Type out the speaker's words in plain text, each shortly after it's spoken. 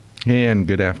And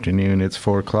good afternoon. It's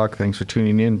 4 o'clock. Thanks for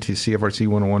tuning in to CFRC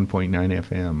 101.9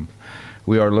 FM.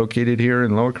 We are located here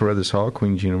in Lower Carruthers Hall,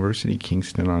 Queen's University,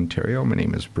 Kingston, Ontario. My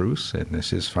name is Bruce, and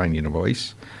this is Finding a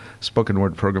Voice. Spoken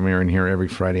word program airing here every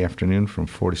Friday afternoon from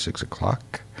 4 to 6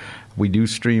 o'clock. We do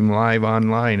stream live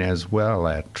online as well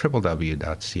at www.cfrc.ca.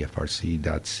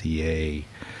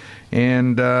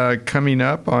 And coming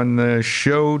up on the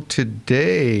show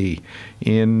today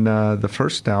in the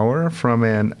first hour from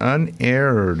an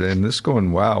unaired, and this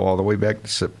going, all the way back to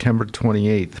September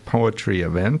 28th, poetry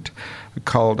event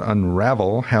called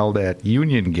Unravel, held at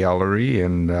Union Gallery,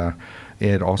 and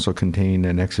it also contained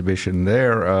an exhibition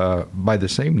there by the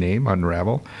same name,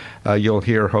 Unravel. You'll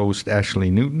hear host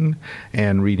Ashley Newton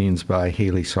and readings by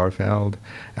Haley Sarfeld,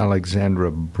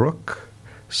 Alexandra Brooke,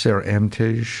 Sarah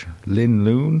Amtage, Lynn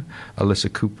Loon,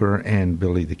 Alyssa Cooper, and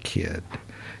Billy the Kid.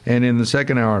 And in the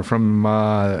second hour from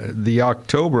the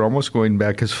October, almost going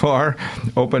back as far,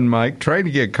 open mic, trying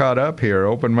to get caught up here,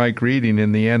 open mic reading.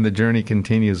 In the end, the Journey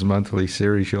Continues monthly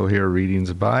series. You'll hear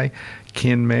readings by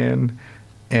Kinman,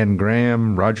 Ann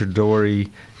Graham, Roger Dory,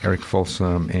 Eric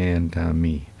Folsom, and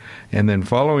me. And then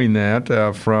following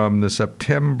that, from the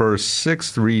September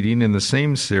 6th reading in the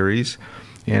same series,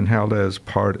 and held as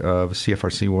part of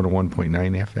CFRC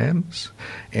 101.9 FM's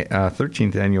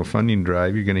 13th annual funding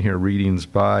drive. You're going to hear readings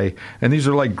by, and these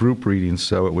are like group readings,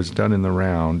 so it was done in the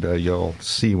round. You'll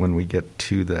see when we get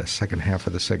to the second half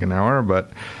of the second hour,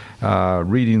 but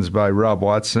readings by Rob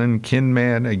Watson,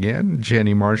 Kinman again,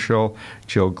 Jenny Marshall,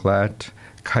 Jill Glatt,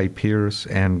 Kai Pierce,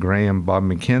 Ann Graham, Bob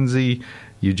McKenzie,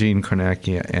 Eugene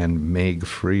Kornakia, and Meg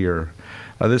Freer.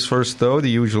 This first, though, the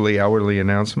usually hourly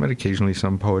announcement, occasionally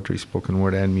some poetry, spoken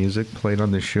word, and music played on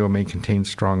this show may contain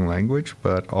strong language,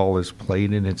 but all is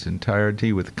played in its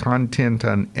entirety with content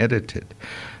unedited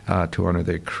to honor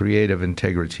the creative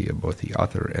integrity of both the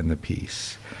author and the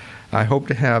piece. I hope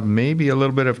to have maybe a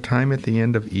little bit of time at the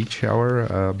end of each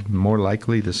hour, more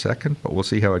likely the second, but we'll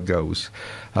see how it goes,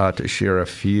 to share a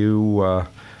few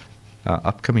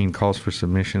upcoming calls for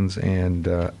submissions and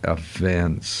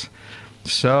events.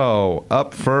 So,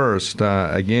 up first,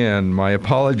 again, my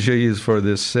apologies for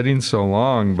this sitting so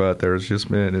long, but it's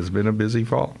been a busy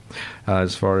fall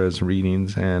as far as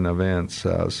readings and events.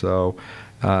 Here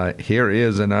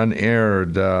is an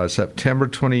unaired September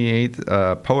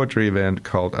 28th poetry event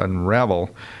called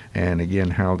Unravel, and again,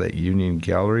 held at Union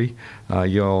Gallery.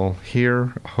 You'll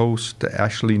hear host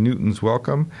Ashley Newton's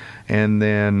welcome, and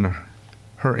then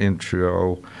her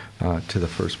intro to the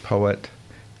first poet,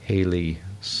 Haley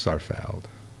Sarfeld.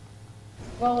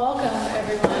 Well, welcome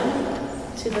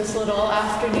everyone to this little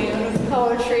afternoon of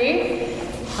poetry.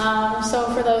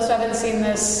 So for those who haven't seen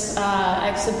this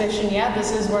exhibition yet, this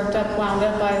is Wound Up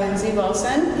by Lindsay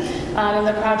Wilson. And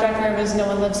the project name is No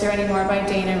One Lives Here Anymore by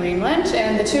Dana Greenland.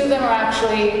 And the two of them are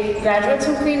actually graduates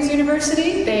from Queen's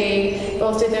University. They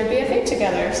both did their BFA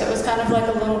together, so it was kind of like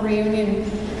a little reunion,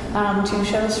 2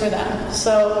 shows for them.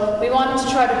 So we wanted to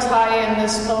try to tie in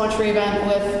this poetry event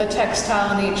with the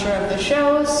textile nature of the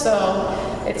shows. So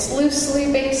it's loosely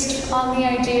based on the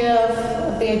idea of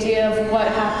what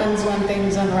happens when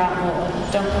things unravel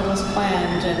and don't go as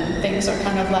planned and things are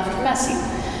kind of left messy.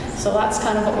 So that's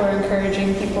kind of what we're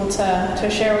encouraging people to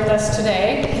share with us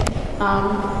today.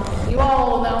 You all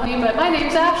will know me, but my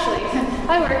name's Ashley.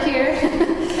 I work here.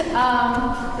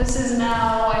 This is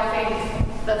now, I think,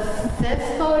 the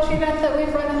 5th poetry event that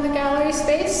we've run in the gallery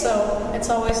space, so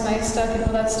it's always nice to have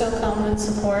people that still come and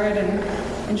support and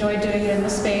enjoy doing it in the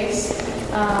space.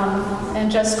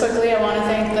 And just quickly, I want to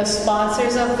thank the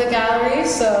sponsors of the gallery.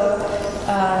 So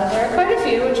there are quite a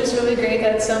few, which is really great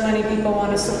that so many people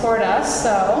want to support us.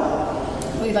 So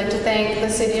we'd like to thank the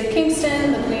City of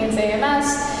Kingston, the Queen's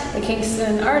AMS, the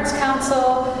Kingston Arts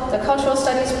Council, the Cultural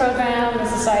Studies Program, the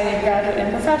Society of Graduate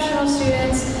and Professional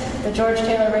Students, the George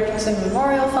Taylor Richardson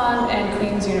Memorial Fund, and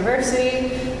Queen's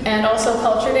University. And also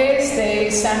Culture Days,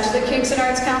 they sent to the Kingston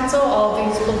Arts Council all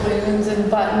these balloons and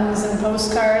buttons and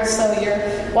postcards, so you're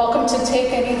welcome to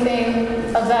take anything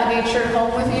of that nature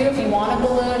home with you. If you want a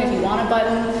balloon, if you want a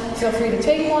button, feel free to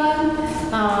take one.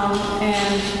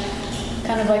 And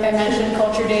kind of like I mentioned,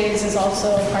 Culture Days is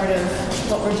also a part of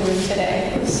what we're doing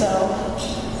today. So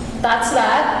that's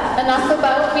that. Enough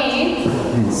about me.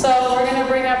 So we're going to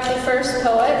bring up the first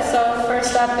poet. So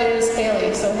first up is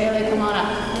Haley. So Haley, come on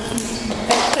up.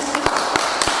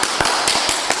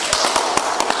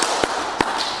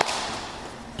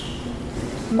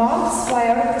 Moths fly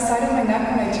out of the side of my neck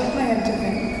when I tilt my head to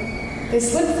think. They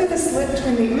slip through the slit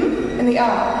between the and the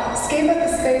escape at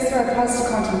the space where I pause to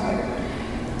contemplate.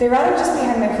 They rattle just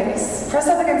behind my face, press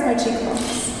up against my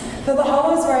cheekbones, fill the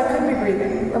hollows where I could be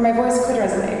breathing, where my voice could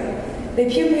resonate. They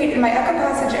pupate in my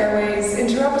echo-passage airways,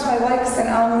 interrupt my likes and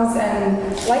ums, and,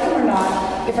 like them or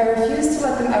not, if I refuse to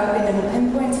let them out, they nibble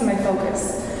pinpoints in my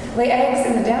focus, lay eggs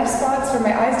in the damp spots where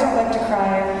my eyes don't like to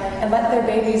cry, and let their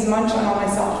babies munch on all my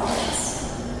soft parts.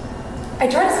 I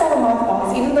try to swallow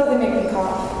mothballs, even though they make me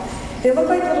cough. They look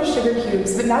like little sugar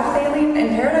cubes, but naphthalene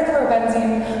and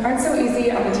paradichlorobenzene aren't so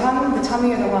easy on the tongue, the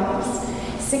tummy, or the lungs.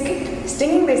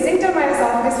 Stinging, they sink down my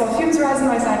esophagus while fumes rise in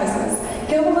my sinuses,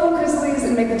 kill the little chrysalids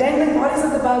and make the dangling bodies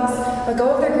of the bugs let go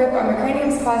of their grip on my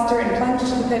cranium's plaster and plunge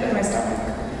into the pit of my stomach.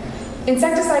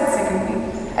 Insecticides sicken me.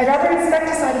 I'd rather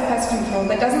insecticide of pest control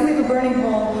that doesn't leave a burning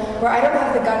hole where I don't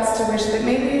have the guts to wish that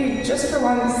maybe, just for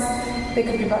once, they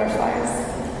could be butterflies.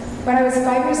 When I was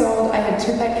 5 years old, I had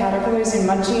 2 pet caterpillars named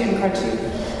Munchie and Crutchie.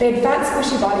 They had fat,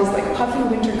 squishy bodies like puffy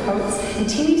winter coats and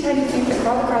teeny tiny feet that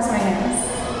crawled across my hands.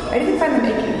 I didn't find them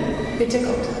icky. They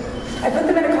tickled. I put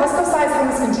them in a Costco-sized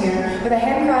hummus container with a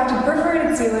handcrafted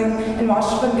perforated ceiling and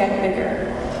watched them get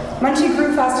bigger. Munchie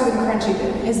grew faster than Crunchy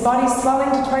did, his body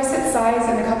swelling to twice its size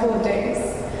in a couple of days.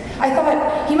 I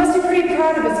thought, he must be pretty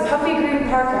proud of his puffy green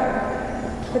parka.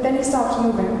 But then he stopped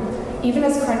moving, even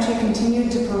as Crunchy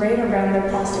continued to parade around their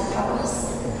plastic palace.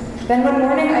 Then one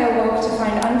morning I awoke to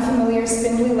find unfamiliar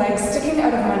spindly legs sticking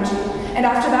out of Munchie, and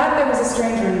after that there was a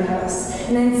stranger in the house,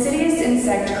 an insidious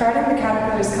insect crowding the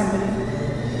caterpillar's company.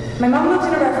 My mom looked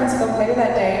in a reference book later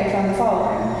that day and found the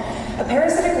following. A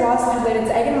parasitic wasp had laid its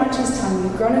egg in Munchie's tummy,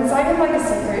 grown inside him like a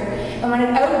secret, and when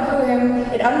it outgrew him,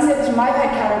 it unzipped my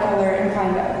pet caterpillar and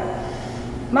climbed out.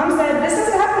 Mom said, this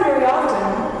doesn't happen very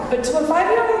often, but to a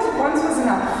 5-year-old, once was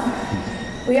enough.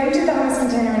 We emptied the hummus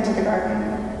container into the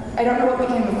garden. I don't know what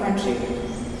became of Crunchy.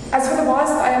 As for the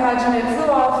wasp, I imagine it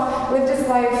flew off, lived its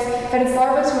life, fed its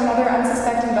larva to another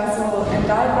unsuspecting vessel, and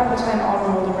died by the time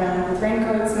autumn rolled around with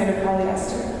raincoats made of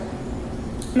polyester.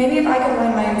 Maybe if I could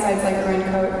line my insides like a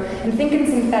raincoat and think in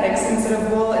synthetics instead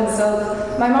of wool and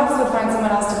silk, my moths would find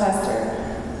someone else to pester.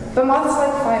 But moths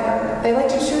like fiber. They like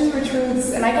to chew through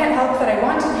truths, and I can't help that I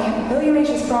want to paint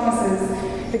billionacious promises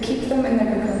that keep them in their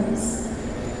cocoons.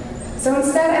 So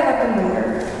instead, I let them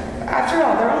linger. After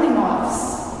all, they're only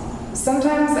moths.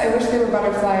 Sometimes I wish they were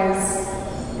butterflies.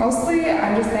 Mostly,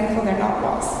 I'm just thankful they're not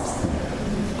wasps.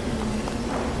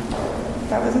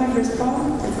 That was my first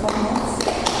poem. It's called Moths.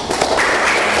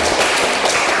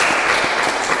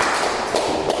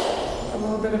 A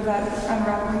little bit of that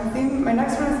unraveling theme. My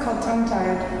next one is called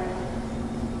Tongue-Tied.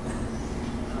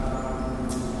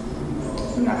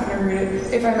 I'm not going to read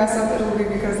it. If I mess up, it'll be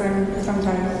because I'm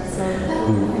tongue-tied. So,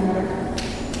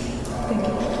 thank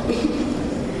you.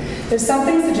 There's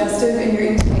something suggestive in your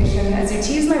intonation as you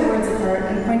tease my words apart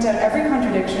and point out every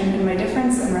contradiction in my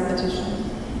difference and repetition.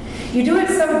 You do it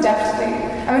so deftly.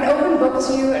 I'm an open book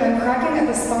to you, and I'm cracking at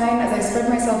the spine as I spread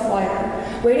myself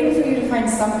wider, waiting for you to find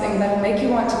something that'll make you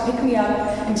want to pick me up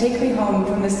and take me home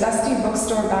from this dusty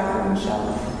bookstore backroom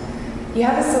shelf. You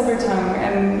have a silver tongue,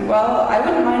 and, well, I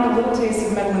wouldn't mind a little taste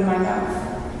of metal in my mouth.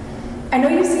 I know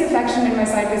you see affection in my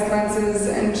sideways glances,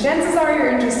 and chances are you're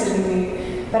interested in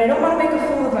me, but I don't want to make a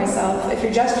fool of myself if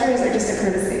your gestures are just a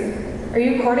courtesy. Are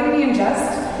you courting me in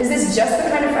jest? Is this just the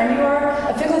kind of friend you are?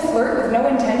 A fickle flirt with no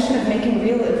intention of making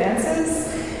real advances?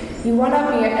 You one-up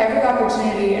me at every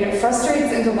opportunity, and it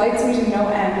frustrates and delights me to no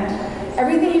end.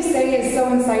 Everything you say is so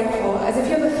insightful, as if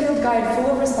you have a field guide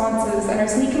full of responses and are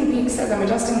sneaking peeks as I'm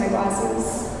adjusting my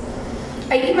glasses.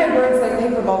 I eat my words like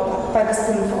paper pulp by the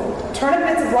spoonful, turn up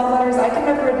bits of love letters I can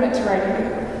never admit to writing you.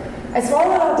 I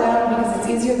swallow it all down because it's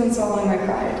easier than swallowing my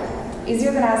pride.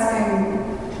 Easier than asking,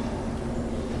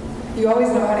 you always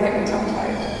know how to get me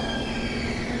tongue-tied.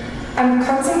 I'm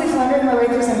constantly floundering my way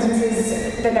through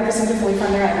sentences that never seem to fully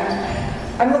find their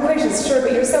end. I'm loquacious, sure,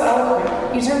 but you're so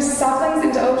eloquent. You turn saplings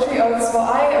into oak tree oaks, while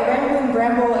I, a rambling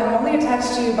bramble, am only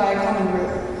attached to you by a common root.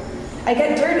 I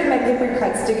get dirt in my paper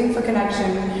cuts, digging for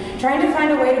connection, trying to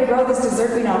find a way to grow this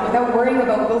dessert we not without worrying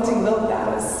about wilting wilt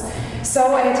battles.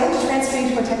 So I attempt to transfer you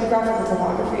to a typographical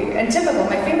topography, and typical,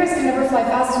 my fingers can never fly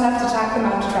fast enough to tack them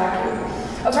out to track you.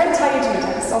 I'll try to tie you to a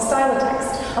text, I'll style a text,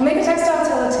 I'll make a textile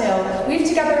tell a tale, weave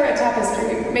together a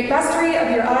tapestry, make mastery of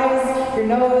your eyes, your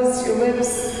nose, your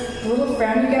lips, the little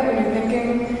frown you get when you're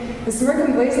thinking, the smirk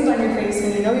emblazoned on your face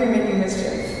when you know you're making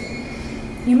mischief.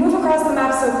 You move across the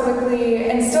map so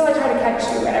quickly, and still I try to catch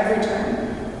you at every turn.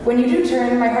 When you do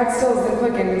turn, my heart stills and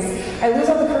quickens. I lose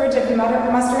all the courage of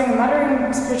muttering,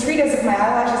 retreat as if my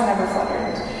eyelashes never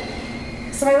fluttered.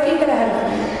 So I let you get ahead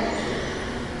of me.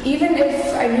 Even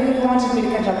if I knew you wanted me to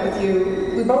catch up with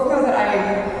you, we both know that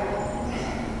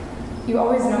you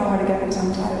always know how to get me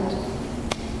tongue-tied.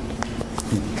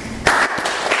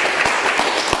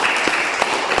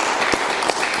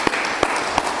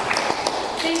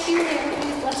 Thank you.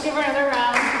 Let's give her another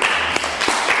round.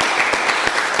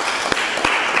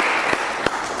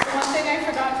 One thing I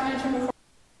forgot to mention before.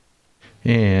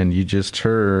 And you just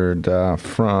heard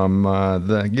from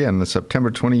the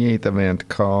September 28th event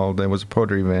it was a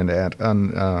poetry event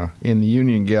in the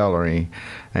Union Gallery,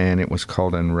 and it was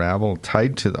called Unravel,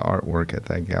 tied to the artwork at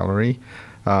that gallery.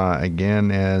 Again,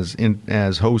 as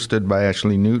hosted by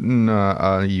Ashley Newton,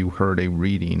 you heard a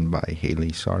reading by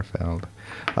Haley Sarfeld.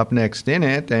 Up next in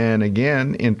it, and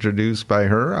again introduced by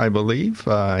her, I believe,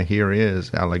 here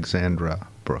is Alexandra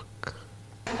Brooke.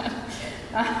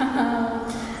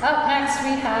 Up next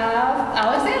we have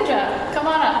Alexandra. Come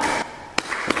on up.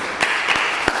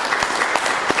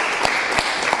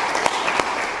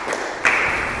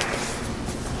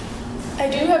 I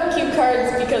do have cue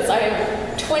cards because I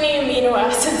have 20 amino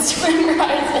acids to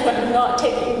memorize and I'm not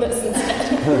taking this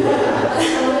instead.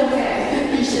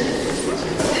 Okay, you should.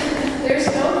 There's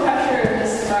no pressure in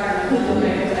this environment, by the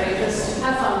way, but I just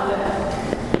have fun with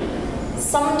it.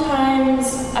 Sometimes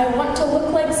I want to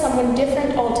look like someone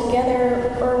different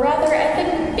altogether, or rather, I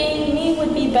think being me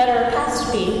would be better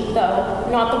past me, though,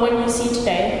 not the one you see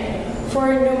today. For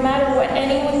no matter what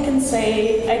anyone can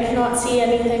say, I cannot see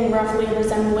anything roughly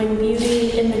resembling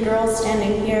beauty in the girl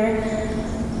standing here.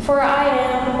 For I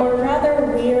am, or rather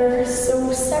we're,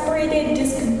 so separated,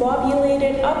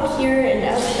 discombobulated up here and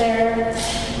out there.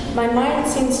 My mind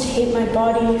seems to hate my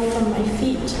body from my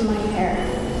feet to my hair.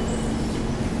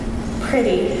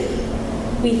 Pretty.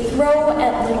 We throw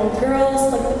at little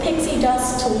girls like the pixie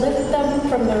dust to lift them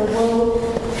from their woe.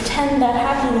 Pretend that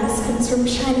happiness comes from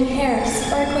shiny hair,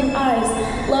 sparkling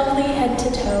eyes, lovely head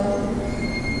to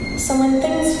toe. So when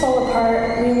things fall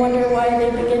apart, we wonder why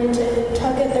they begin to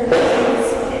tug at their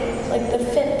clothes, like the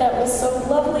fit that was so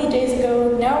lovely days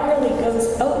ago now really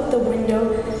goes out the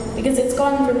window because it's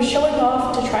gone from showing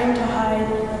off to trying to hide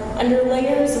under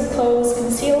layers of clothes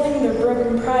concealing their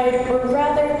broken pride, or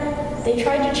rather, they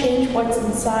try to change what's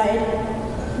inside.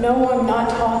 No, I'm not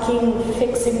talking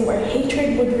fixing where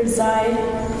hatred would reside.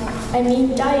 I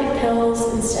mean diet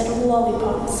pills instead of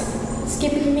lollipops.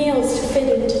 Skipping meals to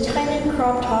fit into tiny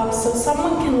crop tops so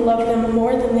someone can love them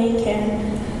more than they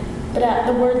can. But at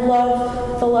the word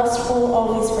love, the lustful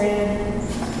always ran.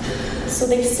 So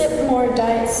they sip more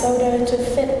diet soda to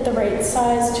fit the right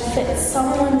size, to fit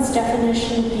someone's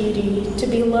definition of beauty, to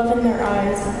be love in their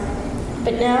eyes.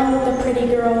 But now the pretty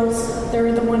girls,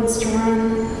 they're the ones to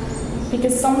run.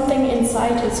 Because something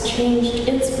inside has changed,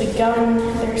 it's begun.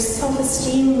 Their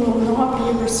self-esteem will not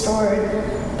be restored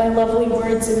by lovely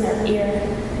words in their ear.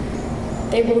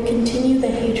 They will continue the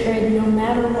hatred no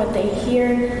matter what they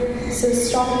hear. So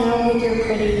stop now with your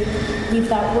pretty. Leave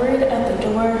that word at the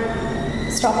door.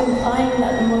 Stop implying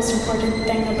that the most important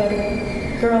thing about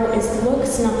a girl is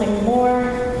looks, nothing more.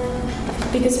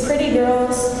 Because pretty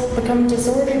girls become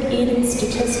disordered eating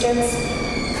statistics,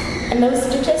 and those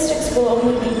statistics will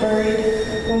only be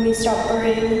buried when we stop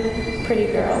burying pretty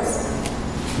girls.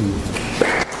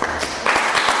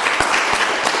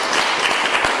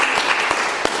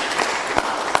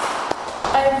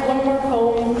 I have one more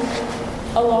poem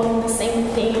along the same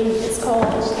theme. It's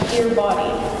called Dear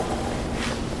Body.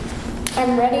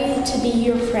 I'm ready to be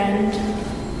your friend.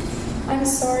 I'm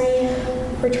sorry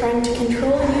for trying to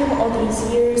control you all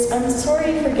these years. I'm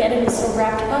sorry for getting so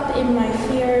wrapped up in my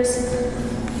fears.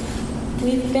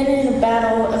 We've been in a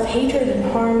battle of hatred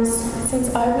and harms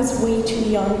since I was way too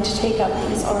young to take up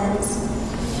these arms.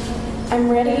 I'm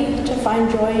ready to find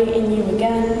joy in you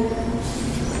again.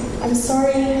 I'm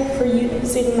sorry for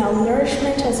using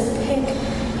malnourishment as a pick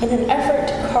in an effort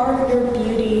to carve your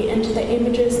beauty into the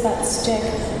images that stick.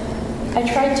 I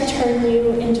tried to turn you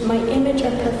into my image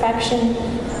of perfection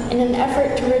in an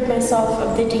effort to rid myself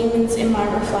of the demons in my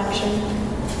reflection.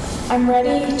 I'm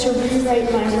ready to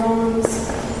rewrite my wrongs.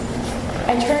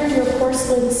 I turned your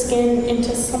porcelain skin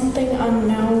into something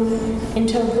unknown,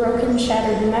 into a broken,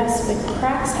 shattered mess with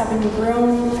cracks having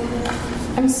grown.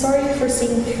 I'm sorry for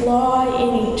seeing flaw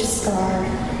in each scar.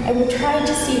 I will try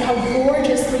to see how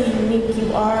gorgeously unique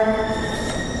you are.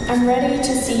 I'm ready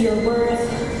to see your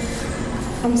worth.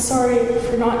 I'm sorry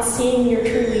for not seeing you're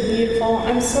truly beautiful.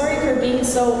 I'm sorry for being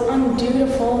so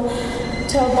undutiful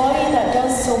to a body that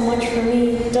does so much for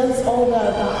me, does all the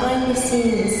behind the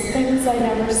scenes, things I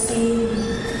never see.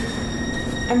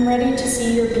 I'm ready to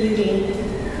see your beauty.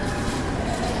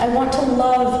 I want to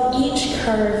love each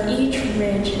curve, each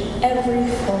ridge, every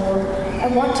fold. I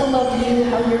want to love you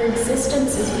how your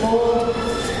existence is bold.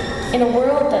 In a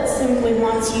world that simply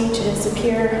wants you to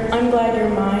disappear, I'm glad you're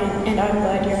mine, and I'm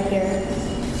glad you're here.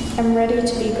 I'm ready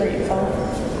to be grateful.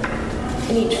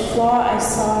 In each flaw I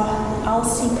saw, I'll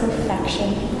see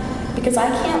perfection. because I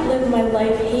can't live my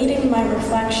life hating my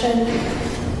reflection,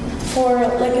 for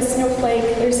like a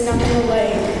snowflake, there's nothing to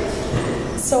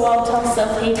like. So I'll tell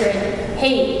self-hatred,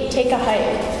 hey, take a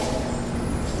hike.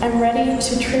 I'm ready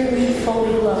to truly,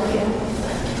 fully love you.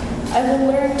 I will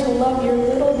learn to love your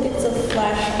little bits of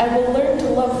flesh. I will learn to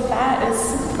love fat as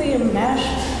simply a mesh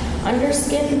under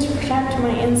skin to protect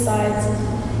my insides.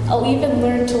 I'll even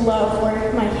learn to love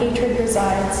where my hatred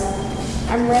resides.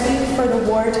 I'm ready for the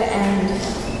war to end.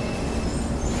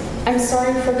 I'm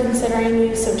sorry for considering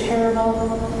you so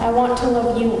terrible. I want to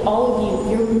love you, all of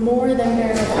you. You're more than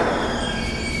bearable.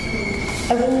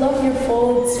 I will love your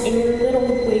folds and your little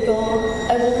wiggle.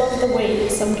 I will love the way you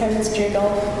sometimes jiggle.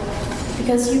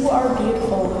 Because you are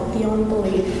beautiful beyond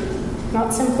belief.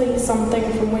 Not simply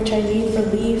something from which I need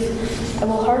relief. I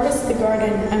will harvest the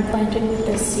garden I'm planting with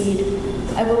this seed.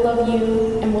 I will love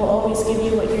you and will always give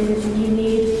you what you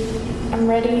need. I'm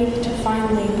ready to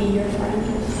finally be your friend.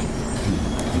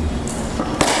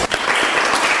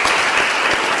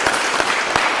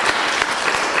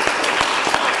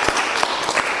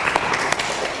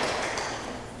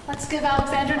 Let's give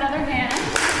Alexandra another hand.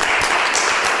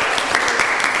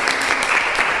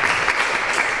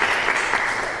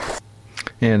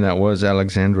 And that was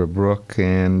Alexandra Brooke,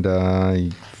 and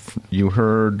you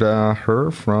heard her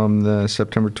from the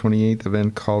September 28th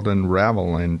event called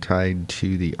Unravel, and tied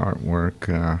to the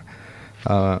artwork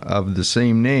of the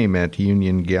same name at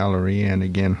Union Gallery, and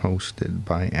again hosted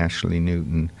by Ashley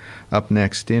Newton. Up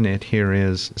next in it, here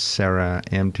is Sarah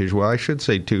Emtige. Well, I should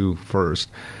say, too, first,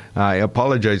 I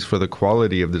apologize for the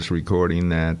quality of this recording.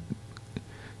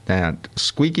 That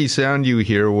squeaky sound you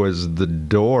hear was the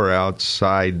door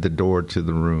outside the door to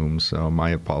the room, so my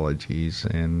apologies.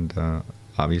 And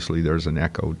obviously there's an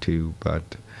echo too, but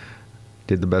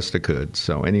did the best I could.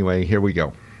 So anyway, here we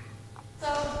go.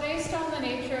 So based on the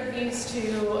nature of these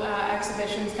two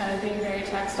exhibitions kind of being very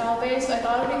textile based, I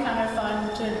thought it would be kind of fun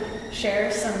to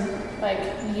share some like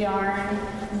yarn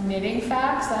knitting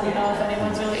facts. I don't know if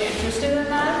anyone's really interested in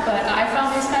that, but I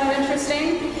found these kind of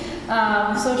interesting.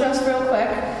 So just real quick,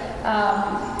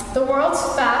 the world's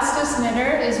fastest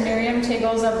knitter is Miriam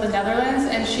Tiggles of the Netherlands,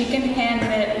 and she can hand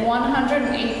knit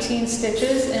 118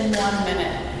 stitches in 1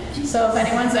 minute. So if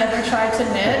anyone's ever tried to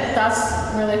knit, that's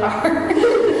really hard.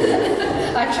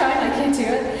 I've tried, I can't do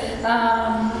it.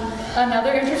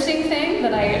 Another interesting thing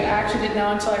that I actually didn't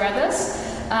know until I read this,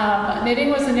 knitting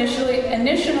was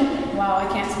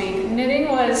Knitting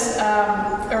was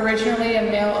originally a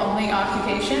male-only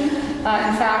occupation.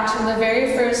 In fact, the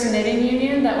very first knitting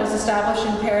union that was established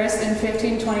in Paris in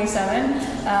 1527,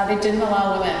 they didn't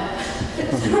allow women.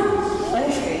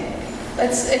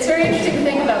 It's very interesting to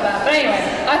think about that. But anyway,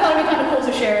 I thought it'd be kind of cool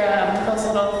to share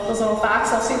those little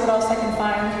facts. I'll see what else I can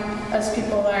find as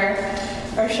people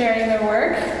are sharing their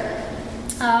work.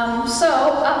 So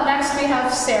up next we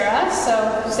have Sarah.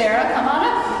 So Sarah, come on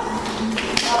up.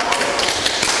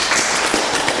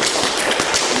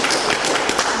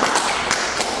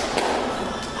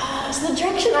 So the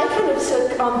direction I kind of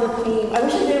took on the theme, I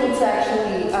wish I'd been able to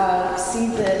actually see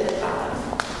the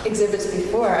exhibits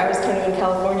before. I was kind of in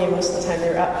California most of the time they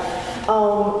were up.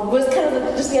 Was kind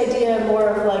of just the idea more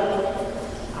of like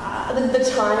the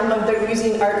time of they're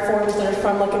using art forms that are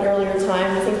from like an earlier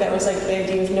time. I think that was like the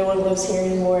idea of no one lives here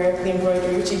anymore, the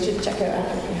embroidery, which you should check out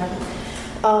after if you haven't.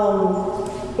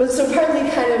 So partly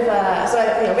kind of,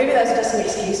 maybe that's just an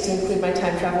excuse to include my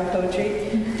time travel poetry,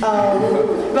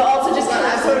 but also just kind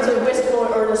of sort of wistful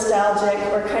or nostalgic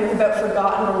or kind of about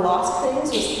forgotten or lost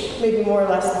things was maybe more or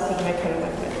less the theme I kind of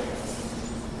went with.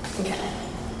 Okay.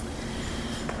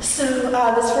 So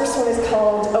this first one is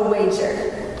called A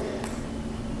Wager.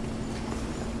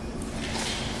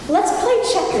 Let's play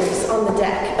checkers on the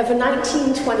deck of a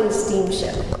 1920s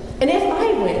steamship. And if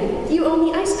I win, you owe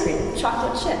me ice cream,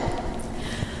 chocolate chip.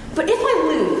 But if I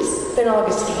lose, then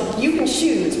Augustine, you can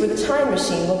choose where the time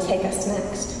machine will take us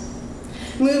next.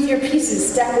 Move your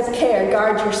pieces, step with care,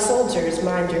 guard your soldiers,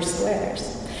 mind your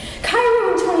squares.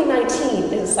 Cairo in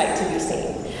 2019 is a sight to be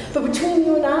seen. But between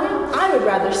you and I would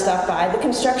rather stop by the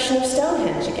construction of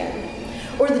Stonehenge again.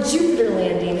 Or the Jupiter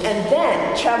landing, and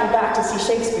then travel back to see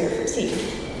Shakespeare for tea.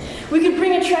 We could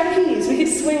bring a trapeze, we could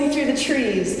swing through the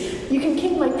trees. You can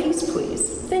kick my piece, please.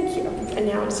 Thank you. And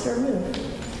now it's your move.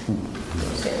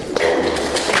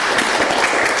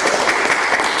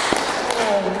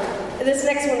 This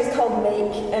next one is called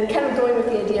Make, and kind of going with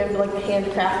the idea of like the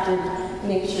handcrafted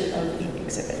nature of the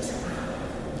exhibit.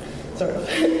 Sort of.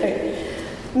 Okay.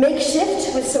 Make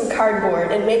shift with some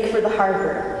cardboard and make for the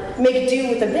harbor. Make do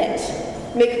with a bit.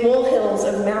 Make molehills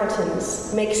of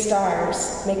mountains. Make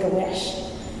stars. Make a wish.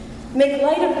 Make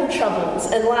light of your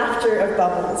troubles and laughter of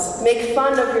bubbles. Make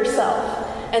fun of yourself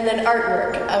and then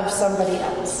artwork of somebody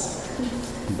else.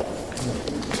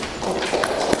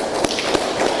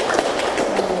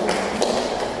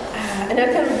 And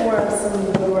I've kind of more of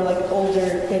some more like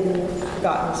older, hidden,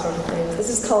 forgotten sort of things. This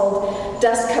is called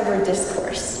Dust-Covered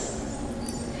Discourse.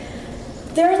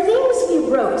 There are things we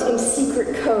wrote in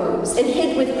secret codes and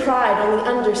hid with pride on the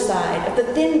underside of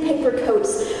the thin paper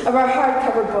coats of our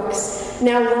hardcover books,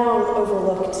 now long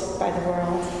overlooked by the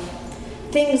world.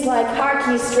 Things like, hark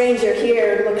ye stranger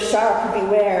here, look sharp,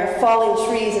 beware, of falling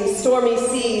trees and stormy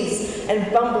seas and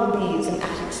bumblebees and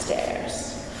attic stairs.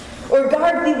 Or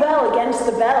guard thee well against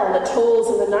the bell that tolls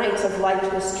in the night of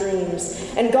lightless dreams,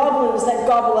 and goblins that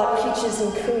gobble up peaches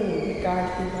and cream, guard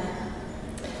thee well.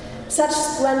 Such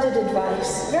splendid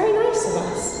advice, very nice of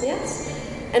us, yes?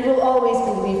 And we'll always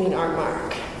be leaving our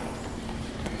mark.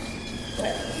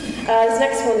 This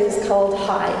next one is called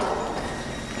Hide.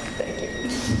 Thank you.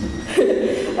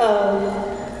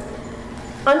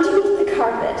 Underneath the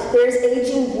carpet, there's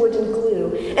aging wood and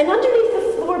glue, and underneath the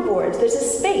floorboards, there's a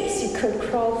space you could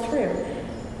crawl through.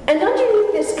 And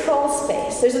underneath this crawl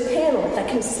space, there's a panel that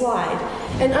can slide,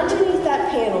 and underneath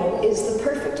that panel is the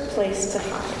perfect place to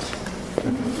hide.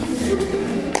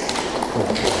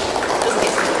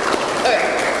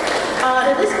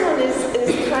 And this one is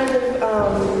kind of,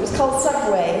 it's called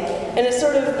Subway, and it's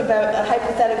sort of about a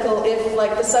hypothetical if,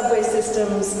 like, the subway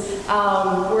systems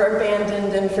were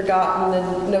abandoned and forgotten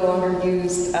and no longer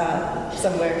used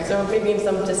somewhere. So maybe in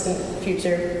some distant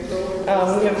future,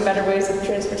 we have better ways of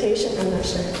transportation. I'm not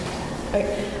sure.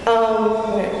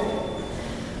 Okay.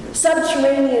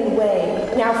 Subterranean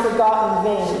way, now forgotten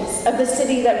veins, of the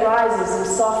city that rises and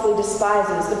softly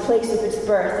despises the place of its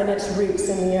birth and its roots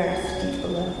in the earth deep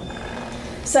below.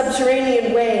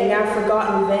 Subterranean way, now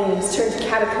forgotten veins, turned to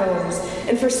catacombs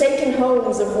and forsaken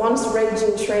homes of once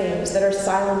raging trains that are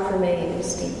silent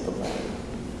remains deep below.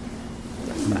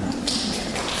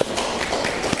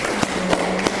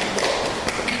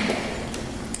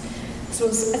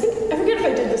 I forget if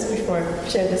I did this before,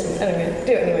 shared this one. I'm going to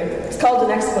do it anyway. It's called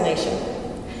An Explanation.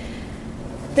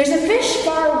 There's a fish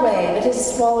far away that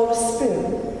has swallowed a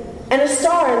spoon, and a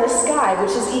star in the sky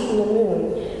which has eaten the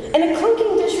moon, and a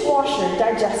clinking dishwasher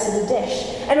digested a dish,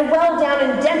 and a well down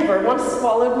in Denver once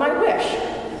swallowed my wish.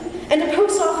 And a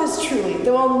post office truly,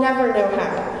 though I'll never know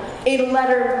how, ate a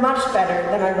letter much better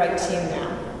than I write to you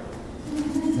now.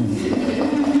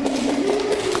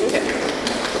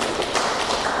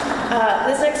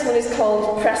 This next one is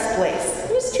called Pressed Lace.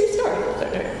 It's a true story.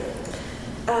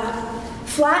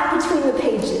 Flat between the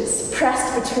pages,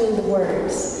 pressed between the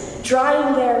words,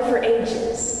 drying there for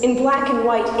ages, in black and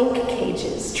white ink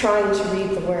cages, trying to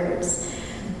read the words.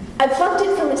 I plucked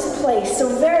it from its place so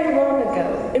very long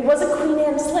ago. It was a Queen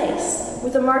Anne's lace,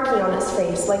 with a marking on its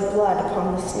face like blood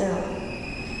upon the snow.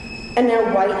 And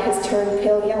now white has turned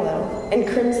pale yellow, and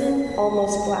crimson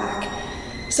almost black,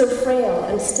 so frail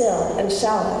and still and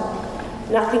shallow,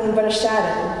 nothing but a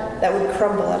shadow that would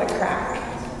crumble at a crack.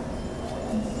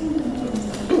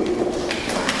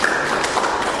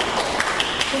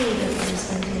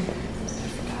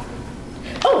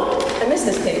 Oh, I missed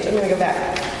this page. I'm going to go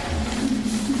back.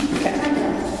 Okay.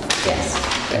 Yes.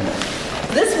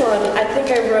 This one, I think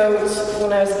I wrote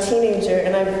when I was a teenager,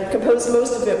 and I composed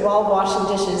most of it while washing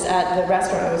dishes at the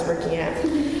restaurant I was working at.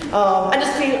 I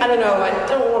just feel, I don't know, I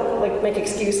don't want to make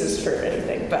excuses for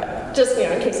anything, but just,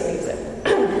 in case I need it.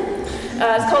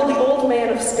 It's called The Old Man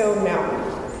of Scone Mountain.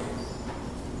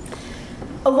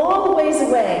 A long ways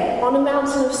away, on a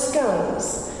mountain of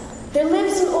scones, there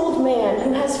lives an old man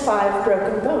who has 5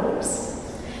 broken bones.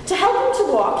 To help him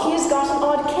to walk, he has got an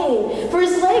odd cane, for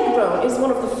his leg bone is one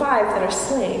of the 5 that are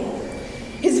slain.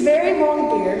 His very long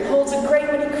beard holds a great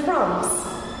many crumbs,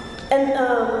 and,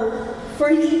 for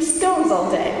he eats scones all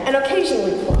day, and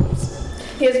occasionally plums.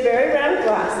 He has very round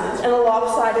glasses and a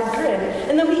lopsided grin,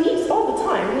 and though he eats all the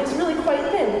time, he is really quite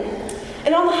thin.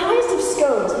 And on the highest of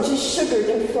scones, which is sugared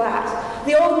and flat,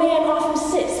 the old man often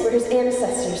sits where his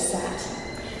ancestors sat.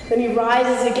 Then he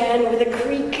rises again with a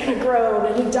creak and a groan,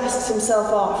 and he dusts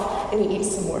himself off, and he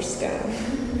eats some more scone.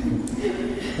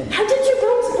 How did your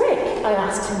bones break? I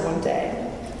asked him one day.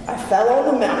 I fell on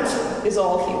the mountain, is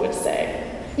all he would say.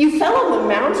 You fell on the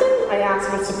mountain? I asked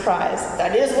with surprise.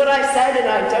 That is what I said, and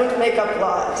I don't make up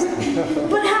lies.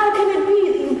 But how can it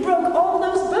be that you broke all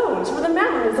those bones, for the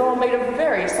mountain is all made of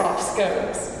very soft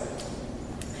scones?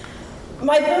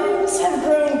 My bones have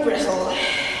grown brittle,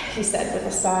 he said with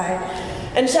a sigh,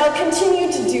 and shall continue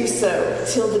to do so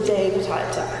till the day that I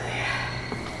die.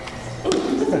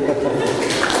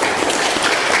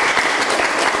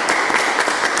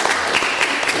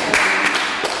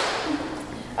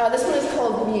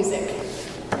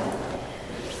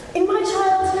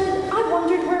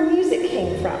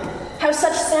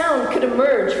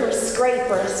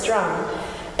 scrape or a strum.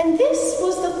 And this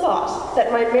was the thought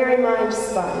that my merry mind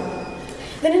spun,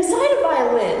 that inside a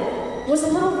violin was a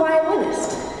little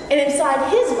violinist, and inside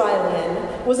his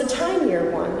violin was a tinier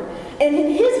one, and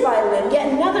in his violin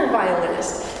yet another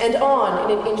violinist, and on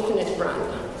in an infinite run.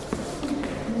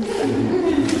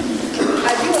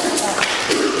 I do have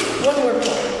one more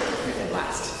poem, and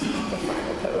last, the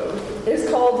final poem.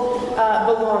 It's called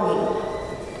Belonging.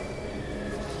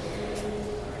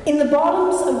 In the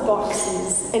bottoms of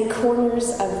boxes and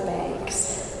corners of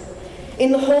bags,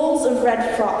 in the holes of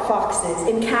red foxes,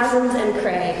 in chasms and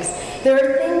crags, there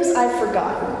are things I've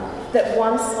forgotten that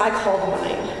once I called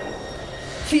mine.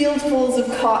 Fieldfuls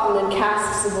of cotton and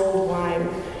casks of old wine.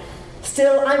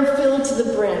 Still, I'm filled to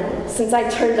the brim since I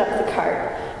turned up the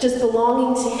cart, just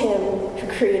belonging to him who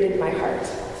created my heart.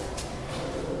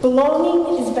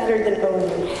 Belonging is better than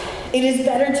owning. It is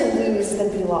better to lose than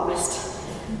be lost.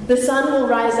 The sun will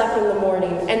rise up in the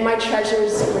morning, and my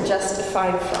treasures were just a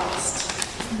fine frost.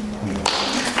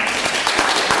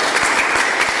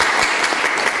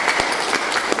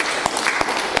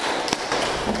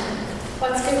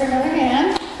 Let's give her another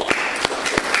hand.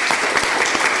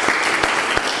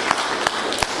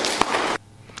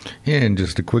 And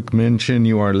just a quick mention,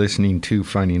 you are listening to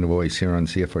Finding a Voice here on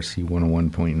CFRC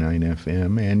 101.9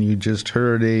 FM, and you just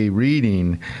heard a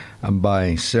reading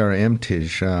by Sarah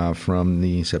Emtish from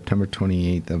the September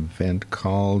 28th event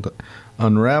called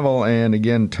Unravel, and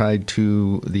again tied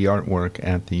to the artwork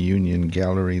at the Union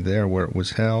Gallery there where it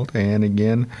was held, and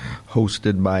again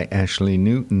hosted by Ashley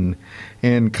Newton.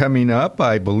 And coming up,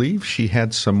 I believe she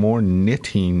had some more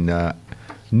knitting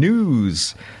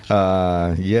news,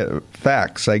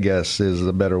 facts, I guess, is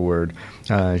the better word,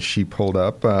 she pulled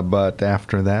up. But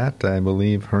after that, I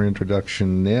believe her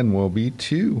introduction then will be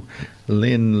to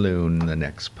Lynn Loon, the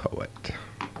next poet.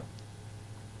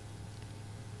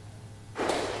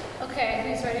 Okay,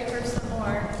 who's ready for some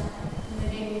more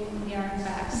knitting yarn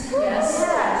facts? Yes.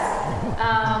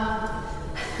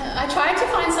 I tried to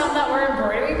find some that were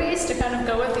embroidery-based to kind of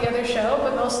go with the other show,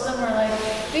 but most of them were like,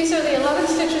 these are the 11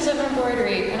 stitches of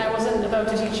embroidery, and I wasn't about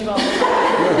to teach you all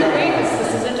because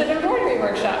this isn't an embroidery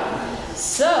workshop.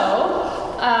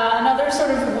 So, another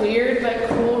sort of weird but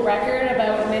cool record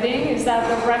about knitting is that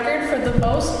the record for the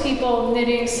most people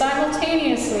knitting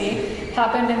simultaneously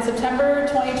happened in September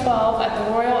 2012 at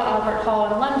the Royal Albert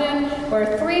Hall in London,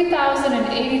 where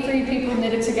 3,083 people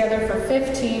knitted together for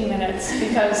 15 minutes,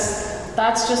 because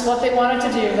that's just what they wanted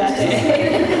to do that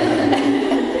day.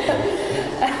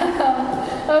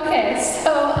 Okay,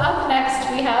 so up next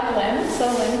we have Lynn. So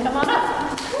Lynn, come on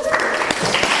up.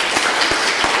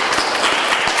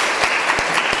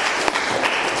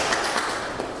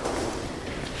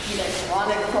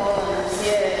 Electronic poems,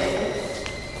 yay.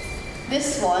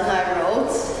 This one I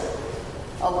wrote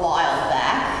a while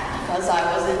back because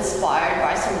I was inspired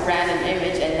by some random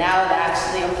image, and now it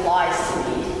actually applies to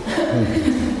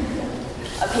me.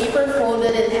 A paper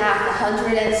folded in half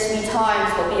 103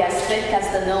 times will be as thick as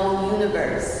the known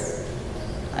universe.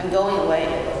 I'm going away.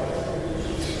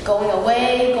 Going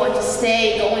away, going to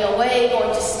stay, going away, going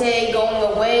to stay, going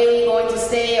away, going to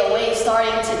stay away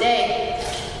starting today.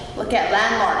 Look at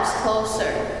landmarks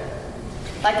closer.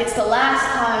 Like it's the last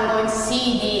time I'm going to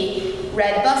see the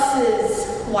red buses,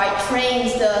 white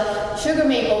trains, the sugar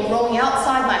maple growing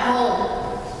outside my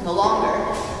home. No longer.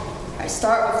 I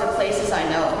start with the places I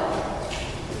know.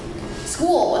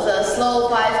 School was a slow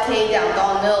 5K down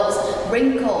Don Mills,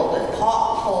 wrinkled with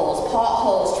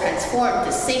potholes transformed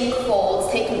to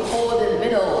sinkholes, taking hold in the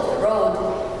middle of the road.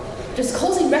 Just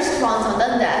cozy restaurants on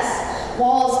Dundas,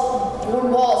 board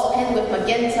walls pinned with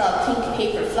magenta, pink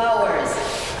paper flowers,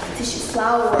 tissue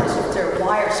flowers with their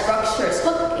wire structures,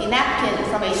 hook a napkin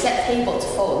from a set table to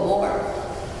fold more.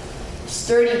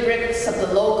 Sturdy bricks of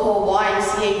the local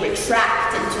YMCA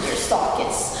retract into their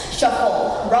sockets.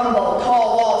 Shuffle, rumble,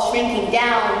 tall walls shrinking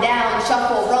down,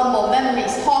 shuffle, rumble,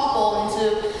 memories topple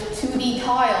into 2D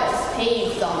tiles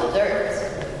paved on the dirt.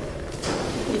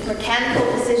 With mechanical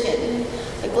precision,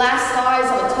 the glass skies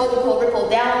of Etobicoke ripple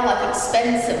down like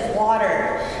expensive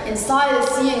water. Inside the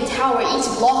CN Tower, each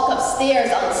block of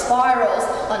stairs on spirals,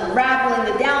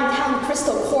 unraveling the downtown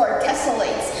crystal core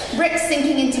tessellates, bricks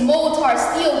sinking into mortar,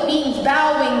 steel beams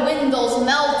bowing, windows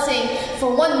melting.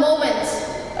 For one moment,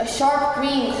 a sharp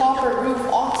green copper roof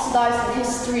oxidized in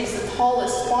history is the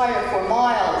tallest spire for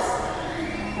miles.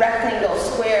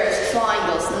 Rectangles, squares,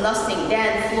 triangles, nothing,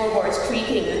 then floorboards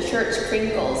creaking, the church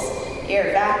crinkles,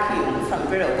 air vacuum from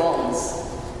brittle bones.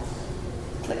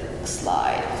 Click,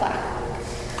 slide, clack.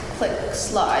 Click,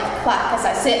 slide, clack. As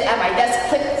I sit at my desk,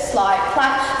 click, slide,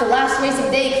 clack. The last race of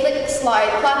day, click,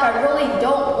 slide, clack. I really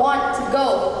don't want to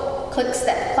go. Click,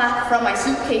 step, clack from my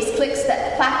suitcase. Click,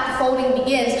 step, clack, the folding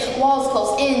begins. Walls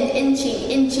close in,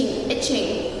 inching,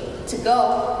 itching to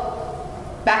go.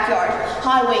 Backyard,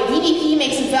 highway, DDP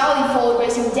makes a valley fold,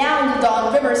 racing down the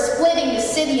Don River, splitting the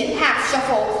city in half,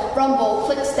 shuffle, rumble,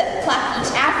 click, step, clack,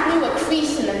 each avenue a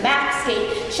crease in the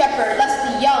mapscape. Shepherd,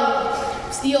 Leslie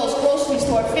Young, Steele's grocery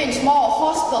store, Finch Mall,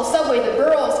 hospital, subway, the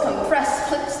boroughs compressed,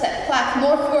 click, step, clack,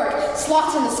 North York,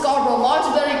 slots in the Scarborough,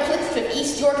 modularity, click, strip,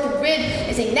 East York, the grid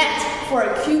is a net for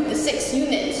a cube, the 6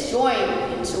 units join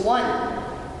into one.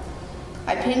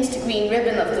 I pinched the green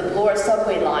ribbon of the Bloor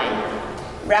subway line,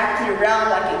 wrapped it around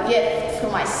like a gift for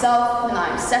myself when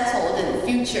I'm settled in the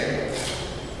future.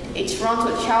 A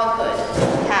Toronto childhood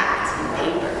packed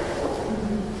in paper.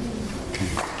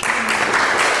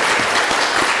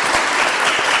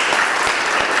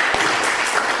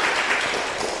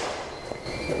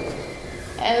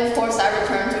 And of course I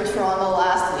returned to Toronto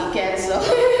last weekend, so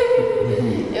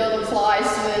it'll apply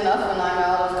soon enough when I'm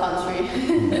out of country.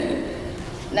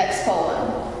 Next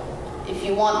poem. If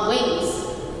you want wings,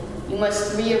 you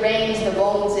must rearrange the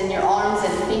bones in your arms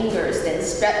and fingers, then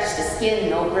stretch the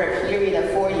skin over a period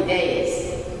of 40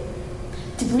 days.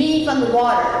 To breathe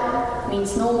underwater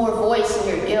means no more voice in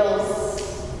your gills,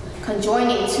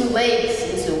 conjoining 2 legs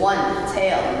into 1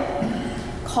 tail.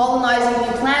 Colonizing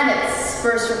new planets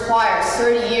first requires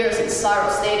 30 years in spiral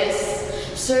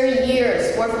status, 30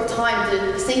 years worth of time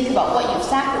to think about what you've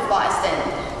sacrificed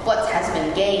and what has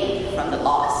been gained from the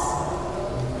loss.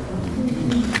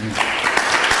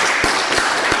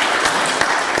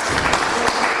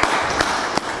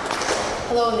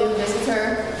 Hello, new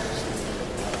visitor.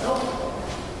 Oh,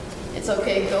 it's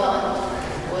okay, go on.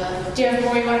 Well, Do you have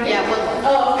more you want to do? yeah, one more.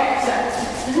 Oh, okay, sorry.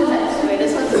 Wait,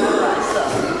 this one's memorized, so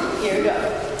here we go.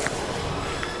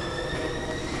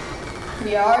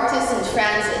 We are artists in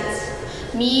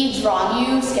transit. Me drawing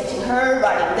you, sketching her,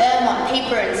 writing them on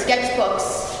paper and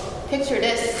sketchbooks. Picture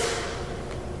this.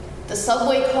 The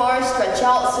subway cars stretch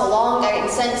out so long I can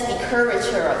sense the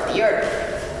curvature of the earth.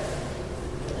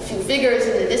 A few figures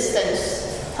in the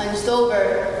distance, hunched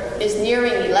over, is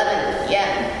nearing 11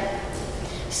 p.m.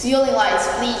 Ceiling lights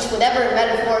bleach whatever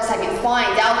metaphors I can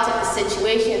find out of the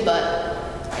situation, but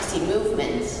I see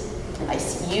movement. I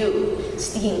see you,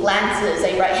 sneaking glances,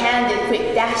 a right-handed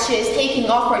quick dashes, taking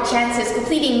awkward chances,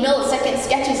 completing millisecond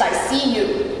sketches. I see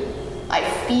you. I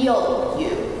feel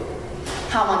you.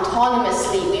 How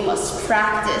autonomously we must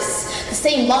practice the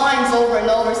same lines over and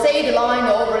over, say the line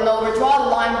over and over, draw the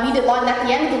line, read the line. At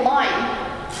the end of the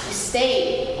line, you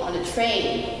stay on the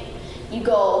train. You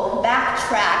go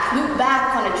backtrack, loop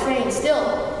back on a train,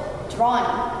 still drawing.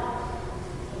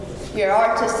 We are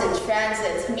artists in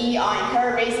transit, me eyeing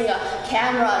her, raising a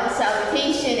camera in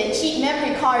salutation, and cheap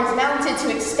memory cards mounted to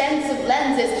expensive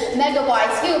lenses,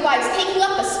 megabytes, gigabytes, taking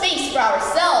up a space for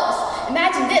ourselves.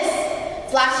 Imagine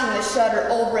this, flashing the shutter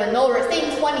over and over,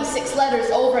 saying 26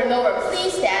 letters over and over.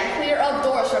 Please stand clear of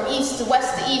doors from east to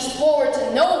west to east, forward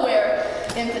to nowhere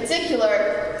in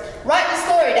particular. Write a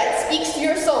story that speaks to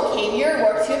your soul, cater your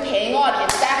work to a paying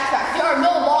audience. Backtrack, there are no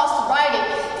laws to writing.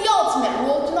 The ultimate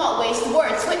rule, do not waste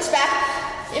words. Switch back,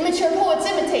 immature poets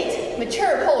imitate,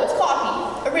 mature poets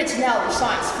copy, originality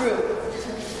shines through.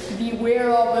 Beware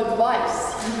of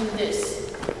advice, do this.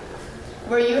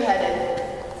 Where are you headed?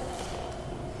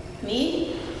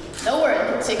 Me? Nowhere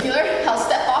in particular. I'll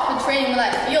step off the train when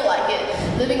I feel like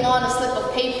it, living on a slip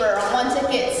of paper, on one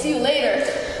ticket, see you later.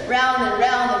 Round and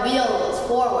round the wheel goes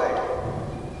forward,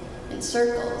 in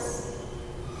circles.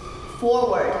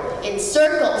 Forward, in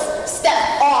circles,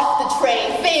 step off the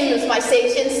train. Fame is my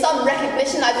station, some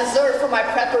recognition I deserve for my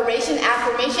preparation,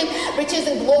 affirmation, riches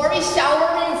and glory,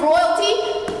 showering with royalty.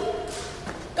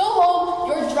 Go home,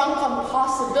 you're drunk on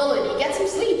possibility, get some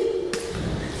sleep.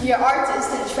 We are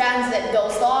artists in transit,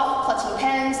 dozed off, clutching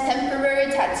pens,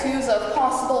 temporary tattoos of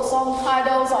possible song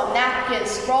titles on napkins,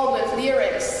 scrawled with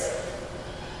lyrics.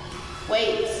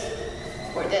 Wait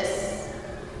for this.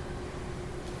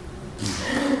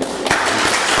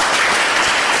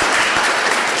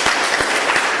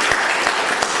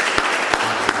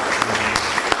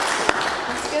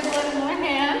 Let's give one more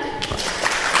hand.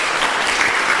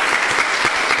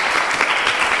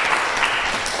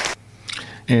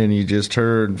 And you just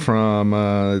heard from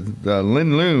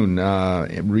Lynn Loon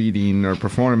reading her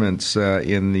performance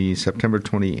in the September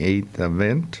 28th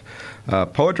event,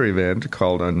 poetry event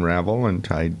called Unravel, and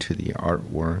tied to the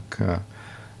artwork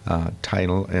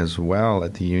title as well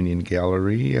at the Union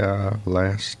Gallery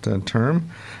last term.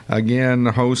 Again,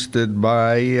 hosted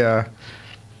by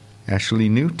Ashley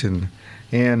Newton.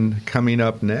 And coming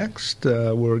up next,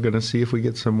 we're going to see if we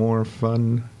get some more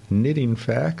fun knitting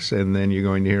facts, and then you're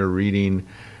going to hear reading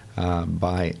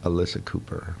by Alyssa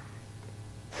Cooper.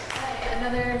 Hi,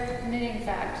 another knitting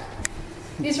fact.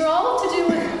 These are all to do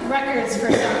with records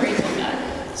for some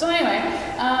reason. So anyway,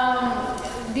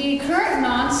 the current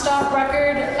non-stop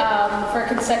record for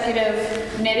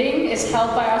consecutive knitting is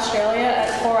held by Australia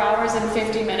at 4 hours and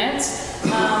 50 minutes.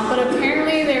 But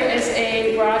apparently there is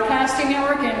a broadcasting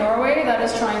network in Norway that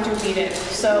is trying to beat it.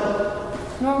 So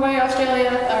Norway, Australia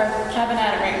are having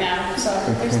at it right now. So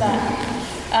there's that.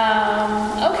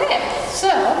 Okay, so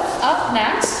up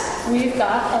next, we've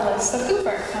got Alyssa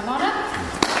Cooper. Come on up.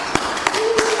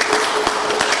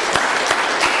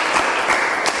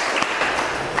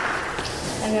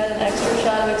 I got an extra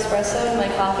shot of espresso in my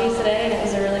coffee today, and it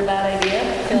was a really bad idea.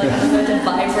 I feel like I'm going to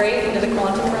vibrate into the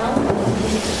quantum realm.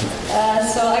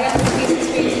 So I got 3 pieces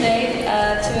for you today.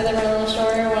 2 of them are a little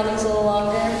shorter, one of them's a little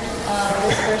longer.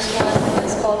 This first one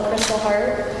is called Crystal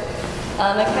Heart.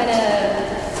 I kind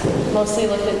of mostly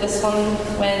looked at this one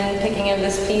when picking up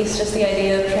this piece, just the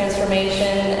idea of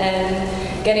transformation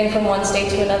and getting from one state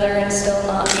to another and still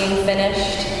not being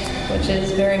finished, which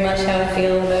is very much how I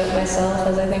feel about myself,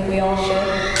 as I think we all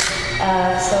should.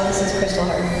 So this is Crystal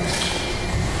Heart.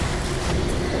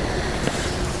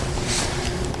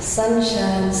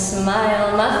 Sunshine,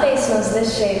 smile, my face knows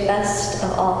this shape best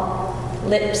of all.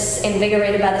 Lips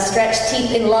invigorated by the stretched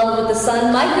teeth, in love with the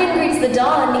sun, my grin greets the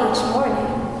dawn each morning.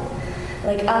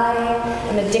 Like I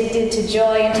am addicted to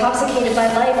joy, intoxicated by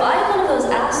life, I am one of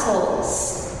those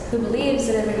assholes who believes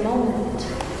that every moment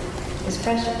is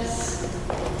precious.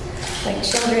 Like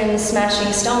children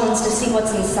smashing stones to see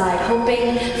what's inside,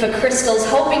 hoping for crystals,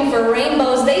 hoping for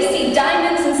rainbows. They see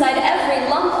diamonds inside every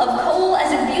lump of coal,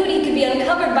 as if beauty could be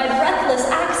uncovered by breathless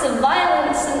acts of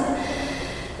violence.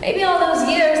 And maybe all those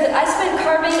years that I spent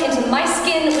carving into my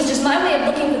skin was just my way of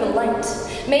looking for the light.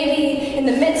 Maybe in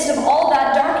the midst of all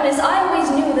that darkness, I always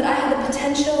knew that I had the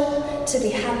potential to be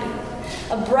happy.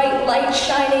 A bright light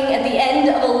shining at the end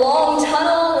of a long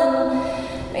tunnel,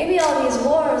 and maybe all these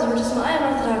wars were just my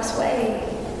unorthodox way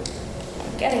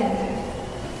of getting there.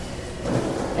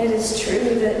 It is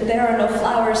true that there are no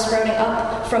flowers sprouting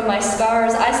up from my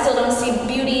scars. I still don't see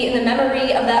beauty in the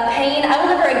memory of that pain. I will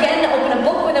never again open a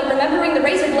book without remembering the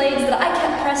razor blades that I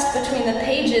kept pressed between the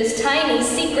pages, tiny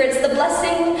secrets, the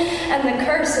blessing and the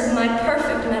curse of my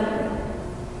perfect memory.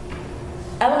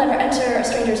 I will never enter a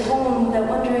stranger's home without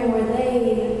wondering where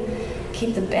they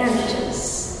keep the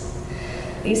bandages.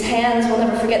 These hands will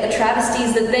never forget the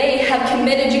travesties that they have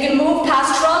committed. You can move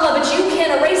past trauma, but you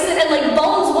can't erase it. And like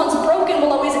bones once broken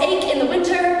will always ache in the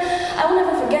winter, I will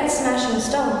never forget smashing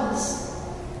stones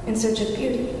in search of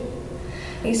beauty.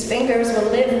 These fingers will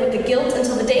live with the guilt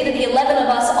until the day that the 11 of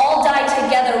us all die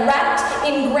together, wrapped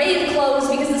in grave clothes,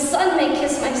 because the sun may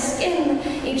kiss my skin.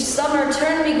 Each summer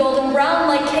turn me golden brown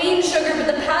like cane sugar, but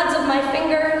the pads of my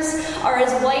fingers are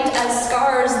as white as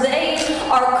scars. They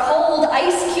are cold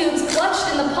ice cubes clutched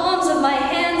in the palms of my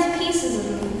hands, pieces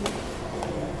of me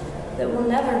that will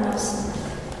never know summer.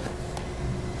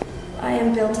 I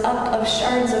am built up of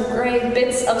shards of gray,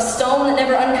 bits of stone that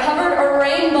never uncovered a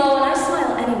rainbow, and I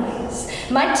smile anyways.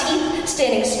 My teeth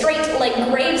standing straight like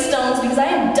gravestones, because I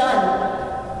am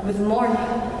done with mourning.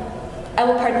 I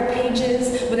will part the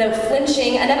pages without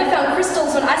flinching. I never found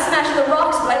crystals when I smashed the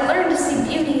rocks, but I learned to see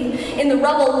beauty in the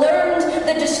rubble, learned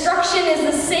that destruction is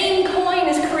the same coin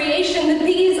as creation, that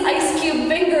these ice cube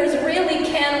fingers really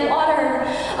can water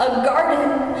a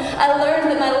garden. I learned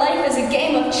that my life is a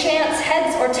game of chance,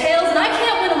 heads or tails, and I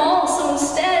can't win them all, so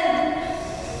instead,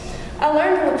 I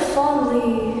learned to look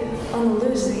fondly on the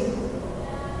losing.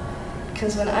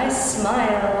 Because when I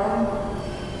smile,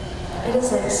 it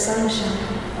is like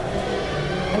sunshine.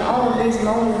 And all of these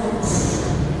moments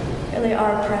really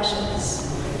are precious.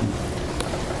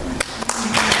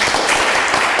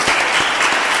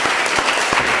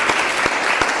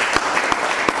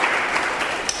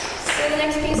 So the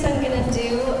next piece I'm going to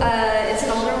do, it's an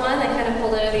older one. I kind of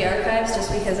pulled it out of the archives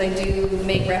just because I do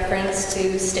make reference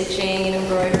to stitching and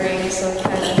embroidering, so it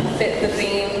kind of fit the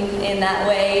theme in that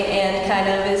way and kind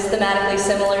of is thematically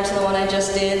similar to the one I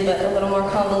just did, but a little more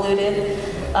convoluted.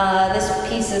 This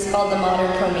piece is called The Modern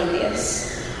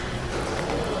Prometheus.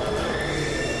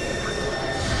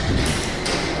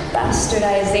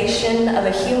 Bastardization of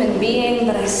a human being,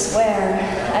 but I swear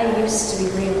I used to be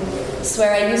real.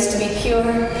 Swear I used to be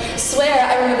pure. Swear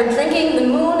I remember drinking the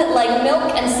moon like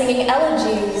milk and singing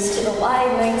elegies to the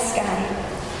wide night sky.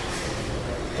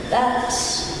 But that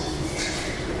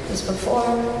was before.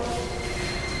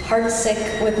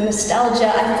 Heartsick with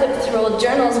nostalgia, I flipped through old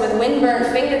journals with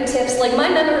windburnt fingertips, like my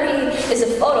memory is a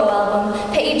photo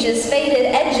album, pages faded,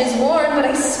 edges worn, but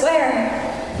I swear,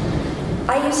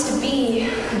 I used to be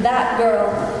that girl,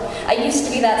 I used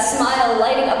to be that smile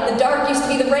lighting up the dark, used to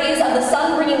be the rays of the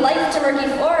sun bringing life to murky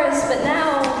forests, but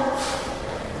now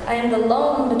I am the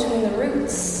loam between the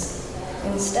roots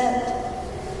instead.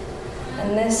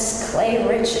 And this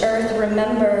clay-rich earth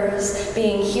remembers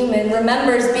being human,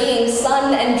 remembers being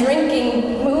sun and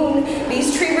drinking moon.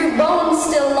 These tree-root bones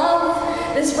still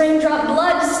love, this raindrop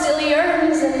blood still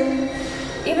yearns, and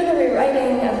even the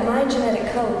rewriting of my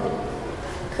genetic code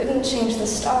couldn't change the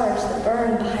stars that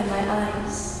burn behind my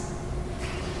eyes.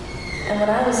 And when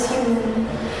I was human,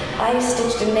 I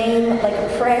stitched a name like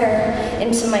a prayer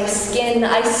into my skin.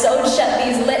 I sewed shut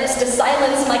these lips to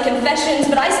silence my confessions,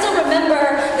 but I still remember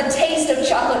the taste of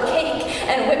chocolate cake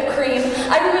and whipped cream.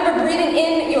 I remember breathing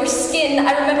in your skin.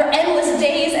 I remember endless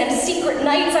days and secret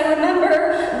nights. I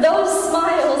remember those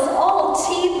smiles, all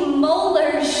teeth,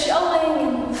 molars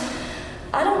showing.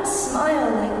 I don't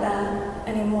smile like that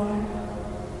anymore.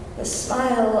 The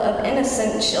smile of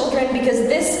innocent children, because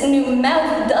this new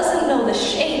mouth doesn't know the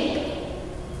shape.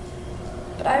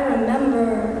 But I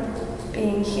remember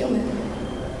being human.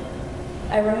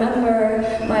 I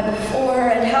remember my before,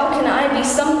 and how can I be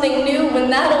something new when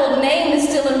that old name is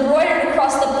still embroidered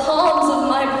across the palms of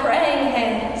my praying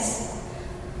hands?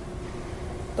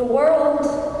 The world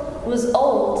was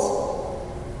old,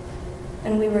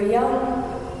 and we were young,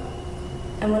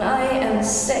 and when I am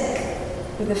sick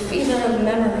with the fever of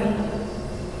memory,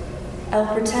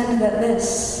 I'll pretend that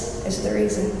this is the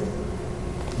reason.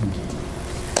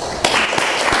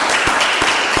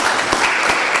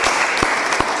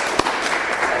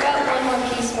 I got one more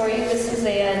piece for you. This is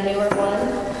a newer one.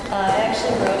 I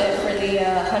actually wrote it for the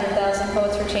 100,000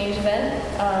 Poets for Change event.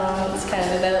 It's kind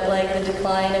of about like the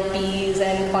decline of bees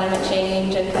and climate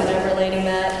change and kind of relating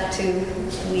that to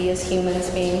we as humans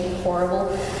being horrible.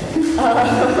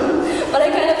 But I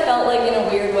kind of felt like in a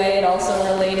weird way it also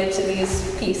related to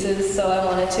these pieces, so I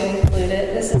wanted to include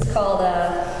it. This is called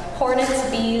Hornets,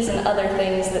 Bees, and Other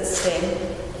Things That Sting.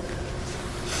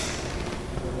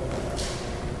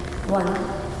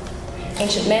 1.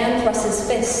 Ancient man thrusts his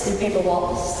fists through paper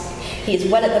walls. He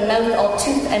is wet at the mouth, all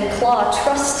tooth and claw,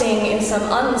 trusting in some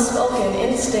unspoken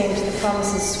instinct that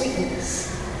promises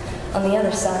sweetness. On the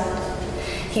other side,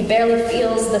 he barely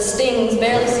feels the stings,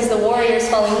 barely sees the warriors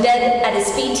falling dead at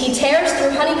his feet. He tears through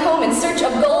honeycomb in search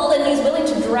of gold, and he's willing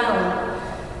to drown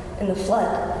in the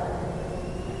flood.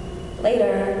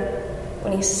 Later,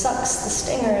 when he sucks the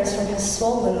stingers from his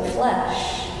swollen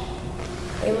flesh,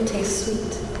 they will taste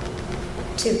sweet.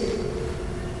 2.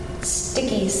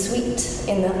 Sticky sweet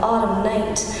in the autumn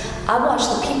night. I watch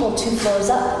the people 2 floors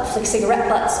up flick cigarette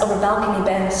butts over balcony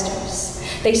banisters.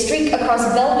 They streak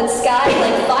across velvet skies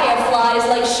like fireflies,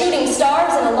 like shooting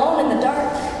stars, and alone in the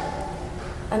dark,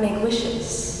 I make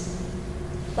wishes.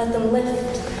 Let them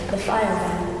lift the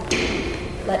fireman.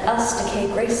 Let us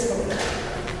decay gracefully.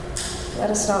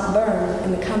 Let us not burn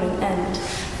in the coming end.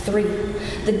 3.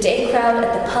 The day crowd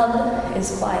at the pub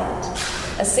is quiet.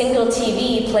 A single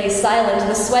TV plays silent.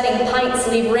 The sweating pints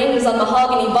leave rings on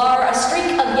mahogany bar. A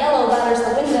streak of yellow batters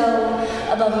the window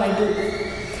above my booth.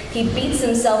 He beats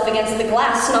himself against the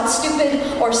glass, not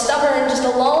stupid or stubborn, just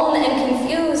alone and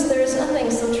confused. There is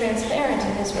nothing so transparent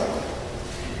in his world.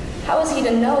 How is he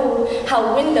to know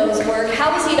how windows work?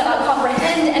 How is he to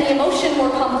comprehend any emotion more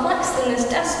complex than this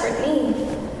desperate need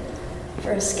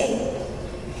for escape?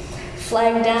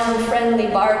 Flag down, friendly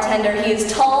bartender. He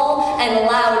is tall and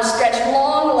loud, stretched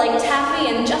long like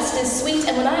taffy and just as sweet.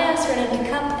 And when I ask for an empty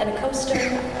cup and a coaster,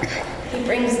 he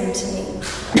brings them to me.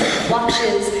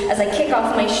 Watches as I kick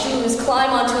off my shoes, climb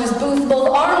onto his booth, both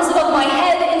arms above my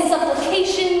head in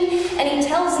supplication, and he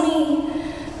tells me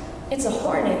it's a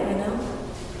hornet, you know,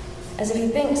 as if he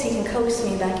thinks he can coax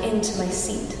me back into my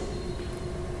seat.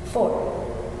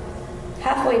 4.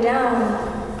 Halfway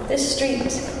down, this street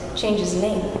changes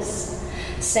names.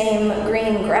 Same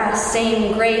green grass,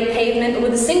 same gray pavement, but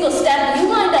with a single step, you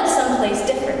wind up someplace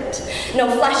different.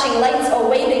 No flashing lights or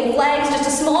waving flags, just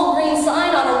a small green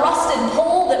sign on a rusted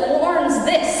pole that warns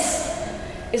this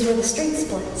is where the street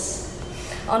splits.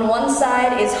 On one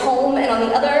side is home, and on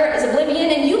the other is oblivion,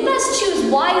 and you best choose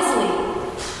wisely.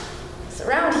 So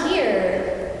around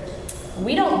here,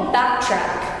 we don't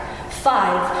backtrack.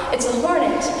 5. It's a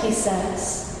hornet, he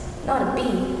says, not a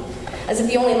bee. As if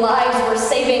the only lives we're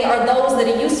saving are those that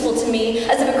are useful to me,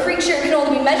 as if a creature can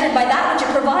only be measured by that which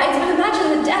it provides. But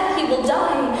imagine the death he will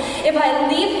die if I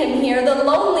leave him here, the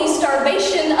lonely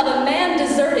starvation of a man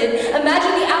deserted.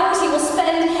 Imagine the hours he will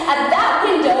spend at that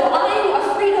window, eyeing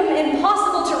a freedom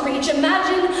impossible to reach.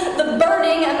 Imagine the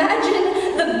burning,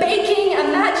 imagine the baking,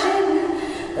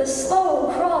 imagine the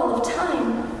slow crawl of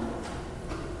time.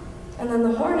 And then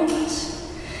the hornet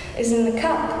is in the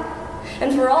cup.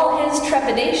 And for all his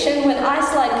trepidation, when I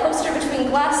slide closer between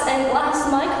glass and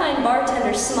glass, my kind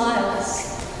bartender smiles.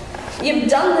 You've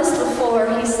done this before,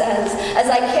 he says, as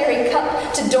I carry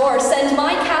cup to door, send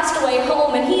my castaway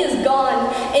home, and he is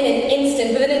gone in an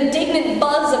instant with an indignant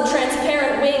buzz of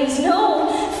transparent wings.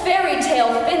 No fairy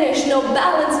tale finish, no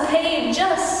balance paid,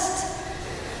 just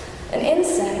an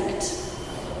insect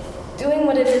doing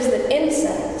what it is that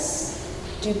insects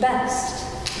do best.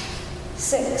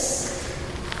 6.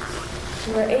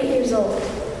 You are 8 years old,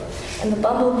 and the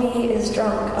bumblebee is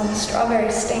drunk on the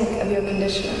strawberry stink of your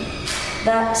conditioner.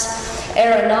 That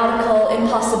aeronautical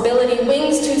impossibility,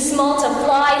 wings too small to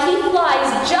fly, he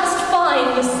flies just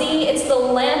fine. You see, it's the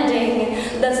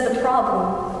landing that's the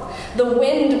problem. The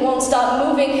wind won't stop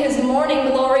moving his morning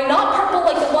glory, not purple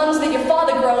like the ones that your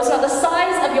father grows, not the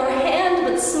size of your hand,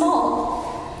 but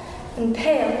small and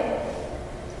pale.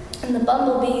 And the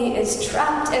bumblebee is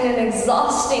trapped in an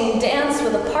exhausting dance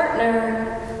with a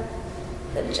partner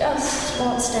that just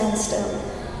won't stand still.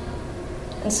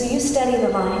 And so you steady the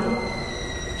vine.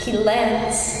 He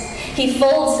lands. He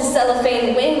folds his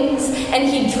cellophane wings, and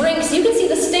he drinks. You can see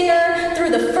the stinger through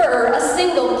the fur, a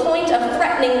single point of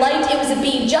threatening light. It was a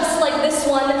bee just like this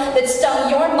one that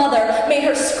stung your mother, made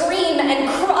her scream and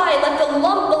cry, left a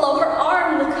lump below her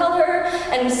arm, the color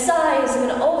and size of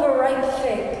an overripe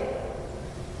fig.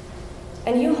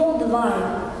 And you hold the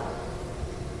vine,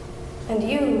 and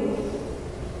you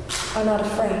are not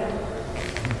afraid.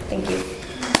 Thank you.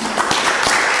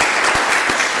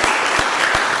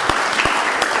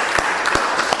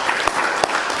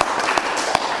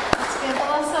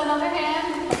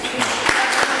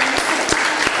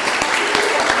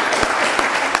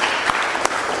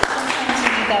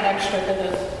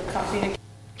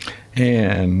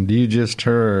 And you just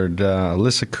heard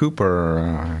Alyssa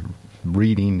Cooper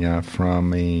reading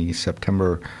from a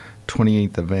September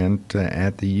 28th event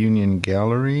at the Union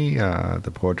Gallery.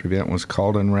 The poetry event was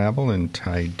called Unravel and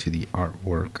tied to the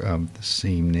artwork of the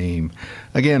same name.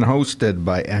 Again, hosted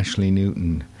by Ashley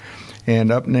Newton.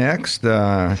 And up next,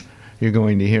 you're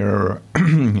going to hear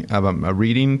a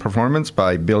reading performance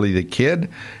by Billy the Kid,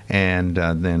 and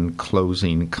then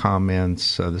closing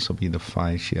comments. This will be the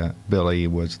final. Billy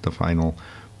was the final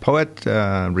poet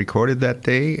recorded that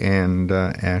day, and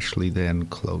Ashley then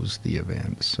closed the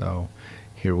event. So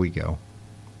here we go.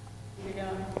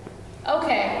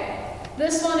 Okay,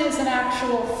 this one is an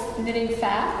actual knitting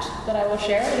fact that I will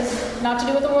share. It is not to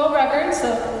do with the world record,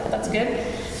 so that's good.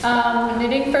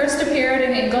 Knitting first appeared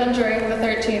in England during the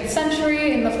 13th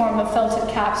century in the form of felted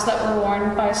caps that were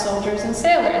worn by soldiers and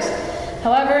sailors.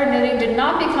 However, knitting did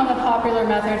not become a popular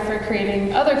method for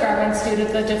creating other garments due to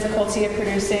the difficulty of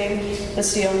producing the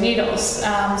steel needles.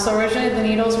 So originally the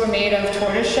needles were made of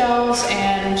tortoise shells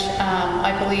and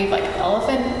I believe like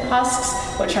elephant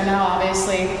husks, which are now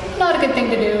obviously not a good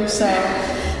thing to do. So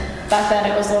back then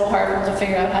it was a little harder to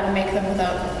figure out how to make them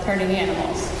without hurting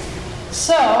animals.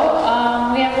 So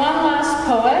we have one last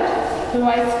poet who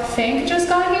I think just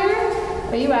got here.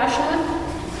 Are you Ashna?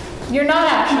 You're not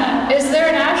Ashna. Is there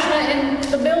an Ashna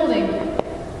in the building?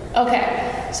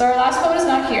 Okay, so our last poet is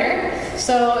not here.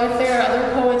 So if there are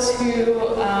other poets who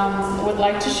would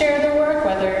like to share their work,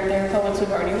 whether they're poets who've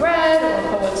already read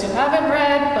or poets who haven't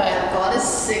read, but... I've got a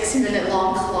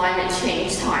 6-minute-long climate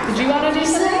change time. Did you want to do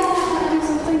something?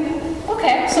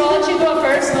 Okay, so I'll let you go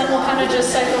first, and then we'll kind of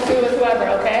just cycle through with whoever,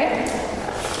 okay?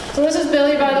 So this is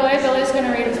Billy, by the way. Billy's going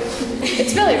to read...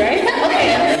 It's Billy, right?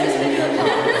 Okay.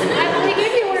 I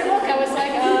gave you a weird look. I was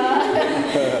like,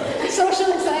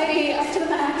 social anxiety up to the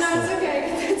max. No, it's okay.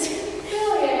 It's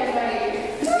Billy,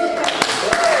 everybody.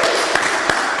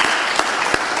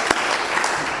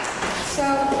 So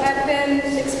I've been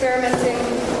experimenting,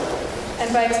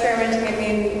 and by experimenting I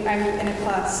mean I'm in a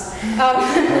class,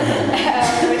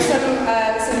 with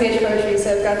some page poetry.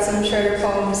 So I've got some shorter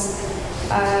poems.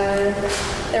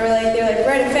 They were like,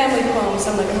 write a family poem.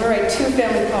 So I'm like, I'm going to write 2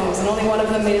 family poems, and only one of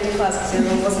them made it to class because the other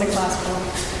one wasn't a class poem.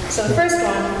 So the first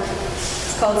one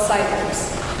is called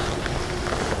Sideways.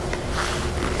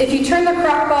 If you turn the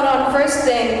crock pot on first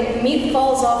thing, meat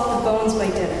falls off the bones by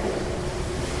dinner.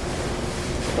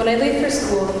 When I leave for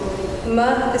school,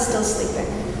 Ma is still sleeping.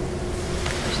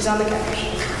 She's on the couch.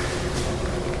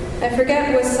 I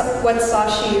forget what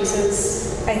sauce she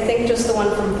uses. I think just the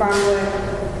one from Farmboy.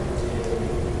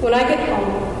 When I get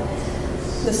home,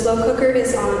 the slow cooker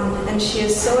is on, and she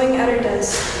is sewing at her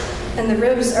desk, and the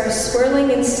ribs are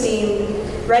swirling in steam,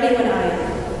 ready when I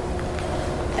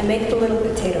am. I make the little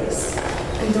potatoes,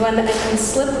 and when I can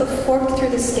slip a fork through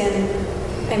the skin,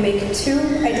 I make 2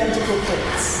 identical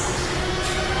plates.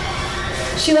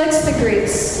 She likes the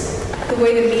grease, the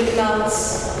way the meat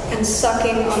melts, and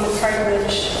sucking on the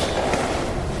cartilage.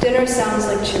 Dinner sounds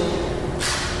like chewing.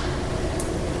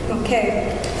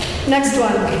 Okay, next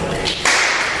one.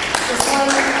 This one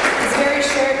is very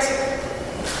short.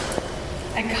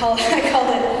 I called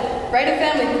it Write a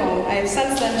Family Poem. I have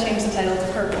since then changed the title to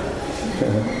Purple.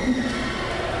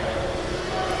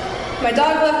 My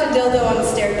dog left a dildo on the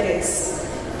staircase.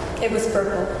 It was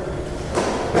purple.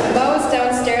 My mom was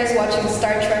downstairs watching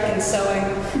Star Trek and sewing.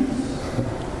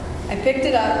 I picked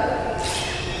it up,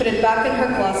 put it back in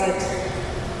her closet,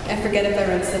 and forget if I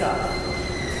rinsed it off.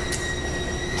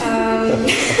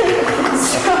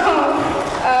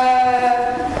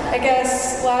 I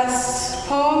guess last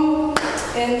poem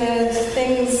in the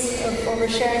things of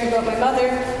oversharing about my mother.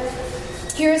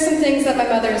 Here are some things that my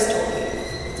mother has told me.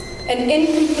 An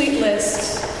incomplete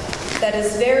list that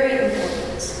is very important.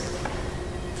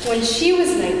 When she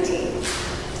was 19,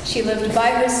 she lived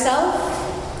by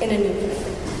herself in a neighborhood.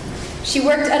 She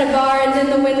worked at a bar, and in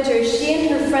the winter, she and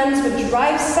her friends would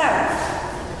drive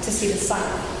south to see the sun.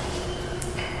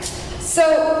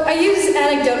 So I used an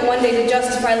anecdote one day to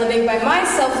justify living by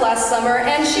myself last summer,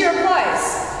 and she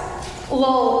replies,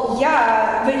 "Lol,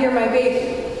 yeah, but you're my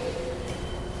baby."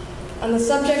 On the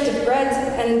subject of bread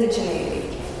and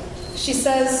indigeneity, she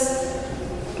says,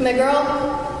 "My girl,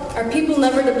 our people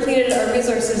never depleted our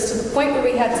resources to the point where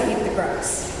we had to eat the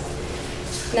grass."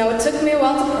 Now, it took me a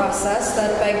while to process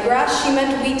that by grass she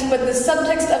meant wheat, but the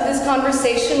subtext of this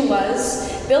conversation was,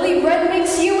 Billy, bread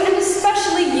makes you, and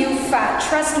especially you, fat.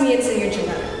 Trust me, it's in your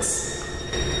genetics.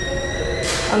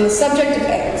 On the subject of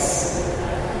eggs,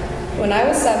 when I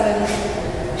was 7,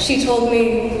 she told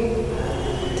me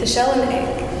to shell an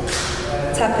egg,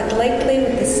 tap it lightly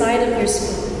with the side of your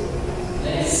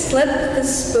spoon, slip the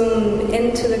spoon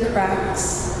into the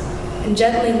cracks, and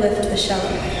gently lift the shell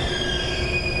away.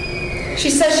 She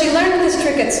says she learned this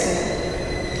trick at school.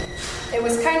 It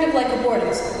was kind of like a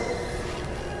boarding school.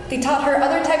 They taught her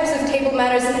other types of table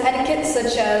manners and etiquette,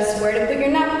 such as where to put your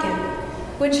napkin,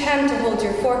 which hand to hold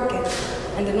your fork in,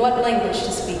 and in what language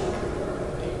to speak.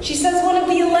 She says one of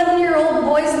the 11-year-old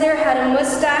boys there had a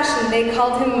mustache, and they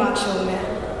called him Macho Man.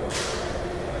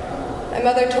 My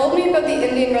mother told me about the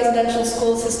Indian residential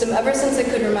school system ever since I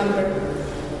could remember,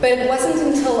 but it wasn't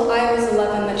until I was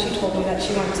 11 that she told me that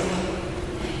she went to me.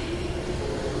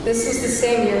 This was the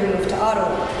same year we moved to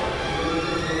Ottawa.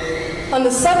 On the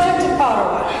subject of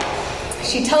Ottawa,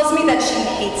 she tells me that she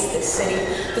hates this city.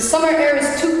 The summer air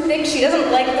is too thick, she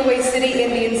doesn't like the way city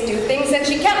Indians do things, and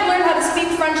she can't learn how to speak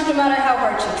French no matter how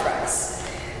hard she tries.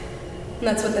 And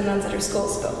that's what the nuns at her school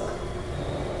spoke.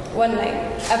 One night,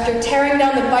 after tearing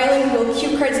down the bilingual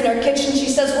cue cards in our kitchen, she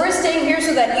says, "We're staying here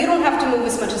so that you don't have to move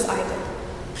as much as I did."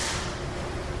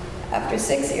 After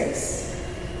 6 years,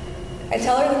 I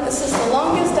tell her that this is the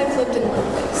longest I've lived in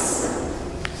one place.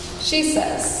 She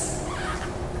says,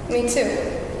 "Me too."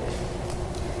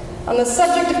 On the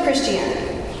subject of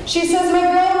Christianity, she says, "My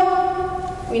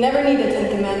girl, we never needed 10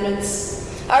 commandments.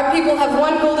 Our people have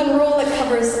one golden rule that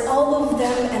covers all of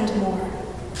them and more.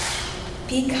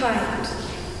 Be kind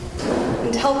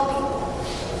and help people.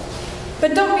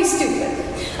 But don't be stupid.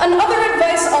 Another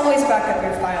advice, always back up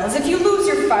your files. If you lose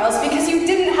your files because you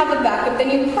didn't have a backup, then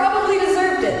you probably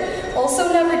deserved it.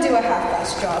 Also, never do a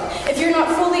half-assed job. If you're not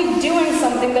fully doing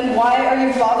something, then why are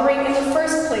you bothering in the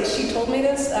first place?" She told me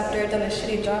this after I'd done a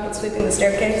shitty job at sweeping the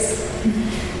staircase.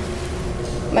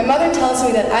 My mother tells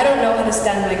me that I don't know how to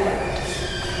stand my ground.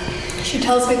 She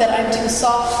tells me that I'm too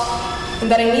soft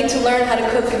and that I need to learn how to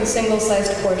cook in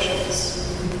single-sized portions.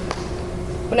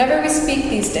 Whenever we speak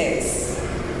these days,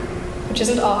 which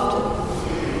isn't often,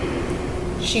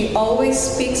 she always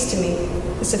speaks to me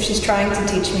as if she's trying to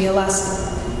teach me a lesson.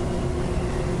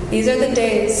 These are the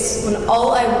days when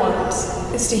all I want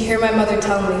is to hear my mother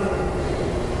tell me,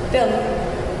 "Billy,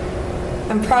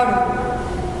 I'm proud of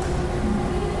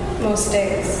you." Most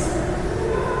days,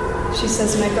 she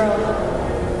says, "My girl,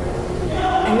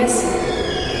 I miss you."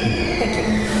 Thank you.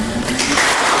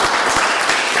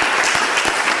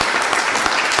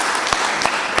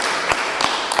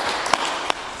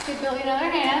 Let's give Billy another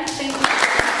hand. Thank you.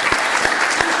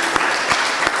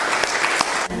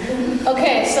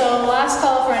 Okay, so last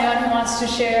call for anyone who wants to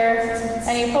share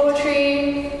any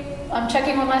poetry. I'm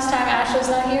checking one last time. Ashley's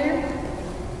not here?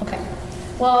 Okay.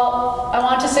 Well, I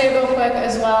want to say real quick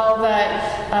as well that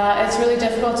it's really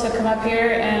difficult to come up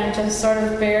here and just sort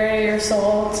of bare your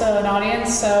soul to an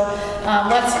audience. So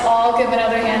let's all give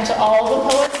another hand to all the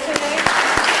poets today.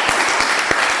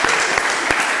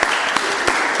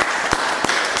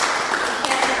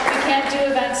 We can't do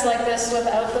events like this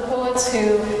without out the poets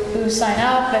who sign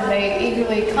up, and they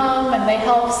eagerly come and they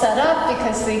help set up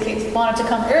because they wanted to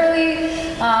come early.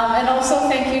 And also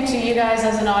thank you to you guys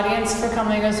as an audience for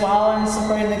coming as well and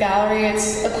supporting the gallery.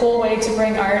 It's a cool way to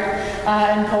bring art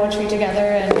and poetry together,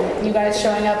 and you guys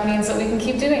showing up means that we can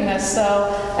keep doing this.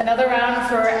 So another round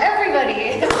for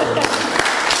everybody.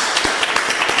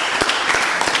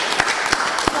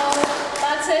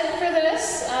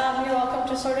 You're welcome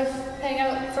to sort of hang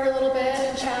out for a little bit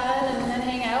and chat and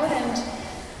hang out and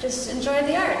just enjoy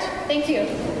the art. Thank you.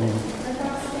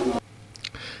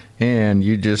 And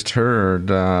you just heard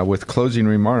with closing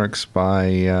remarks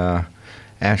by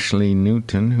Ashley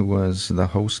Newton, who was the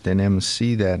host and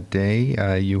MC that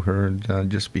day. You heard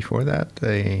just before that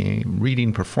a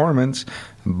reading performance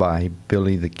by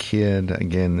Billy the Kid.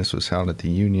 Again, this was held at the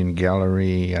Union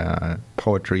Gallery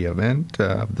poetry event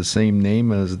of the same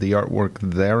name as the artwork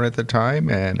there at the time,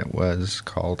 and it was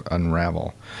called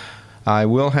Unravel. I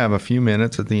will have a few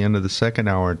minutes at the end of the second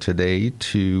hour today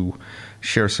to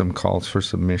share some calls for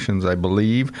submissions, I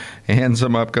believe, and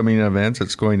some upcoming events.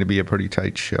 It's going to be a pretty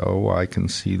tight show. I can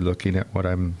see looking at what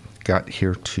I'm got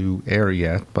here to air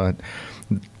yet, but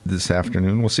this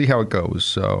afternoon we'll see how it goes.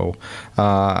 So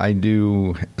I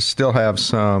do still have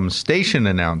some station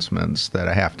announcements that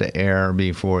I have to air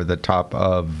before the top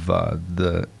of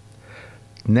the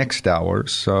next hour.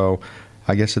 So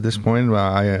I guess at this point,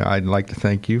 I'd like to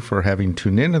thank you for having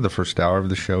tuned into the first hour of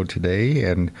the show today,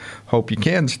 and hope you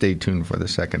can stay tuned for the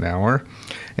second hour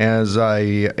as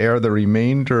I air the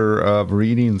remainder of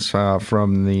readings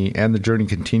from the And the Journey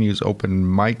Continues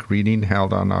open mic reading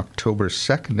held on October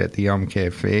 2nd at the Elm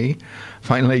Cafe.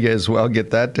 Finally, as well,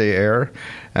 get that to air,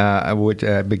 which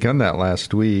I begun that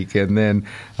last week. And then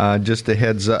just a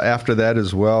heads up, after that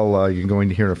as well, you're going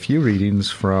to hear a few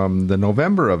readings from the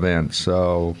November event.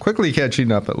 So quickly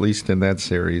catching up, at least in that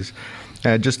series.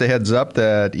 Just a heads up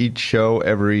that each show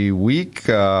every week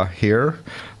here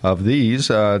of these,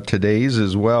 today's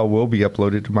as well, will be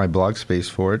uploaded to my blog space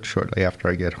for it shortly after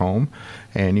I get home.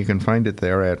 And you can find it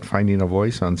there at Finding a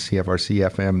Voice on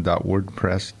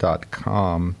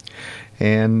cfrcfm.wordpress.com.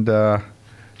 And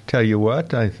tell you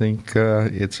what, I think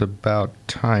it's about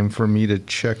time for me to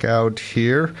check out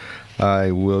here.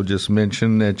 I will just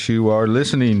mention that you are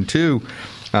listening to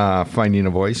Finding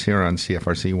a Voice here on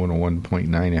CFRC 101.9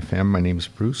 FM. My name is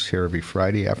Bruce, here every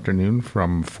Friday afternoon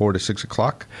from 4 to 6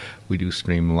 o'clock. We do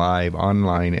stream live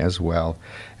online as well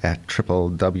at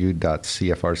www.cfrc.ca.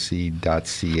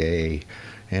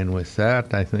 And with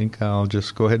that, I think I'll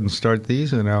just go ahead and start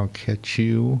these, and I'll catch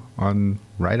you on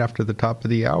right after the top of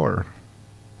the hour.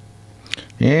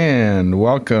 And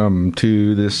welcome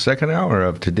to this second hour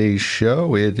of today's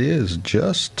show. It is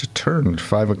just turned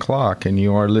 5 o'clock, and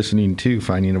you are listening to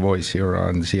Finding a Voice here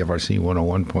on CFRC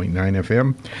 101.9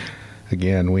 FM.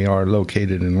 Again, we are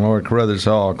located in Lower Carruthers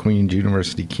Hall, Queen's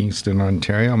University, Kingston,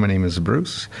 Ontario. My name is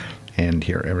Bruce, and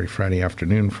here every Friday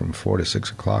afternoon from 4 to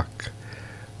 6 o'clock.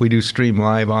 We do stream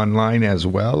live online as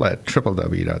well at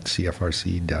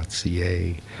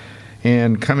www.cfrc.ca.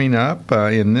 And coming up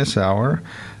in this hour,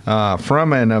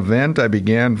 from an event I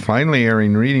began finally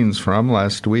airing readings from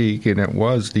last week, and it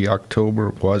was the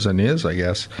October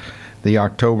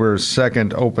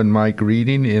 2nd open mic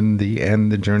reading in the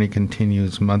And the Journey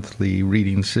Continues monthly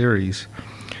reading series.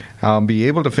 I'll be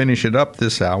able to finish it up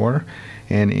this hour,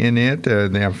 and in it,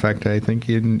 in fact, I think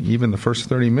in even the first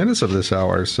 30 minutes of this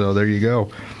hour, so there you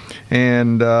go.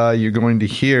 And you're going to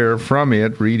hear from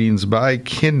it readings by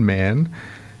Kinman,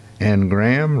 Anne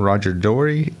Graham, Roger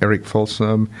Dory, Eric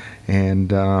Folsom,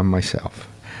 and myself.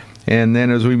 And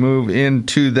then as we move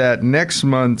into that next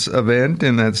month's event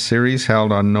in that series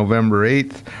held on November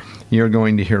 8th, you're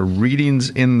going to hear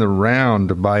readings in the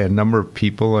round by a number of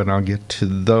people, and I'll get to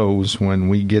those when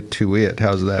we get to it.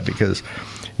 How's that? Because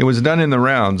it was done in the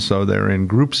round, so they're in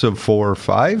groups of 4 or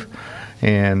 5,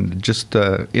 and just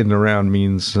in the round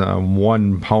means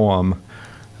one poem.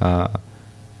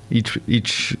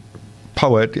 Each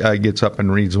poet gets up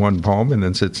and reads one poem and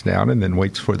then sits down and then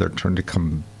waits for their turn to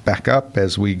come back up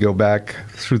as we go back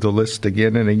through the list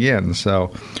again and again.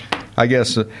 So I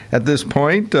guess at this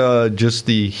point, just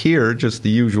the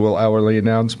usual hourly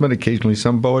announcement. Occasionally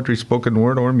some poetry, spoken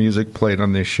word, or music played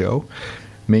on this show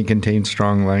may contain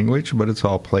strong language, but it's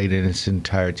all played in its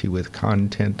entirety with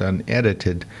content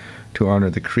unedited to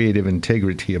honor the creative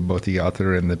integrity of both the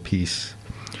author and the piece.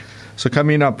 So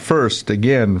coming up first,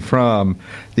 again, from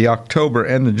the October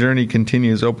And the Journey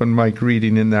Continues open mic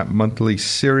reading in that monthly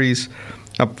series,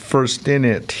 up first in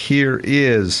it, here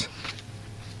is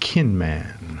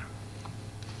Kinman.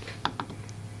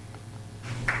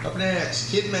 Up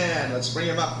next, Kinman. Let's bring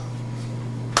him up.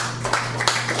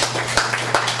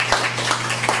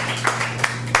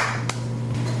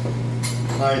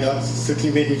 Hi, that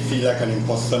certainly made me feel like an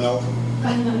imposter now.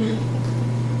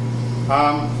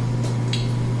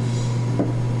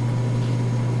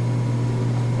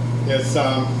 Yes,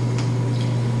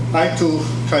 I too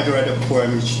try to write a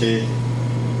poem each day.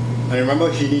 I remember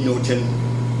Heaney noting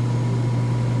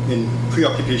in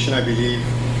Preoccupation, I believe,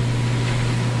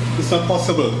 it's not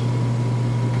possible.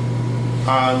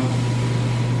 And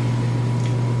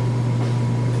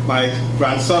my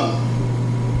grandson,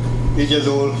 8 years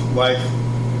old, wife,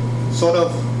 sort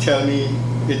of tell me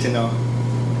it in a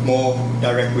more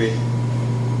direct way.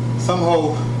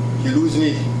 Somehow you lose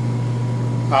me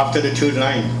after the third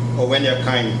line, or when they're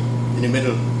kind in the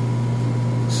middle.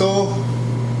 So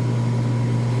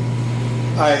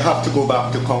I have to go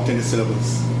back to counting the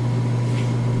syllables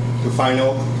to find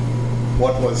out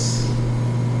what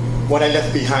I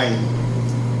left behind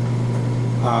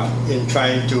in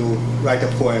trying to write a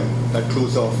poem that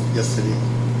closed off yesterday.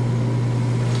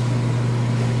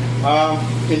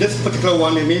 In this particular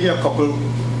one, there may be a couple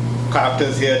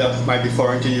characters here that might be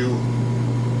foreign to you.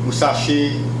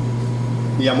 Musashi,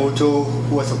 Miyamoto,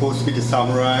 who was supposed to be the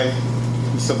samurai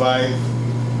who survived,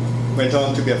 went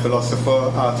on to be a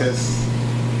philosopher, artist,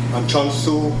 and Chuang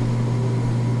Tzu,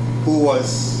 who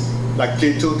was like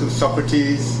Plato to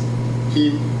Socrates.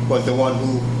 He was the one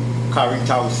who carried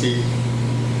Tao Xi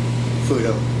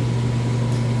further.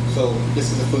 So this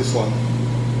is the first one.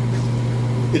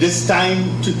 It is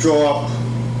time to draw up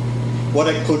what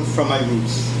I could from my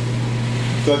roots,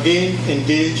 to again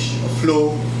engage a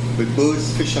flow with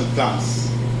birds, fish, and plants,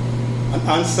 and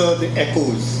answer the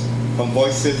echoes from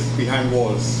voices behind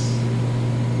walls.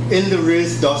 In the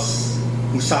raised dust,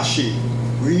 Musashi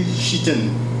re-sheathing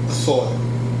a sword,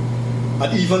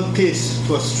 at even pace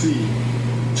to a stream,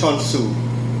 Chuang Tzu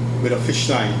with a fish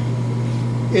line.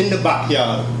 In the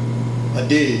backyard, a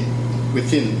day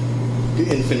within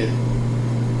the infinite.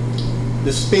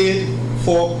 The spade,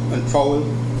 fork, and trowel,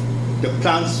 the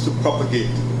plants to propagate,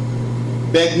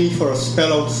 beg me for a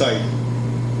spell outside,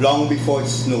 long before it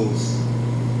snows.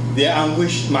 Their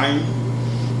anguished mind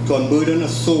to unburden a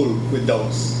soul with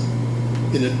doubts,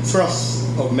 in the thrust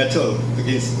of metal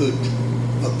against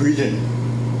earth, a breathing.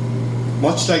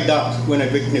 Much like that when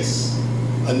I witness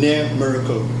a near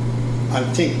miracle and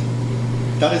think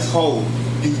that is how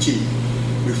beauty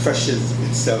refreshes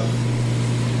itself.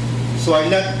 So I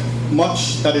let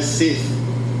much that is safe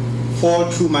fall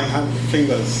through my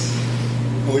fingers,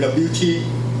 and with a beauty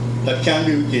that can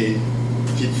be regained,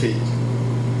 keep faith.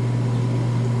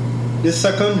 This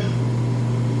second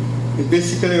is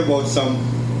basically about some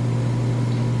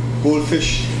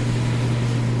goldfish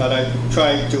that I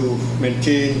try to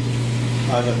maintain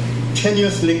as a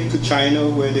tenuous link to China,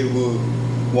 where they were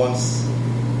once,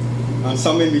 and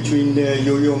somewhere in between there,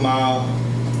 Yo-Yo Ma,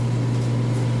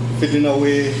 fiddling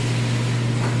away,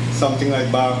 something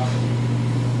like Bach,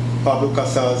 Pablo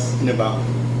Casals in the back,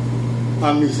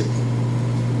 and music.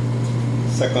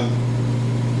 Second,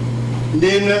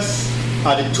 nameless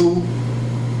are the two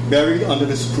buried under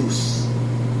the spruce,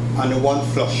 and the one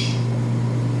flush.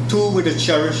 Two with the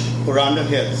cherished veranda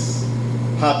heads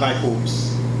had my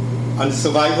hopes, and the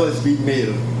survivors being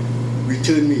male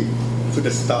returned me to the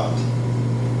start.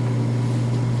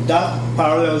 That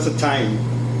parallels a time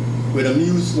when a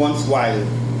muse once wild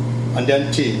and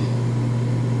then tame,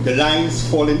 the lines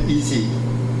falling easy,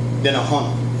 then a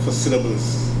hunt for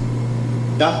syllables.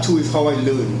 That too is how I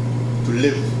learned to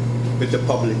live with the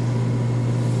public.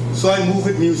 So I move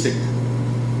with music,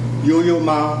 Yo-Yo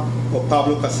Ma or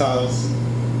Pablo Casals,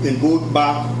 in both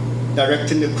back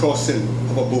directing the crossing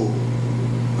of a bow,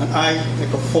 and I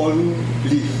like a falling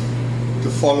leaf to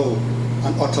follow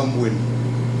an autumn wind.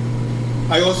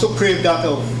 I also crave that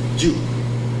of Duke,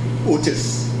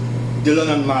 Otis, Dylan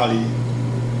and Marley.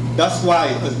 That's why,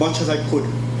 as much as I could,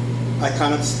 I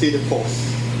cannot stay the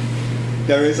course.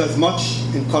 There is as much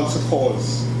in concert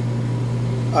halls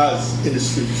as in the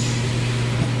streets.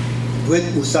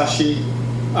 With Musashi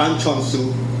and Chuang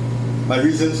Tzu, my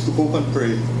reasons to hope and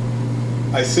pray,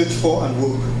 I search for and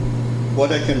work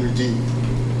what I can redeem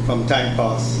from time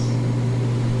past.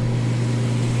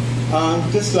 And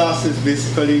this last is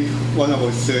basically one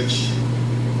about search.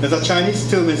 There's a Chinese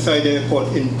term inside there called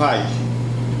inpai,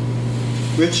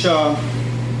 which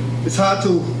it's hard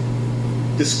to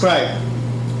describe.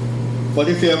 But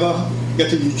if you ever get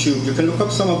to YouTube, you can look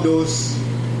up some of those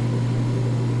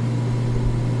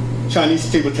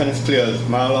Chinese table tennis players,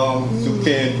 Ma Long, Zhu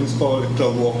Ken, who's called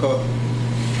Club Walker,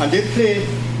 and they play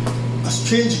a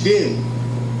strange game,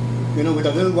 you know, with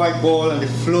a little white ball, and they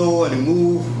flow and they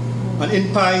move. And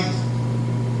inpai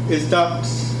is that,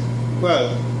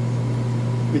 well,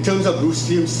 in terms of Bruce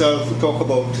Lee himself, we talk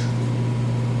about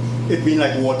it being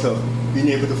like water. being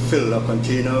able to fill a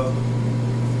container.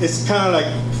 It's kind of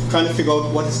like trying to figure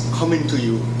out what is coming to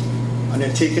you and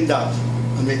then taking that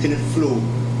and making it flow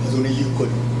as only you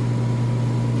could.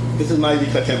 This is my weak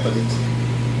attempt at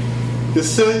it. The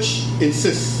search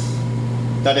insists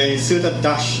that I insert a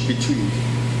dash between,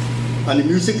 and the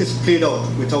music is played out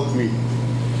without me,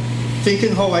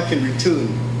 thinking how I can return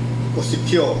or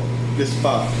secure this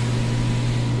path.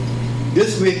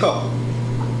 This wake up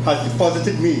has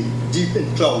deposited me deep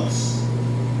in clouds,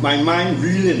 my mind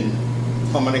reeling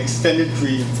from an extended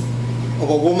dream of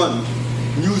a woman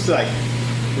muse-like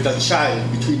with a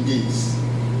child between knees.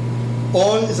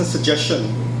 All is a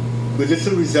suggestion with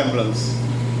little resemblance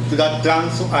to that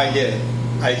glance of idea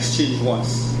I exchanged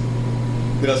once,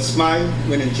 with a smile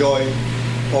when enjoyed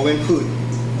or when hurt,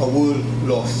 a world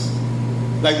lost.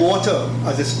 Like water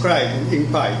as described in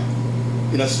ink pipe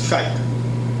in a strike,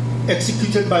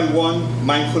 executed by one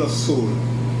mindful of soul,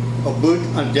 of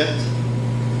birth and death,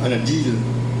 and a deal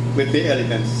with the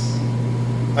elements.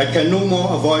 I can no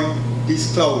more avoid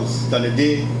these clouds than the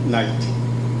day, night,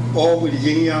 or with the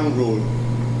yin-yang roll,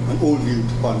 an old view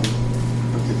to ponder.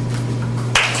 Thank you.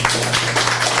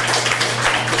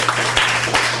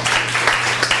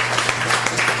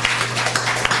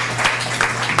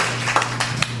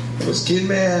 It was Kid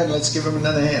Man. Let's give him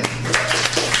another hand.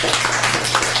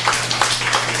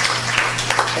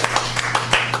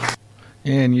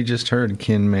 And you just heard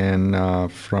Kin Man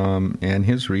from and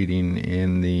his reading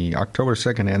in the October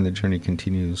 2nd and the Journey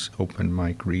Continues open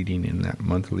mic reading in that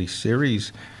monthly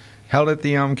series held at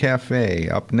the Cafe.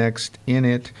 Up next in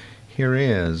it, here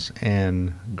is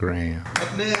Anne Graham.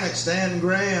 Up next, Anne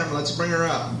Graham. Let's bring her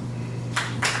up.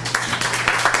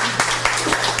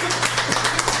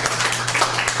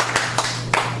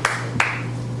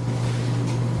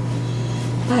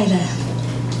 Hi there.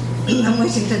 I'm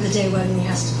waiting for the day when he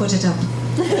has to put it up.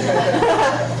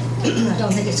 I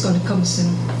don't think it's going to come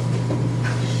soon.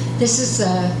 This is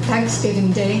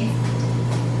Thanksgiving Day,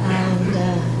 and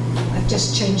I've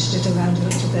just changed it around a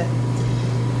little bit.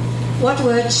 What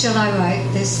words shall I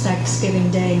write this Thanksgiving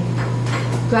Day?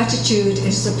 Gratitude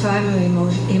is the primary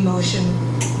emotion.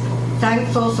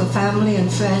 Thankful for family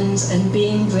and friends and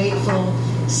being grateful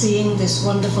seeing this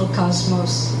wonderful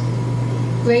cosmos.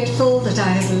 Grateful that I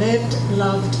have lived,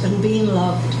 loved, and been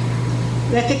loved,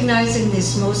 recognizing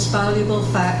this most valuable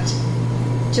fact,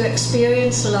 to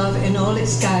experience love in all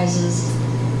its guises,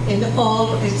 in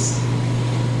all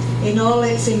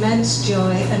its immense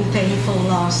joy and painful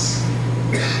loss.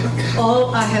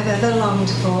 All I have ever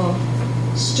longed for,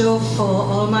 strove for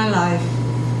all my life,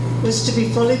 was to be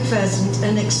fully present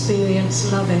and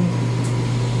experience loving.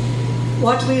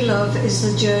 What we love is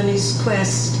the journey's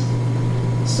quest.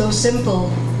 So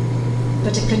simple,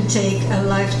 but it can take a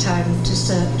lifetime to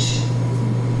search.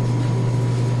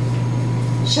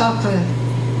 Chakra.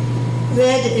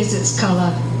 Red is its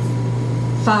color.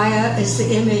 Fire is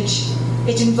the image.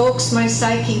 It invokes my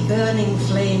psyche burning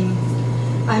flame.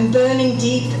 I'm burning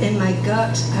deep in my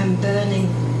gut, I'm burning.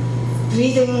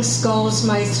 Breathing scalds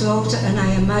my throat and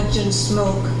I imagine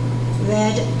smoke,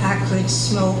 red, acrid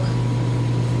smoke.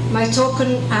 My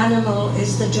token animal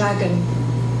is the dragon.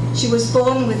 She was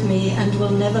born with me and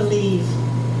will never leave.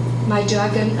 My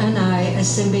dragon and I are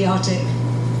symbiotic.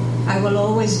 I will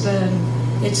always burn.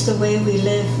 It's the way we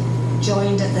live,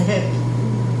 joined at the hip.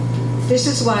 This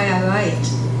is why I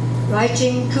write.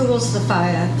 Writing cools the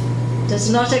fire,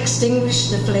 does not extinguish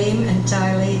the flame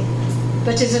entirely,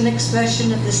 but is an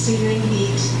expression of the searing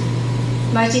heat.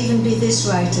 Might even be this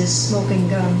writer's smoking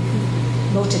gun.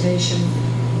 Motivation.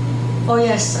 Oh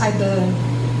yes, I burn,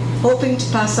 hoping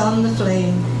to pass on the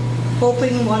flame,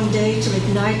 hoping one day to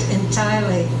ignite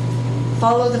entirely,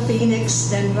 follow the phoenix,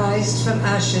 then rise from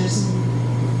ashes,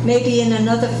 maybe in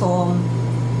another form,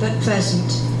 but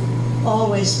present,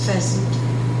 always present.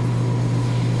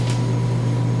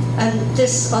 And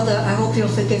this other, I hope you'll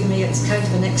forgive me, it's kind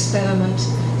of an experiment.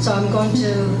 So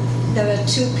there are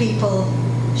two people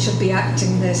should be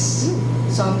acting this,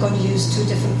 so I'm going to use two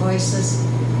different voices.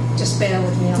 Just bear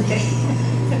with me, okay?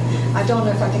 I don't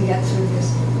know if I can get through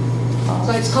this.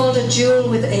 So it's called A Duel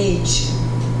with Age.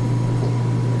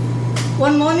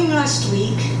 One morning last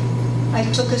week, I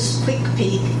took a quick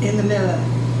peek in the mirror.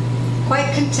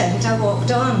 Quite content, I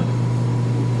walked on.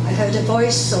 I heard a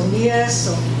voice so near,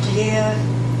 so clear.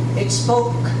 It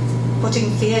spoke,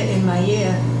 putting fear in my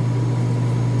ear.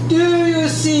 Do you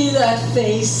see that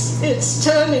face? It's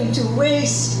turning to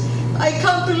waste. I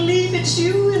can't believe it's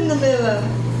you in the mirror.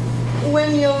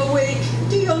 When you're awake,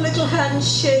 do your little hands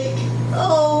shake?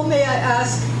 Oh, may I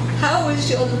ask, how is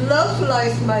your love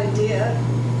life, my dear?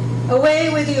 Away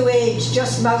with you, age,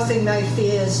 just mouthing my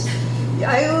fears.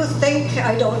 I think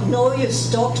I don't know. You've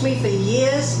stalked me for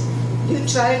years. You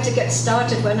tried to get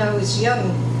started when I was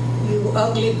young. You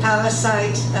ugly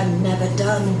parasite, and never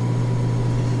done.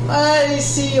 I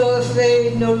see you're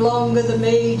afraid, no longer the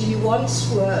maid you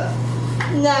once were.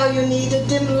 Now you need a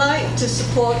dim light to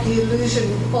support the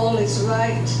illusion all is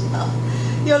right.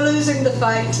 You're losing the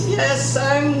fight. Yes,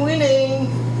 I'm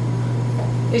winning.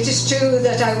 It is true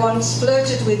that I once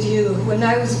flirted with you when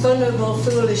I was vulnerable,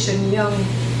 foolish and young,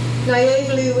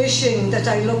 naively wishing that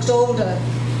I looked older.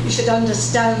 You should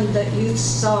understand that youth's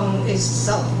song is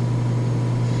sung.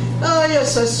 Oh, you're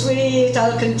so sweet,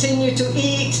 I'll continue to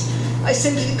eat. I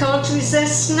simply can't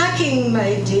resist snacking,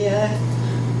 my dear.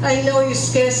 I know you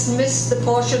scarce miss the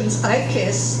portions I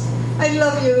kiss. I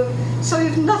love you, so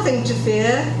you've nothing to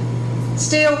fear.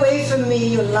 Stay away from me,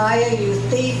 you liar, you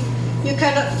thief. You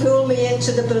cannot fool me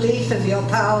into the belief of your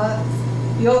power.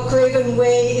 Your craven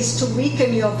way is to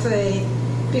weaken your prey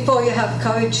before you have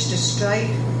courage to strike.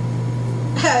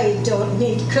 I don't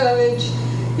need courage.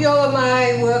 You're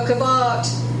my work of art.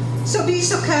 So be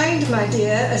so kind, my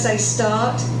dear, as I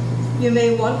start. You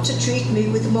may want to treat me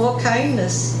with more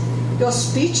kindness. Your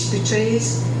speech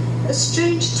betrays a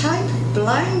strange type of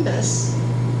blindness.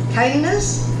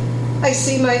 Kindness? I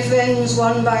see my friends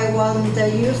one by one,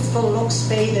 their youthful looks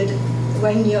faded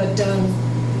when you're done.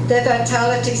 Their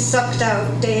vitality sucked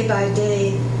out day by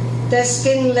day. Their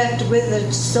skin left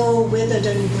withered, so withered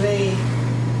and grey.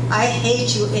 I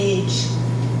hate you, age.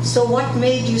 So what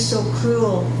made you so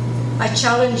cruel? I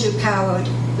challenge you, coward.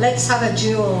 Let's have a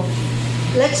duel.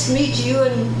 Let's meet you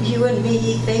and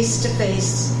me face to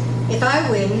face. If I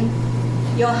win,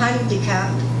 your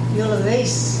handicap you'll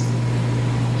erase.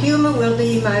 Humor will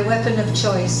be my weapon of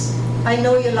choice. I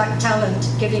know you lack talent,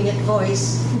 giving it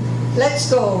voice.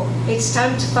 Let's go. It's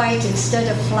time to fight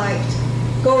instead of flight.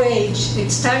 Go, age.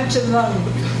 It's time to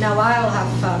run. Now I'll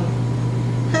have fun.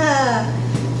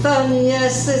 Ha! Fun,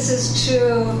 yes, this is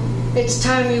true. It's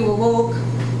time you awoke.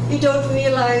 You don't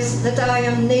realize that I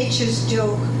am nature's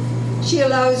joke. She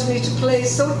allows me to play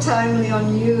so timely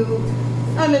on you.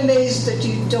 I'm amazed that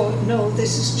you don't know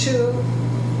this is true.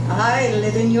 I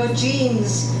live in your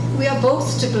genes. We are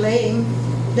both to blame.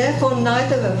 Therefore,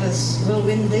 neither of us will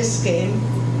win this game.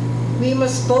 We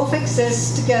must both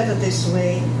exist together this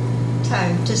way.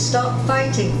 Time to stop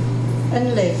fighting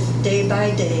and live day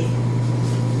by day.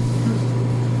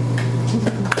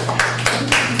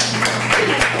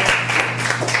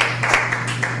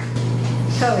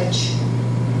 Courage.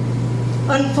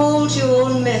 Unfold your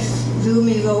own myth,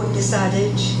 Rumi wrote this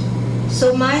adage.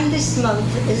 So mine this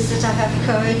month is that I have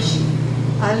courage.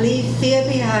 I leave fear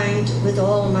behind with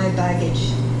all my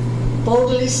baggage.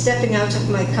 Boldly stepping out of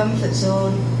my comfort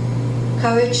zone.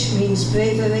 Courage means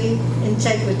bravery,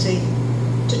 integrity.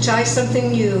 To try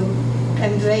something new,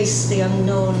 embrace the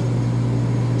unknown.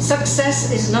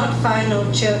 Success is not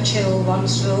final, Churchill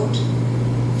once wrote.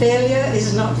 Failure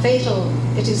is not fatal,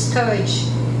 it is courage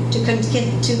to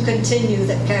continue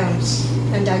that counts.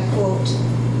 And I quote,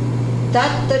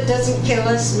 that doesn't kill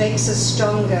us makes us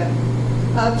stronger.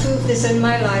 I'll prove this in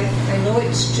my life, I know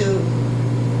it's true.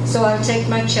 So I'll take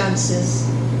my chances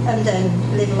and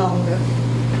then live longer.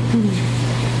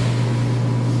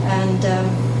 And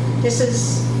this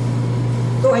is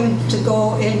going to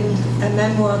go in a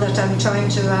memoir that I'm trying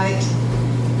to write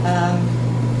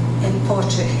in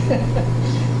poetry.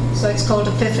 So it's called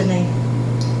Epiphany.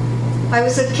 I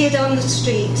was a kid on the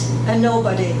street, a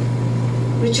nobody,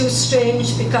 which was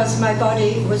strange because my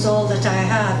body was all that I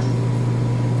had.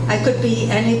 I could be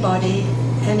anybody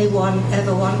anyone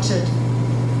ever wanted.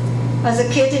 As a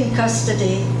kid in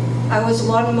custody, I was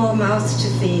one more mouth to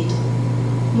feed,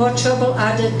 more trouble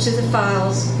added to the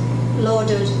files,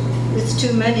 loaded with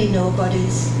too many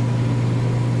nobodies.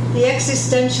 The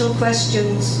existential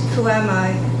questions, who am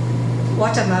I,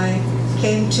 what am I,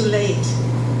 came too late.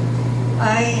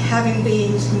 I, having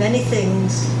been many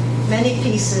things, many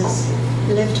pieces,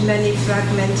 lived many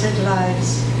fragmented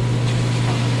lives.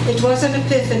 It was an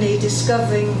epiphany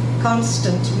discovering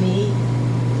constant me,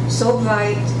 so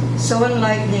bright, so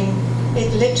enlightening,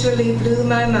 it literally blew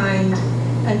my mind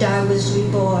and I was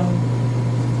reborn.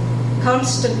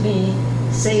 Constant me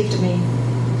saved me,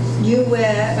 knew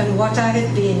where and what I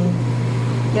had been,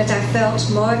 yet I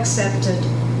felt more accepted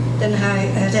than I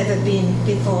had ever been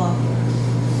before.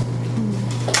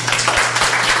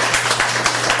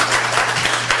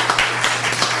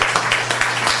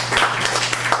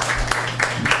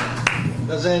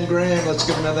 Suzanne Graham, let's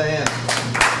give another hand.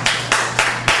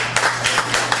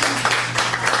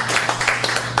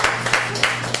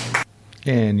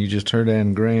 And you just heard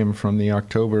Ann Graham from the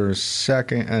October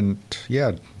 2nd,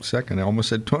 I almost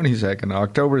said 22nd,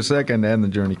 October 2nd, and The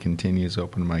Journey Continues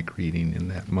open mic reading in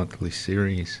that monthly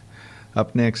series.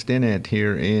 Up next in it,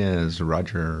 here is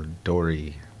Roger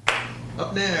Dory.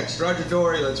 Up next, Roger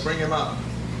Dory, let's bring him up.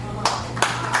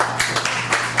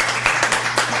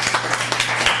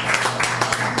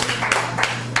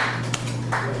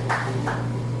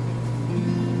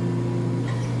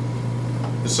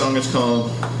 The song is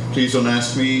called Please Don't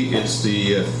Ask Me. It's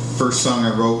the first song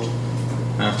I wrote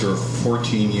after a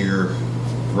 14-year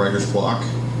writer's block.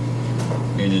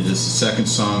 And it is the second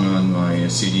song on my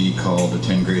CD called The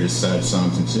 10 Greatest Sad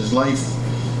Songs in His Life,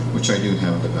 which I do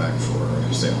have at the back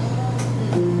for sale.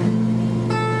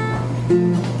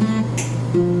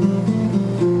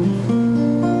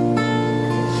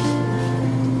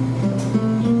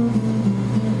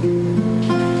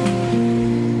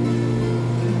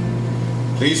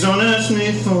 Please don't ask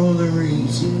me for the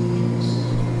reasons,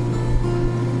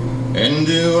 and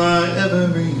do I ever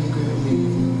regret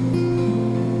leaving?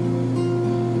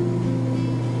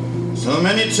 So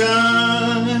many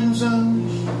times I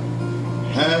wish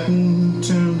I hadn't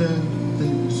turned out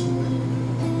this way.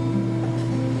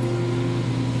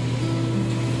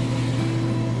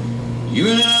 You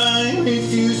and I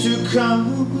refuse to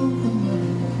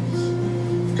compromise,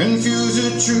 confuse the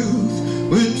truth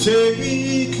with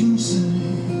taking sides.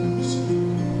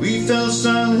 We fell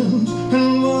silent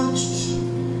and watched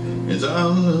as our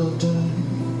love died.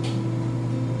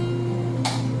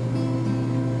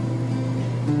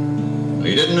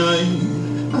 Late at night,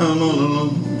 I'm all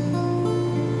alone,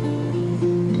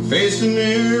 face the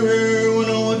mirror when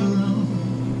I walk around.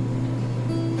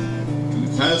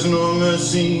 Truth has no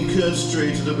mercy, cut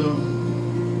straight to the bone.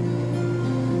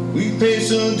 We pay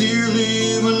so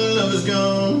dearly when love is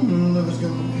gone, love is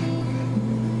gone.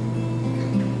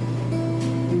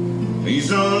 Please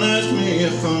don't ask me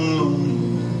if I'm lonely.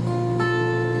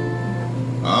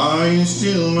 Are you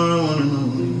still my one and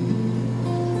only?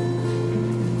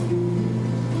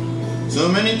 So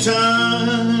many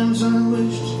times I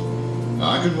wished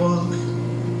I could walk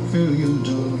through your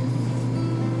door.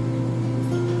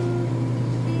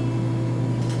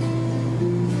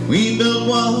 We built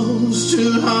walls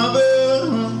to harbor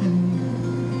our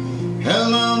anger,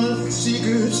 held on to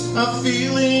secrets, our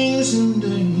feelings in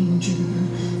danger.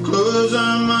 Closed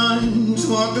our minds,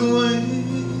 walked away,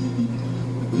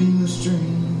 we were strangers.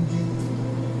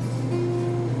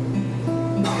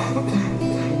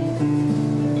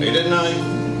 Late at night,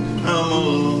 I'm all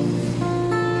alone,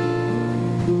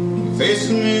 face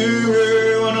the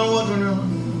mirror when I walk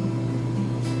around.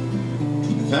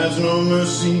 Truth has no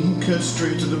mercy, cut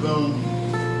straight to the bone.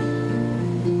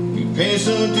 We pay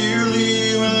so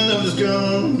dearly when love is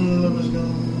gone, love is gone.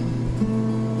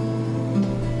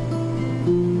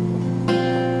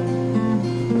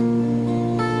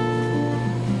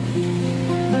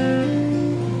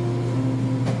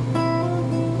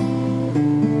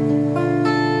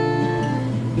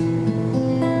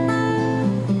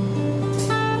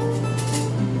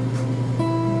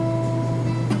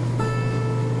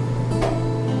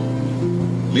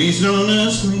 Please don't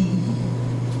ask me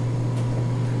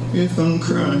if I'm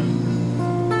crying,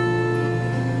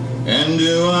 and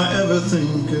do I ever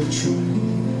think of trying?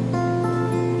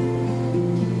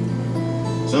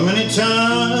 So many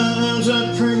times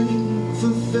I pray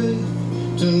for faith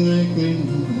to make me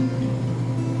know.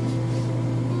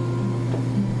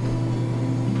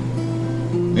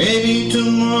 Maybe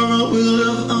tomorrow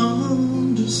we'll have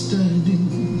understanding.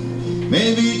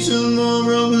 Maybe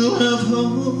tomorrow we'll have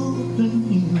hope.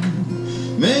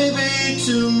 Maybe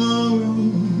tomorrow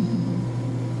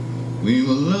we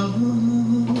will love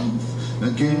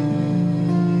again.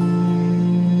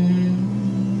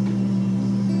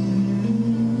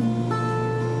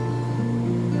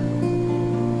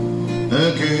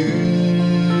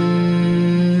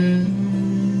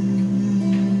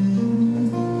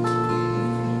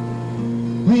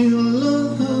 We'll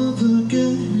love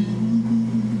again.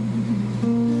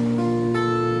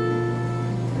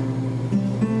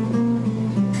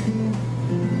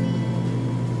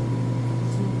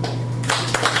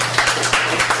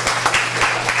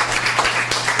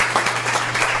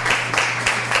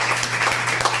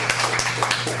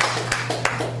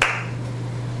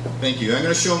 Thank you. I'm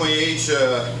going to show my age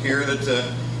here. That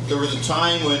there was a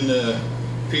time when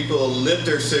people lit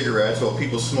their cigarettes. Well,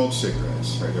 people smoked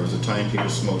cigarettes, right? There was a time people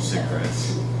smoked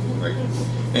cigarettes, right?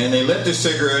 And they lit their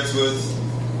cigarettes with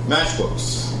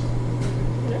matchbooks.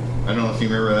 I don't know if you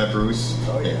remember that, Bruce.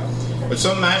 Oh yeah. But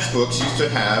some matchbooks used to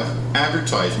have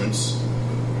advertisements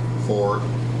for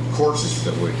courses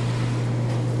that would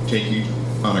take you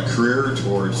on a career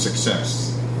towards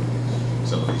success.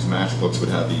 Some of these matchbooks would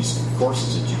have these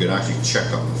courses that you could actually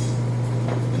check off.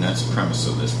 And that's the premise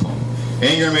of this poem.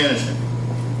 Anger management.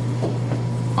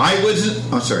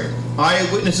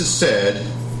 Eyewitnesses said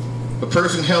a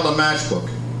person held a matchbook,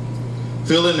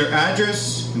 filled in their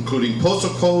address, including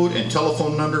postal code and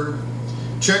telephone number,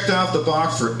 checked off the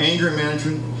box for anger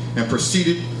management, and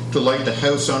proceeded to light the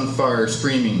house on fire,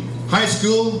 screaming, "High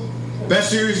school,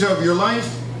 best years of your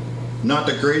life, not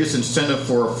the greatest incentive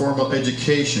for a formal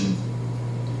education,"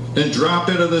 then dropped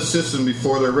out of the system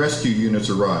before the rescue units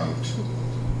arrived.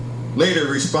 Later,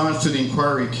 response to the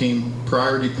inquiry came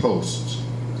priority posts.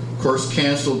 Course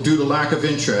canceled due to lack of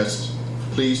interest.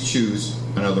 Please choose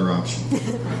another option.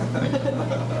 Thank you.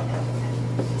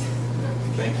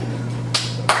 Thank you.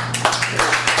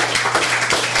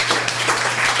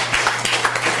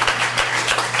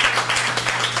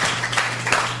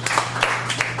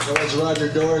 That was Roger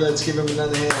Dorr. Let's give him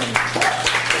another hand.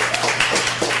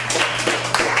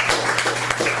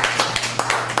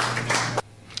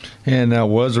 And that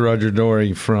was Roger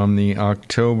Dory from the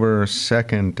October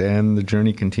 2nd and The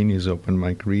Journey Continues open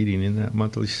mic reading in that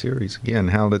monthly series. Again,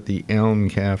 held at the Elm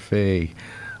Cafe.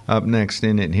 Up next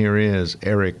in it, here is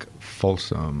Eric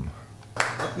Folsom.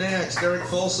 Up next, Eric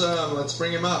Folsom. Let's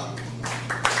bring him up.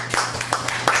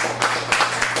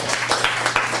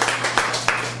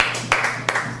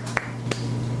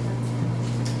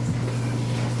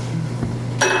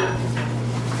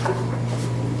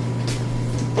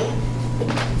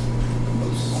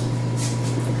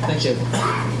 Thank you.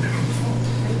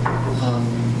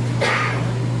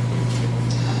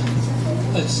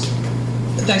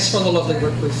 Thanks for all the lovely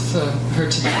work we've heard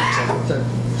tonight.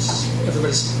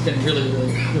 Everybody's been really,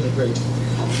 really, really great.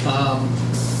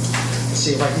 Let's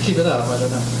see if I can keep it up. I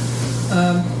don't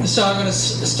know. So I'm going to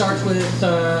start with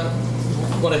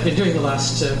what I've been doing the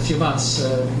last few months.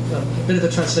 A bit of a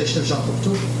translation of Jean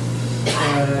Cocteau.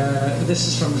 This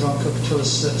is from Jean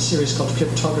Cocteau's series called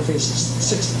Cryptography,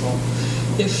 sixth poem.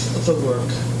 If the work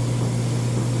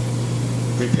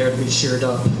prepared me cheered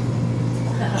up.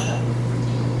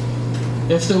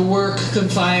 If the work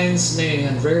confines me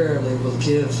and rarely will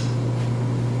give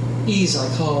ease I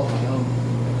call my own.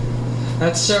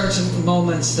 At certain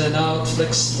moments then out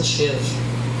flicks the shiv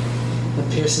that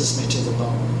pierces me to the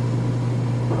bone.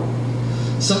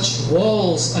 Such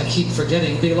walls, I keep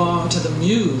forgetting, belong to the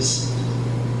muse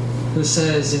who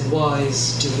says in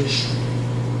wise derision,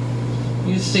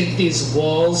 "You think these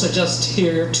walls are just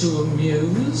here to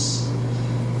amuse?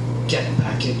 Get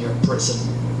back in your prison."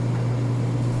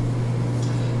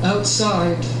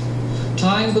 Outside,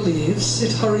 time believes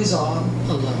it hurries on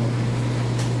alone,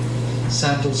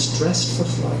 sandals dressed for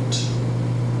flight.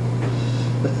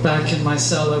 But back in my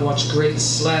cell I watch great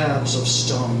slabs of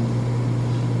stone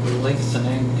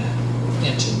lengthening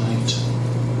into night.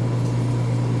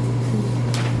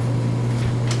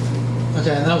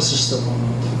 Okay, and that was just the warm-up.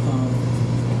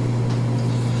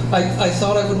 I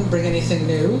thought I wouldn't bring anything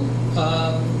new.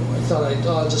 I thought I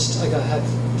had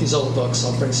these old books.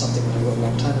 I'll bring something that I wrote a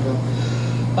long time ago.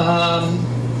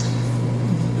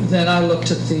 Then I looked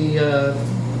at the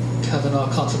Kavanaugh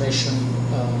confirmation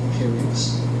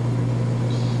hearings,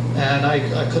 and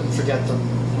I couldn't forget them.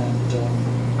 And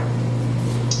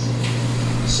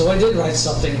so I did write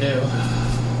something new.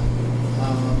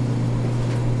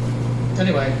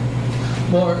 Anyway,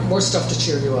 more stuff to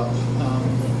cheer you up.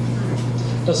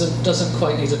 Doesn't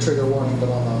quite need a trigger warning, but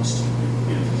almost.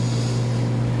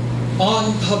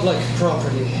 On public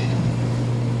property.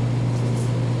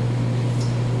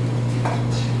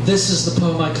 This is the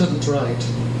poem I couldn't write.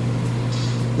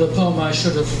 The poem I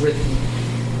should have written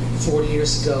 40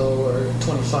 years ago or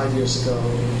 25 years ago.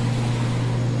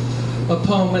 A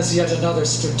poem as yet another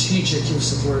strategic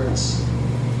use of words.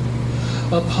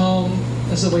 A poem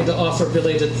as a way to offer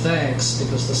belated thanks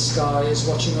because the sky is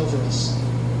watching over us.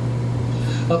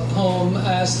 A poem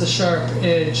as the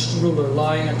sharp-edged ruler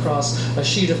lying across a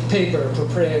sheet of paper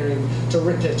preparing to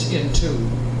rip it in two.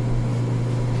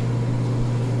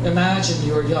 Imagine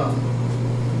you're young,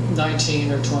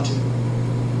 19 or 20.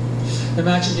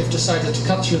 Imagine you've decided to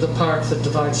cut through the park that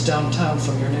divides downtown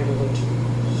from your neighborhood.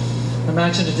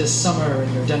 Imagine it is summer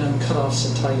and your denim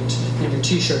cutoffs are tight and your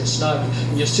t-shirt snug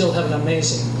and you still have an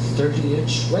amazing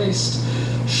 30-inch waist,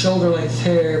 shoulder-length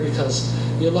hair because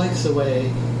you like the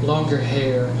way longer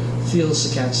hair feels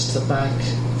against the back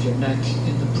of your neck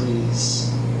in the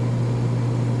breeze.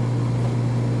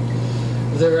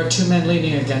 There are two men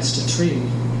leaning against a tree,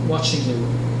 watching you.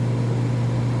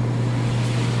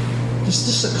 Is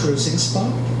this a cruising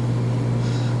spot?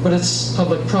 But it's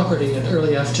public property at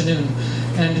early afternoon,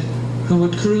 and who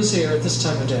would cruise here at this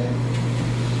time of day?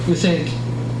 You think,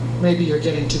 maybe you're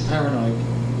getting too paranoid,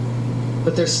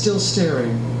 but they're still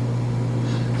staring,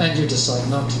 and you decide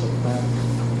not to look back.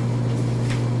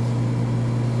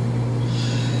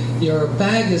 Your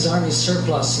bag is army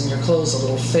surplus and your clothes a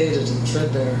little faded and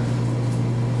threadbare.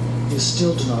 You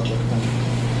still do not look back.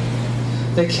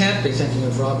 They can't be thinking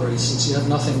of robbery since you have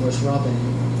nothing worth robbing.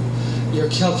 You're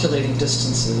calculating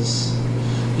distances.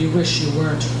 You wish you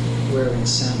weren't wearing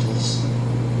sandals.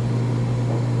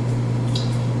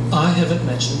 I haven't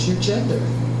mentioned your gender,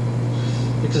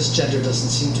 because gender doesn't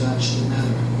seem to actually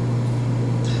matter.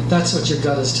 That's what your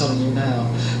gut is telling you now,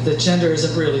 that gender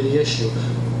isn't really the issue.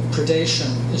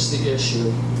 Predation is the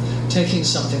issue. Taking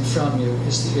something from you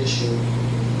is the issue.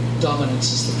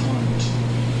 Dominance is the point.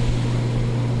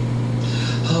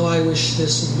 How I wish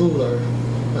this ruler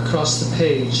across the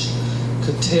page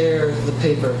could tear the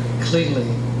paper cleanly,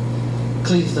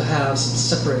 cleave the halves and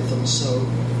separate them so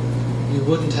you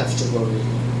wouldn't have to worry.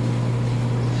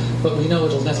 But we know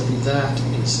it'll never be that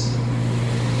easy,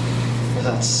 or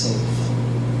that safe.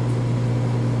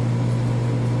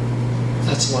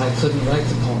 That's why I couldn't write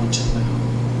the poem until now.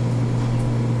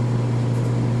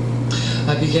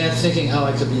 I began thinking how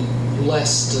I could be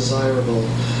less desirable,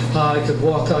 how I could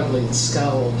walk ugly and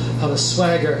scowl, how to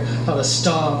swagger, how to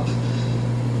stomp.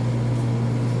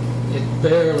 It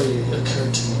barely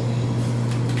occurred to me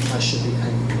I should be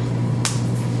angry.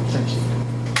 Thank you.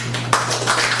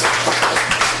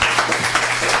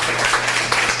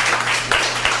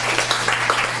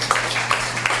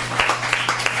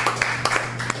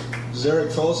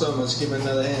 Eric Folsom, let's give him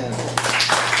another hand.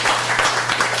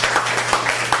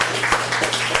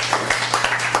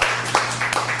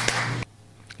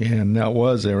 And that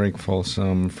was Eric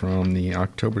Folsom from the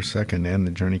October 2nd and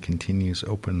The Journey Continues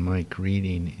open mic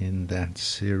reading in that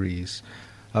series.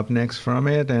 Up next from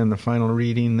it, and the final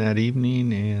reading that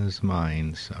evening is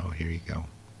mine, so here you go.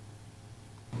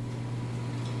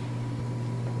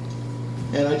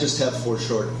 And I just have 4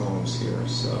 short poems here,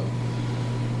 so...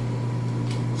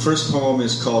 First poem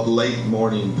is called Late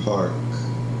Morning Park.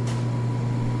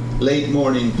 Late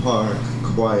morning park,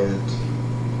 quiet,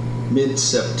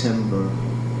 mid-September.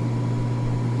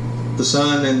 The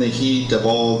sun and the heat of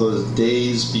all the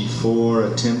days before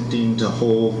attempting to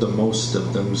hold the most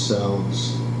of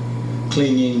themselves,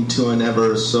 clinging to an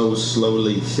ever so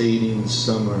slowly fading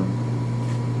summer.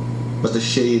 But the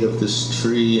shade of this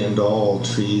tree and all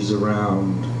trees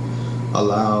around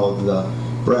allow the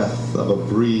breath of a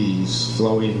breeze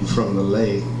flowing from the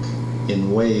lake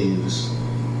in waves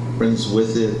brings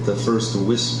with it the first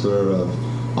whisper of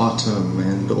autumn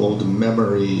and old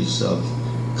memories of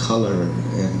color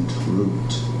and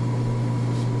root.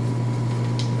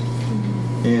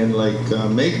 And like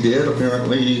Meg did,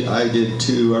 apparently I did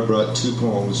too. I brought 2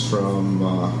 poems from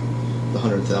the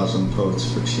 100,000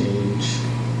 Poets for Change.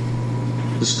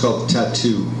 This is called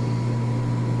Tattoo.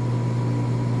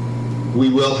 We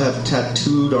will have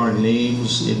tattooed our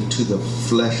names into the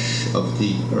flesh of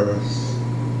the earth.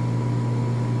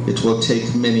 It will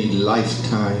take many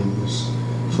lifetimes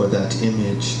for that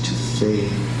image to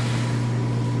fade,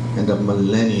 and a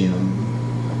millennium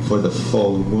for the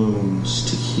full wounds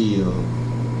to heal.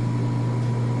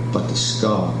 But the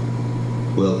scar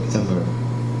will ever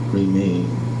remain.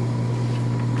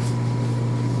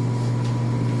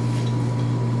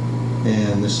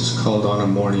 And this is called On a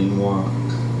Morning Walk.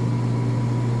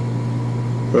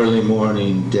 Early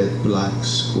morning, dead black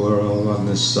squirrel on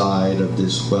the side of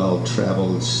this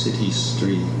well-traveled city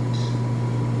street.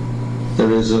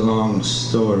 There is a long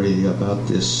story about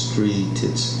this street,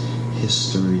 its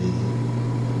history.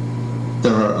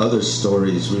 There are other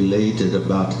stories related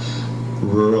about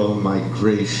rural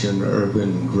migration,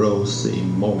 urban growth, a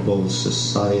mobile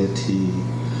society.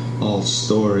 All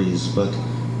stories, but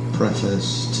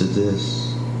preface to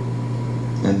this,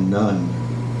 and none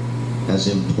as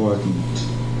important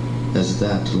as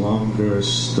that longer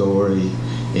story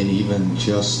in even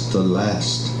just the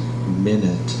last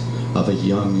minute of a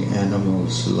young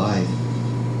animal's life.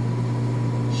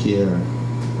 Here,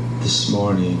 this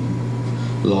morning,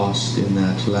 lost in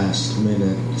that last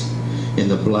minute, in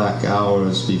the black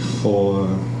hours before,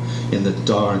 in the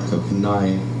dark of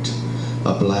night,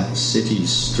 a black city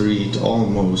street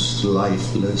almost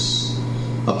lifeless,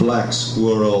 a black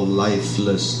squirrel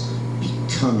lifeless,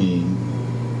 becoming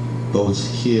both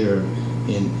here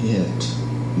in it,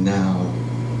 now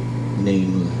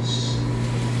nameless.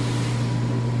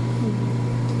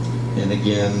 And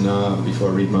again,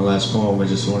 before I read my last poem, I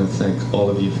just want to thank all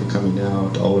of you for coming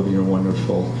out, all of your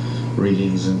wonderful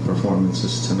readings and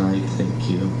performances tonight. Thank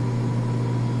you.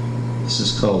 This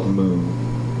is called Moon.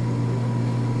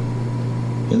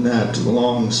 in that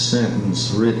long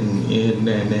sentence written in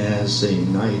and as a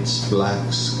night's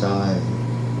black sky,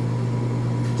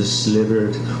 the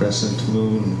slivered crescent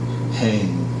moon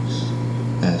hangs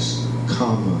as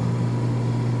comma,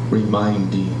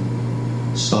 reminding,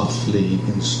 softly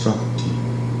instructing,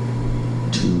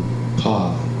 to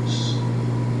pause,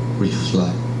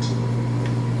 reflect.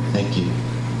 Thank you.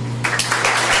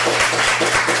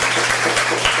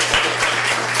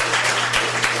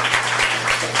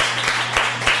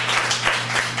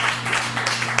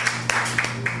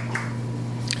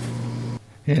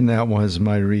 And that was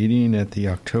my reading at the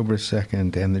October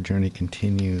 2nd And the Journey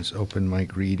Continues open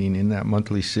mic reading in that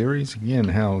monthly series, again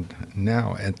held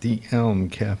now at the Elm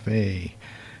Cafe.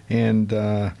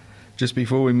 And just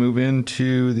before we move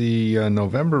into the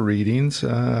November readings,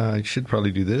 I should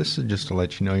probably do this just to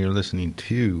let you know you're listening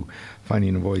to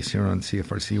Finding a Voice here on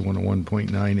CFRC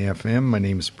 101.9 FM. My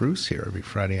name is Bruce, here every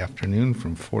Friday afternoon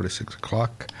from 4 to 6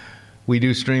 o'clock. We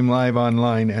do stream live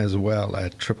online as well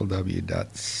at www.cfrc.ca.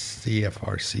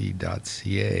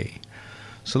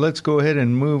 So let's go ahead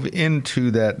and move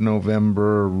into that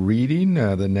November reading.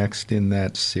 The next in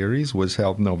that series was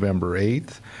held November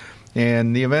 8th.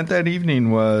 And the event that evening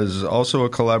was also a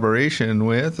collaboration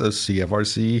with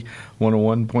CFRC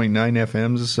 101.9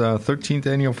 FM's 13th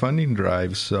annual funding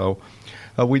drive. So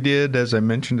we did, as I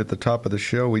mentioned at the top of the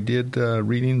show, we did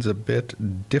readings a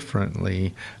bit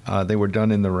differently. They were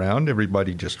done in the round.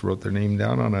 Everybody just wrote their name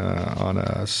down on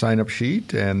a sign-up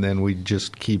sheet, and then we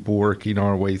just keep working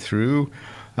our way through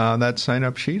that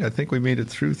sign-up sheet. I think we made it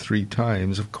through 3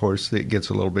 times. Of course, it gets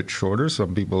a little bit shorter.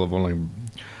 Some people have only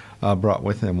brought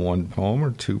with them 1 poem or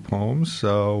 2 poems.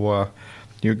 So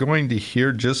you're going to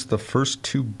hear just the first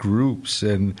 2 groups.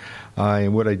 And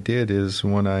what I did is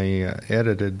when I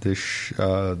edited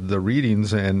the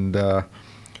readings and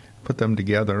put them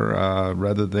together,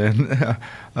 rather than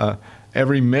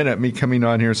every minute me coming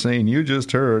on here saying, you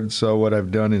just heard. So what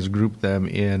I've done is group them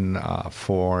in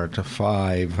 4 to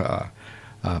 5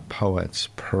 poets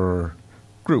per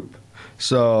group.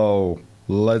 So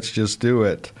let's just do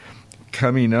it.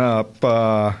 Coming up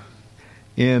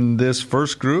in this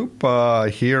first group,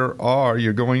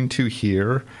 you're going to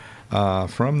hear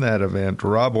from that event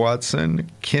Rob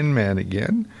Watson, Kin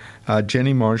Manigan,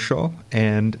 Jenny Marshall,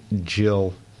 and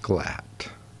Jill Glatt.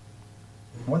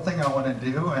 One thing I want to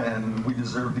do, and we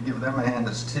deserve to give them a hand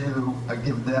as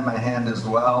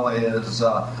well, is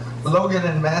Logan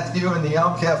and Matthew in the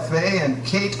Elm Cafe, and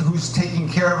Kate, who's taking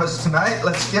care of us tonight.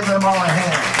 Let's give them all a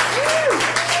hand.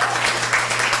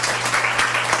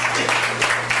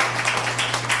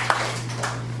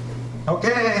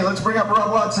 Okay, let's bring up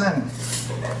Rob Watson.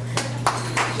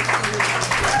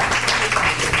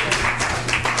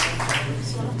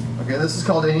 Okay, this is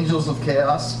called Angels of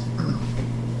Chaos.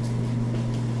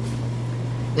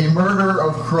 A murder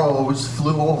of crows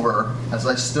flew over as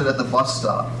I stood at the bus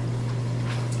stop.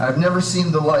 I've never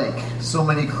seen the like, so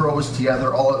many crows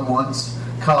together all at once.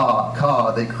 Caw,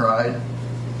 caw, they cried.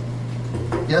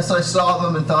 Yes, I saw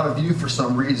them and thought of you for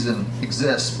some reason.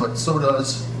 Exists, but so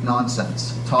does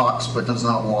nonsense. Talks, but does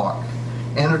not walk.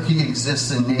 Anarchy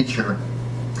exists in nature.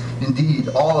 Indeed,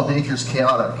 all of nature's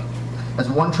chaotic, as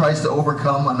one tries to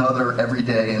overcome another every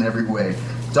day in every way.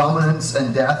 Dominance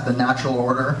and death, the natural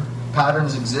order.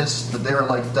 Patterns exist, but they are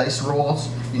like dice rolls.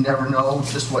 You never know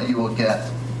just what you will get.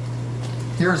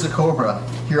 Here is a cobra,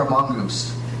 here a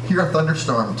mongoose. Here a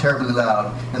thunderstorm, terribly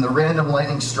loud, and the random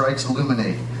lightning strikes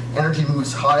illuminate. Energy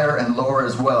moves higher and lower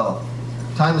as well.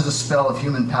 Time is a spell of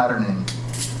human patterning.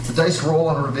 The dice roll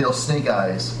and reveal snake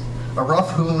eyes. A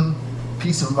rough hewn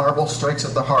piece of marble strikes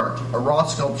at the heart. A raw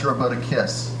sculpture about a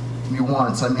kiss. Me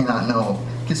once, I may not know.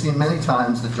 Kiss me many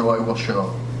times, the joy will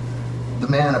show. The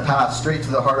man, a path straight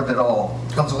to the heart of it all.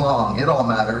 Comes along, it all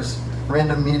matters.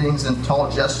 Random meetings and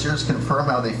tall gestures confirm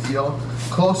how they feel.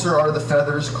 Closer are the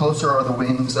feathers, closer are the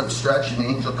wings, upstretched in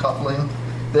angel coupling.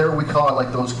 There we caught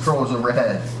like those crows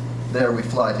overhead. There we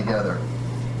fly together.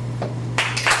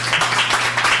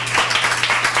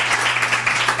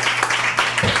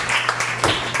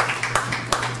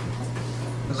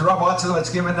 Mr. Rob Watson, let's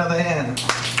give him another hand.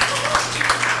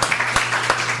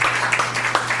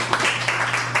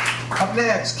 Up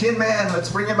next, Kin Man, let's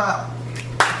bring him up.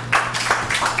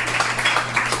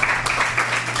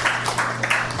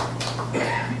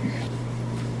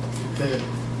 Okay.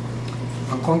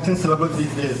 I'm counting syllables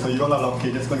these days, so you all are lucky.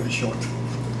 It's going to be short.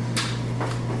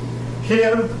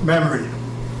 Hail, memory,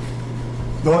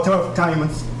 daughter of time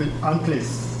and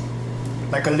place,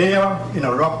 like a layer in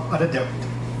a rock at a depth,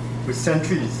 with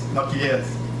centuries, not years,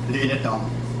 laying it down.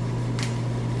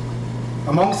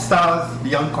 Among stars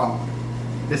beyond count,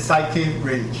 the psyche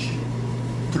rage,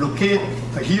 to locate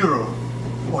a hero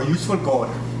or useful God,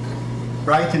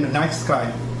 bright in the night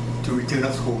sky to return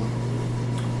us home.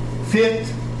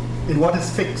 Faith in what is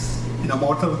fixed in a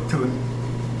mortal turn.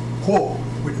 Hope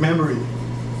with memory,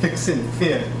 fixing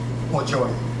fear or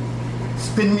joy.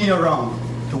 Spin me around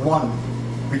to one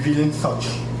revealing such.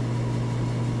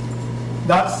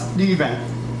 That's the event.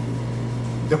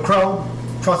 The crowd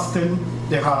trusting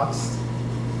their hearts,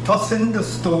 tossing the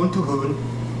stone to hurl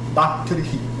back to the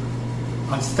heap,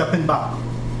 and stepping back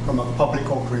from a public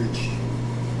outrage.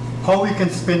 How we can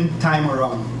spin time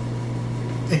around,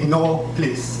 ignore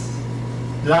place,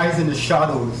 lies in the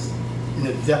shadows, in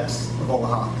the depths of our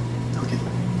heart. Thank you.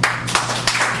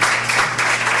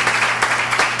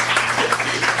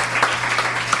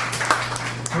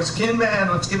 What's Kin Man?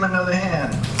 Let's give him another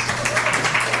hand.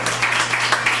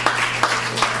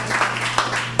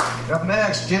 Up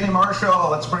next, Jenny Marshall.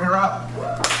 Let's bring her up.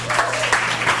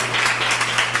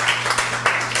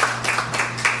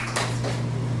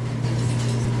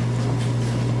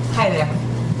 Hi there.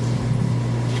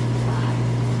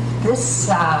 This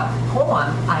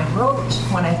poem I wrote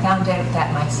when I found out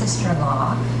that my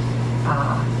sister-in-law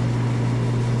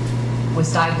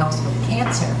was diagnosed with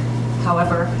cancer.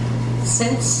 However,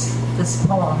 since this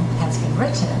poem has been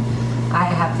written, I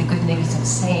have the good news of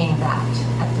saying that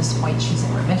at this point she's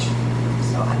in remission.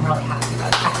 So I'm really happy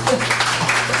about that.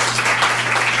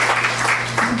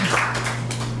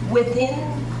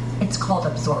 It's called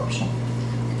absorption.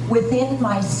 Within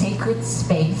my sacred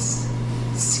space,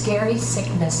 scary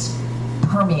sickness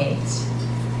permeates.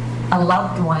 A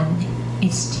loved one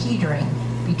is teetering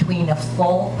between a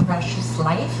full, precious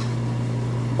life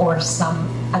or some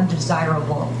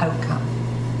undesirable outcome.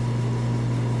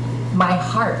 My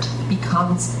heart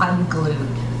becomes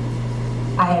unglued.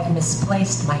 I have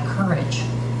misplaced my courage.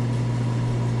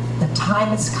 The time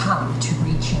has come to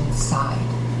reach inside.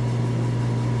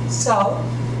 So,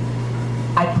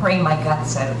 I pray my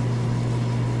guts out,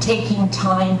 taking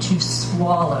time to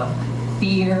swallow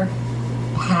fear,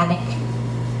 panic,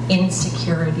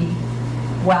 insecurity,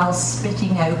 while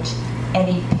spitting out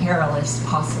any perilous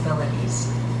possibilities.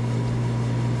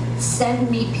 Send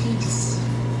me peace.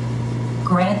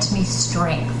 Grant me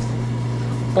strength.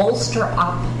 Bolster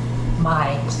up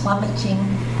my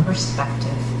plummeting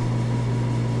perspective.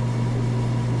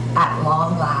 At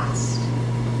long last,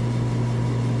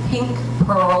 pink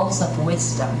pearls of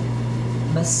wisdom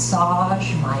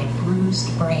massage my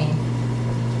bruised brain.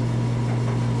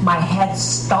 My head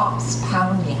stops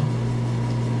pounding.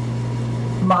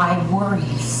 My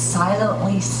worries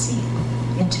silently seep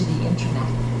into the internet.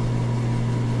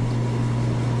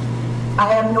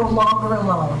 I am no longer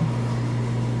alone.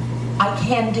 I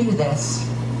can do this.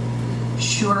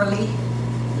 Surely,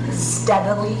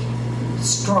 steadily,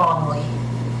 strongly.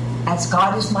 As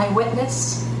God is my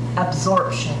witness,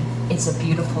 absorption is a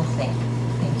beautiful thing.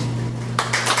 Thank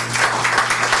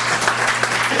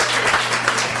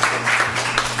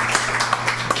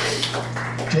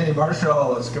you. Jenny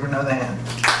Marshall, let's give her another hand.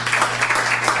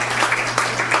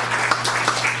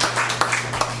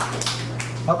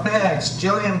 Up next,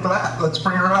 Jillian Black. Let's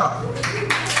bring her up.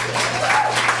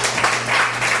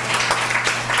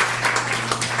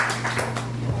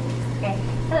 Okay.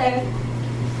 Hello.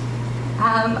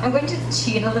 I'm going to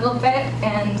cheat a little bit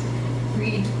and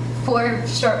read 4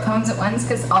 short poems at once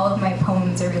because all of my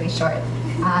poems are really short.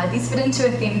 These fit into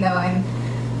a theme, though. I'm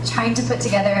trying to put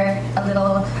together a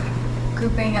little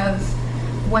grouping of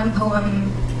 1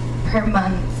 poem per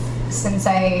month since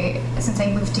I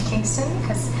moved to Kingston,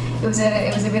 because it was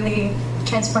a really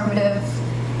transformative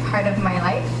part of my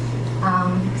life.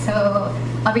 So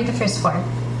I'll read the first 4.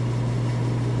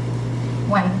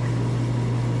 1.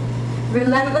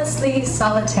 Relentlessly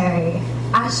solitary,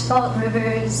 asphalt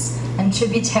rivers and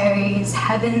tributaries,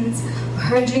 heavens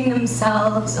purging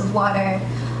themselves of water,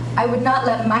 I would not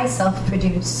let myself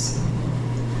produce.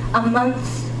 A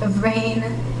month of rain,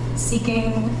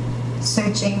 seeking,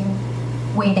 searching,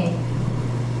 waiting.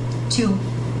 2.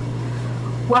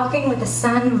 Walking with the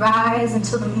sun rise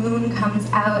until the moon comes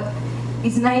out.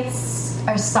 These nights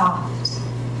are soft,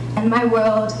 and my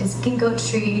world is ginkgo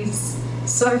trees,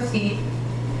 sore feet,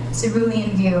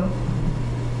 cerulean view.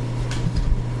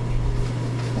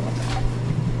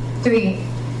 3.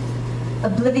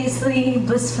 Obliviously,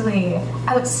 blissfully,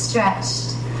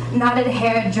 outstretched, knotted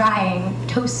hair drying,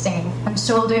 toasting on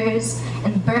shoulders,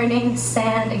 and burning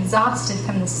sand exhausted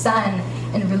from the sun,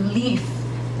 and relief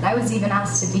that I was even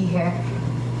asked to be here.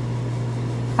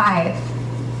 5.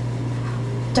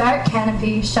 Dark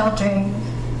canopy sheltering,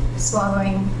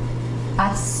 swallowing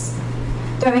us,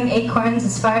 throwing acorns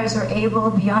as far as we're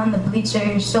able beyond the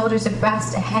bleachers, shoulders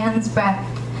abreast, a hand's breadth.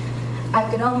 I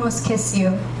could almost kiss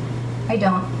you. I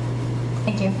don't.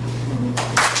 Thank you.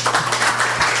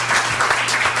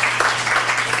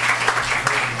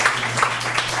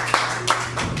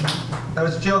 That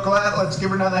was Jill Glatt. Let's give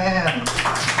her another hand.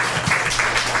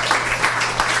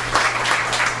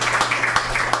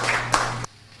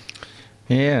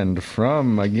 And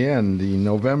from, again, the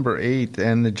November 8th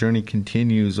and The Journey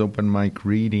Continues open mic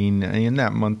reading in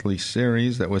that monthly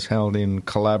series that was held in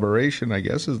collaboration, I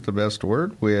guess is the best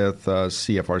word, with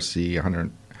CFRC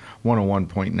 101.9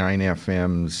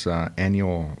 FM's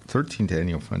 13th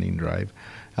annual funding drive.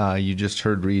 You just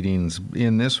heard readings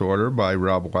in this order by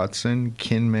Rob Watson,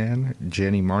 Kinman,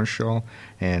 Jenny Marshall,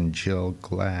 and Jill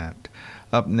Glatt.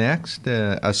 Up next,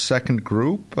 a second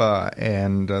group,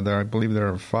 and I believe there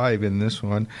are 5 in this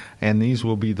one, and these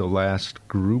will be the last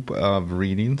group of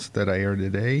readings that I air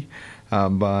today.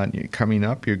 But coming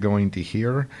up, you're going to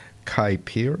hear Kai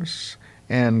Pierce,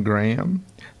 Anne Graham,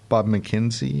 Bob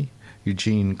McKenzie,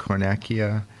 Eugene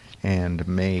Cornacchia, and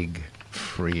Meg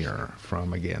Freer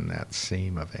from, again, that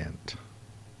same event.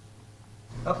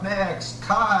 Up next,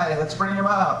 Kai. Let's bring him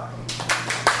up.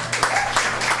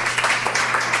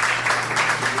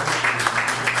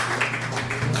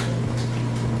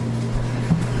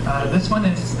 This one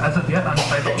is, as of yet,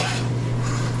 untitled.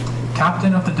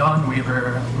 Captain of the Dawn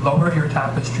Weaver, lower your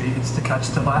tapestries to catch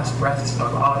the last breaths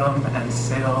of autumn and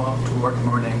sail toward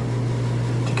morning.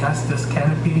 To cast this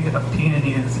canopy of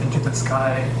peonies into the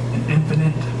sky, an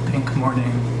infinite pink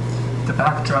morning, the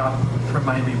backdrop for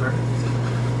my rebirth.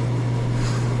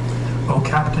 Oh,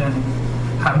 Captain,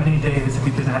 how many days have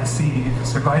you been at sea,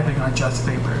 surviving on just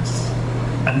vapors,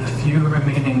 and the few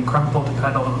remaining crumpled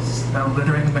petals now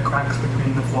littering the cracks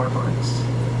between the floorboards?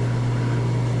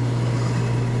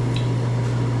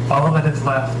 All that is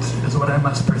left is what I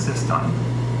must persist on.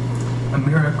 A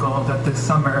miracle that this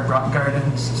summer brought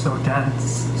gardens so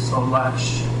dense, so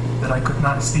lush, that I could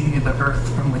not see the earth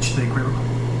from which they grew.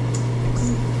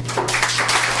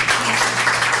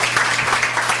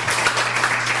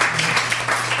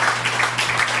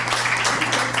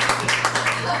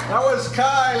 That was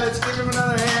Kai. Let's give him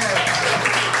another hand.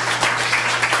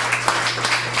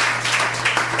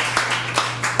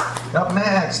 Up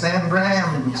next, Anne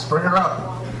Graham. Let's bring her up.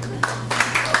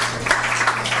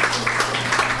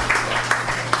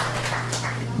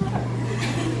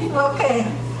 Okay,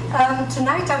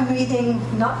 tonight I'm reading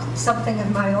not something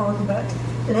of my own, but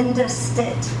Linda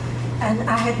Stitt. And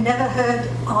I had never heard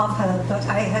of her, but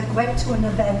I had went to an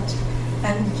event,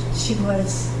 and she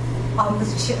was a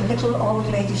little old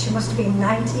lady. She must have been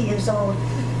 90 years old.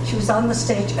 She was on the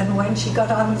stage, and when she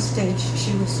got on the stage,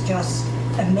 she was just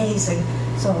amazing.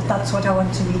 So that's what I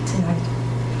want to read tonight.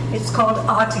 It's called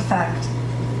Artifact.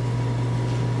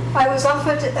 I was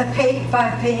offered a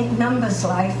paint-by-paint numbers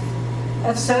life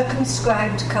of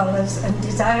circumscribed colours and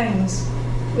designs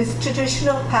with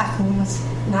traditional patterns,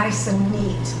 nice and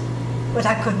neat, but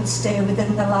I couldn't stay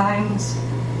within the lines.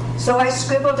 So I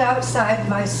scribbled outside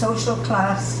my social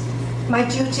class, my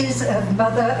duties of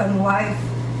mother and wife,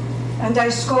 and I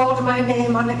scrawled my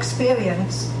name on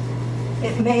experience.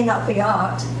 It may not be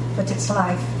art, but it's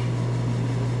life.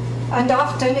 And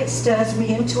often it stirs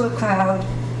me into a crowd,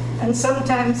 and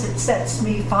sometimes it sets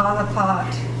me far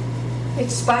apart. It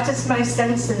spatters my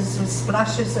senses with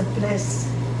splashes of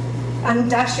bliss, and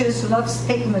dashes love's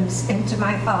pigments into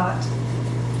my heart.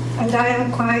 And I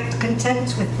am quite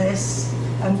content with this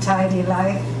untidy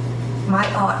life, my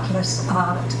artless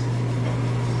art.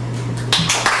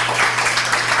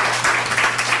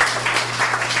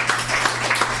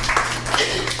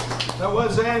 That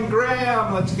was Anne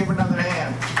Graham. Let's give her another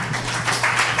hand.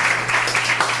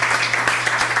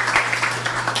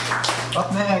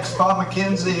 Up next, Bob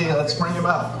McKenzie. Let's bring him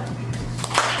up.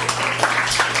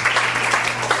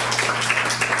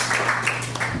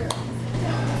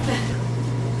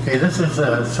 Okay, this is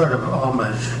a sort of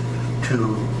homage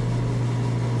to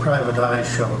private eye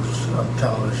shows on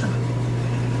television.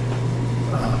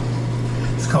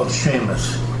 It's called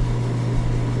Seamus.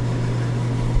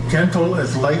 Gentle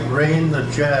as light rain, the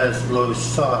jazz blows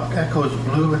soft, echoes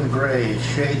blue and gray,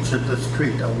 shades of the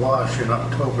street awash in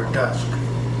October dusk.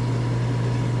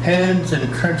 Hands in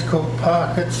trenchcoat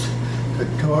pockets,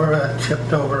 fedora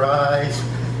tipped over eyes,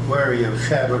 wary of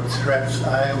shadowed threats,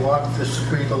 I walk the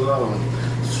street alone,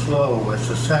 slow as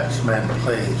the saxman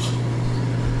plays.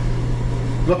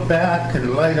 Look back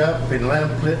and light up in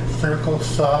lamplit circles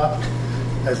soft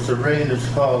as the rain is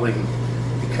falling,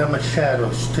 become a shadow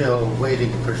still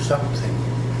waiting for something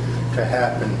to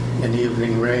happen in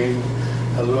evening rain,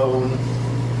 alone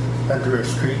under a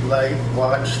street light,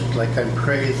 watched like I'm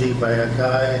crazy by a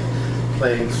guy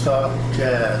playing soft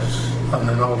jazz on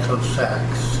an alto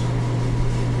sax.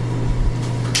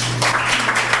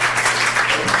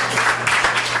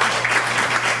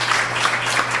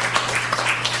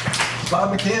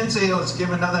 Bob McKenzie, let's give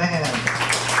him another hand.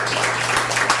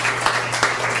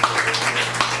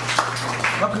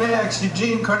 Up next,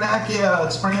 Eugene Carnacchia,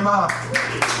 let's bring him up.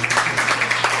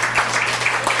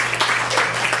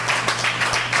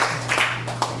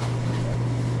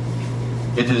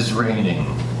 It is raining,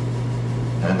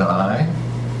 and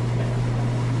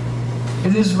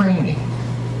it is raining.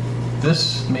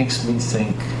 This makes me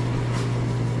think.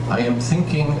 I am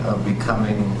thinking of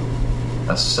becoming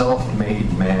a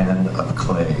self-made man of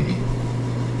clay,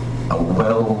 a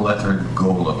well-lettered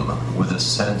golem with a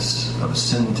sense of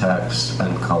syntax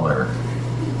and color.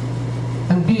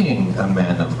 And being a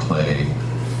man of clay,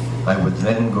 I would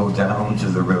then go down to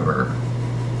the river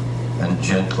and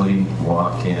gently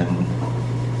walk in,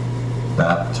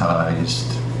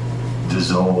 baptized,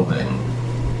 dissolving,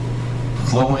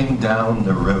 flowing down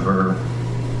the river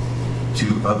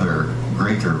to other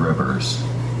greater rivers,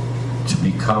 to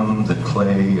become the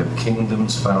clay of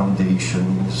kingdoms'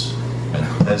 foundations and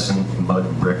peasant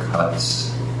mud brick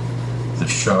huts, the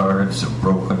shards of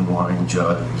broken wine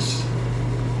jugs,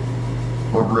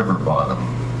 or river bottom,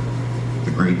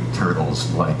 the great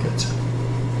turtles like it.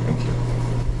 Thank you.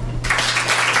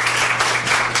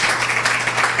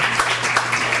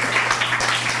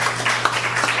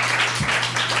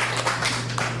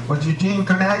 Well, Eugene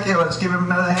Carnacchia, let's give him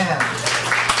another hand.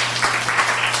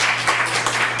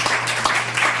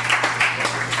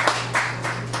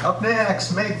 Up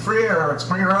next, Meg Freer, let's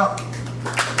bring her up.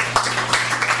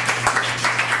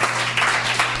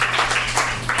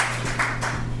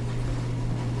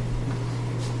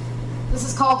 This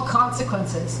is called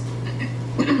Consequences.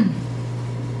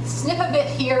 Snip a bit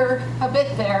here, a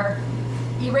bit there.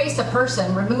 Erase a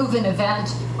person, remove an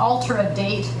event, alter a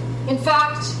date. In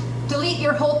fact, delete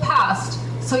your whole past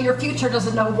so your future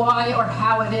doesn't know why or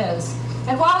how it is.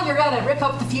 And while you're at it, rip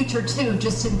up the future too,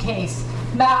 just in case.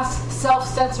 Mass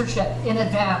self-censorship in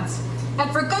advance. And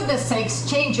for goodness sakes,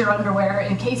 change your underwear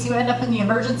in case you end up in the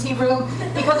emergency room,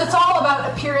 because it's all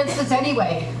about appearances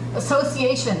anyway.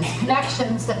 Associations,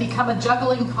 connections that become a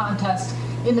juggling contest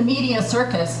in the media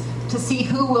circus to see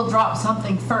who will drop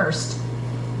something first.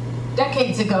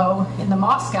 Decades ago, in the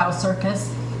Moscow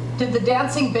circus, did the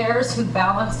dancing bears who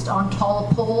balanced on tall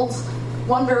poles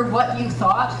wonder what you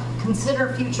thought,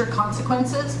 consider future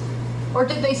consequences? Or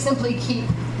did they simply keep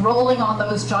rolling on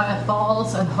those giant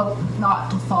balls and hope not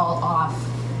to fall off?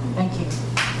 Thank you.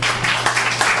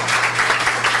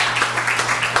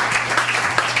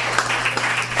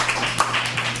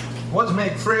 Was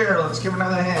Meg Freer, let's give her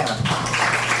another hand.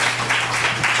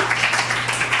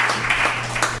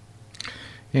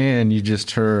 And you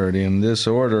just heard in this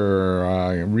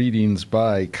order readings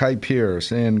by Kai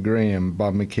Pierce, Ann Graham,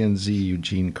 Bob McKenzie,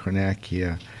 Eugene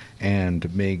Carnacchia,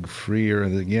 and Meg Freer.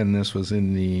 Again, this was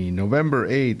in the November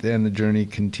 8th, and the Journey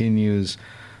Continues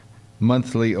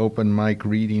monthly open mic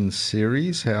reading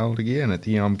series held again at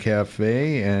the Yum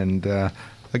Cafe. And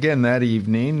again, that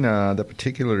evening, the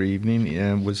particular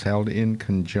evening, was held in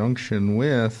conjunction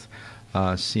with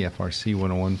CFRC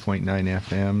 101.9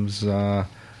 FM's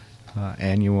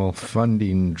annual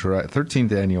funding drive,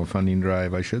 13th annual funding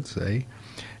drive, I should say.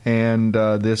 And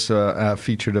this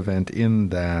featured event in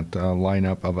that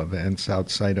lineup of events,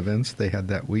 outside events they had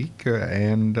that week.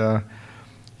 And a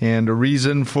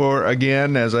reason for,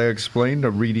 again, as I explained,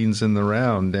 readings in the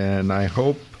round. And I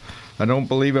don't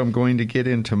believe I'm going to get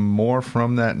into more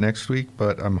from that next week,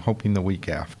 but I'm hoping the week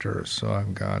after. So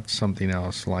I've got something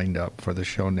else lined up for the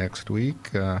show next week.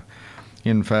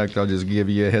 In fact, I'll just give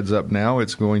you a heads up now.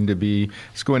 It's going to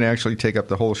actually take up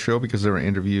the whole show because there were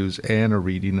interviews and a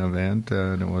reading event,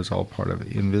 and it was all part of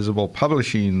Invisible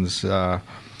Publishing's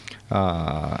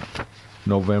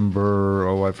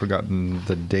November, I've forgotten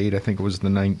the date. I think it was the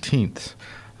 19th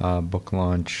book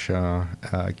launch,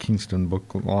 Kingston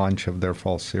book launch of their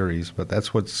fall series. But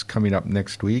that's what's coming up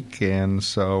next week, and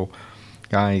so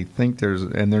I think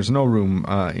there's no room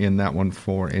in that one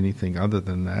for anything other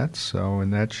than that. So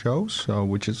in that show,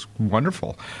 which is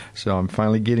wonderful. So I'm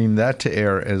finally getting that to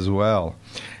air as well.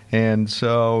 And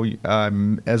so,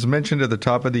 as mentioned at the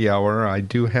top of the hour, I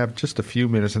do have just a few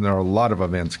minutes, and there are a lot of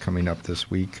events coming up this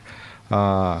week.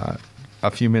 A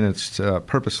few minutes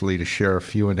purposely to share a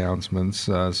few announcements.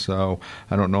 So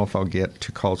I don't know if I'll get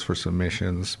to calls for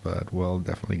submissions, but we'll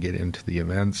definitely get into the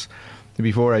events.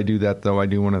 Before I do that, though, I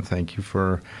do want to thank you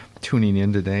for tuning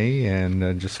in today,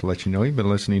 and just to let you know, you've been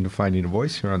listening to Finding a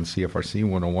Voice here on CFRC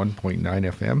 101.9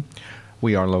 FM.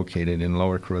 We are located in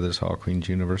Lower Carruthers Hall, Queen's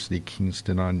University,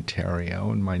 Kingston,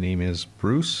 Ontario, and my name is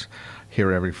Bruce,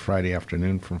 here every Friday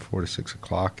afternoon from 4 to 6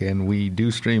 o'clock, and we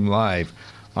do stream live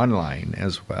online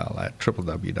as well at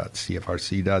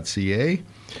www.cfrc.ca.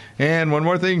 And one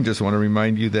more thing, just want to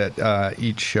remind you that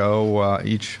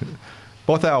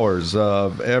both hours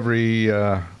of every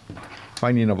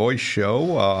Finding a Voice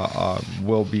show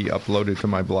will be uploaded to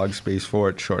my blog space for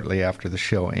it shortly after the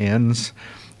show ends.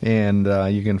 And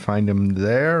you can find them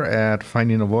there at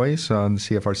Finding a Voice on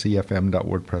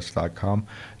cfrcfm.wordpress.com.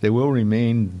 They will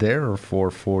remain there for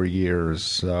 4 years.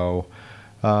 So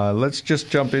let's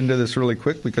just jump into this really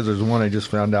quick because there's one I just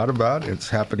found out about. It's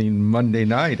happening Monday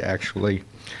night, actually.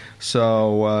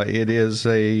 So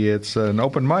it's an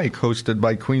open mic hosted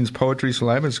by Queen's Poetry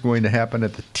Slam. It's going to happen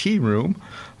at the Tea Room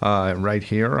right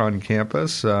here on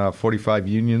campus, 45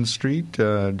 Union Street.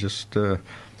 I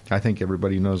think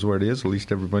everybody knows where it is, at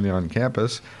least everybody on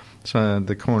campus. It's on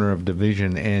the corner of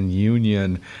Division and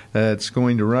Union. It's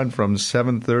going to run from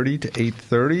 7:30 to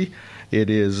 8:30.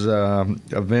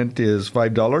 Event is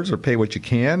 $5 or pay what you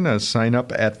can. Sign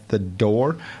up at the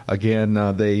door. Again,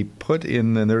 they put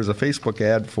in, and there's a Facebook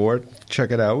ad for it.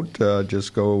 Check it out.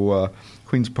 Just go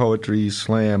Queen's Poetry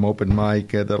Slam open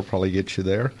mic. That'll probably get you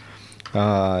there.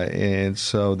 And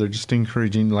so they're just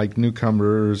encouraging like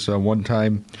newcomers,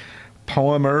 one-time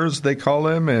poemers, they call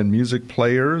them, and music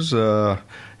players,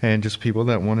 and just people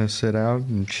that want to sit out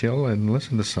and chill and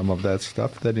listen to some of that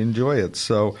stuff, that enjoy it.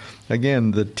 So,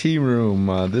 again, the Tea Room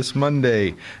this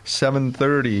Monday,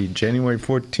 7:30, January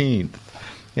 14th.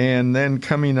 And then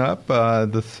coming up,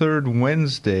 the third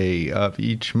Wednesday of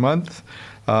each month,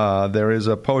 there is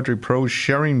a Poetry Prose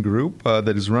sharing group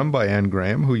that is run by Anne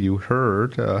Graham, who you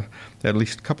heard at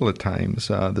least a couple of times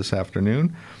this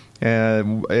afternoon.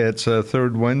 It's a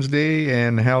third Wednesday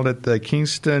and held at the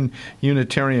Kingston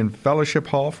Unitarian Fellowship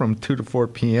Hall from 2 to 4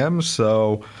 p.m.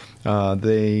 So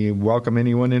they welcome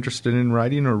anyone interested in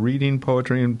writing or reading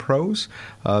poetry and prose.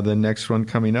 The next one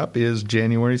coming up is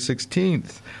January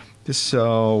 16th.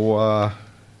 So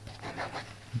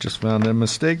just found a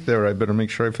mistake there. I better make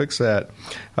sure I fix that.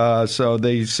 So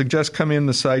they suggest come in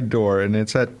the side door, and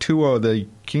it's at 20. The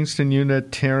Kingston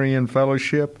Unitarian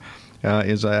Fellowship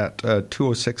is at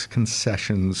 206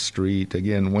 Concession Street.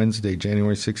 Again, Wednesday,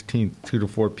 January 16th, 2 to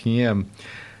 4 p.m.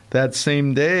 That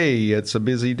same day, it's a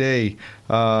busy day.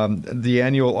 The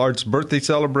annual Arts Birthday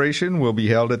Celebration will be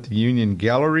held at the Union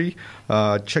Gallery.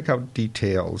 Check out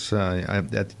details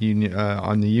at the Union,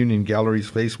 on the Union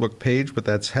Gallery's Facebook page, but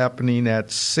that's happening at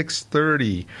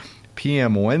 6:30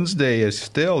 p.m. Wednesday is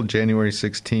still January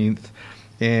 16th.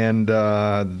 And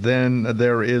then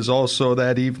there is also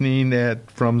that evening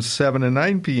from 7 to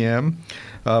 9 p.m.,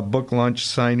 book launch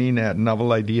signing at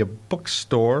Novel Idea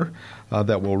Bookstore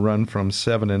that will run from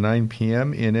 7 to 9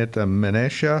 p.m. In it,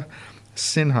 Manesha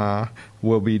Sinha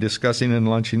will be discussing and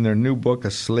launching their new book, A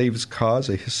Slave's Cause,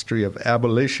 A History of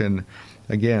Abolition.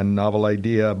 Again, Novel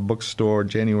Idea Bookstore,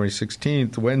 January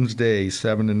 16th, Wednesday,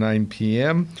 7 to 9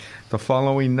 p.m. The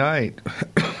following night,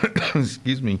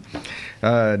 excuse me,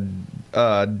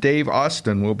 Dave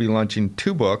Austin will be launching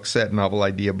 2 books at Novel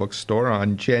Idea Bookstore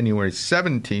on January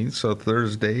 17th, so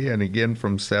Thursday, and again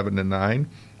from 7 to 9.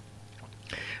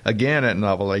 Again at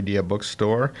Novel Idea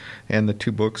Bookstore, and the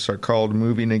 2 books are called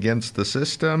Moving Against the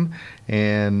System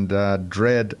and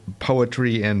Dread,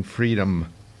 Poetry, and Freedom.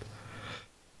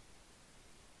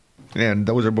 And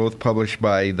those are both published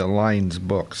by the Lines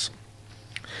Books.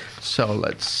 So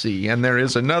let's see. And there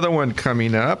is another one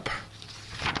coming up.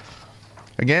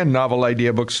 Again, Novel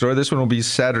Idea Bookstore. This one will be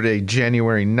Saturday,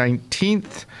 January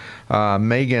 19th.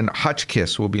 Megan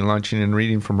Hotchkiss will be launching and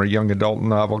reading from her young adult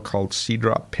novel called Sea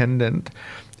Drop Pendant.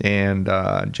 And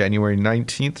January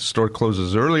 19th, the store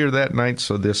closes earlier that night,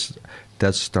 so this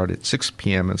does start at 6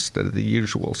 p.m. instead of the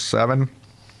usual 7.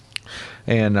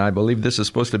 And I believe this is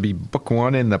supposed to be book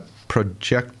 1 in the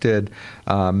projected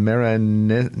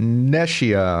Maranesia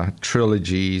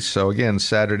trilogy. So again,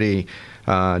 Saturday,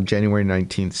 January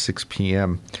 19th, 6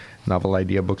 p.m., Novel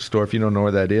Idea Bookstore. If you don't know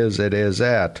where that is, it is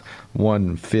at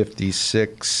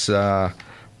 156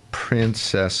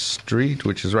 Princess Street,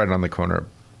 which is right on the corner of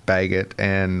Bagot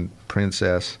and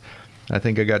Princess. I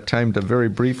think I got time to very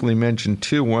briefly mention,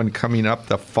 too, one coming up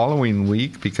the following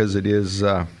week because it is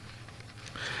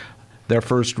their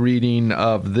first reading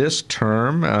of this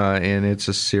term, and it's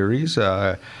a series.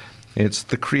 It's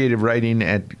the Creative Writing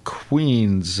at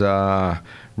Queen's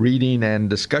reading and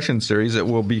discussion series. It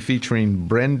will be featuring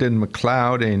Brendan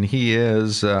McLeod, and he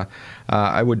is,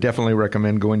 I would definitely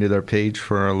recommend going to their page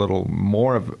for a little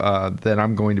more of that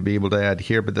I'm going to be able to add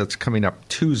here, but that's coming up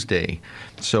Tuesday.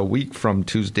 So a week from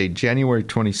Tuesday, January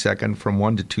 22nd from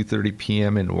 1 to 2:30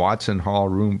 p.m. in Watson Hall,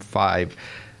 Room 5.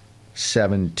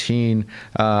 17.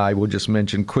 I will just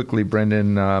mention quickly,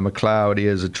 Brendan McLeod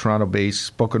is a Toronto-based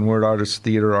spoken word artist,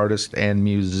 theater artist, and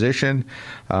musician.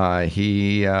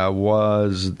 He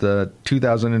was the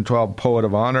 2012 Poet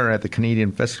of Honor at the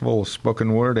Canadian Festival of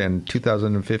Spoken Word and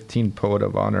 2015 Poet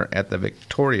of Honor at the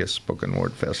Victoria Spoken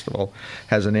Word Festival.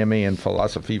 Has an MA in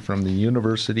philosophy from the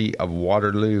University of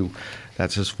Waterloo.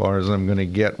 That's as far as I'm going to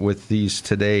get with these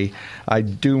today. I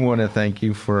do want to thank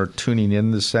you for tuning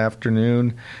in this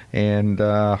afternoon, and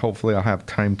hopefully I'll have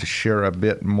time to share a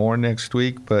bit more next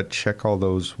week, but check all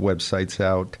those websites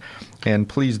out. And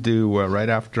please do, right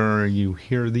after you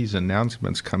hear these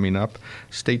announcements coming up,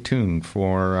 stay tuned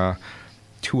for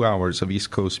 2 hours of East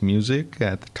Coast music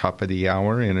at the top of the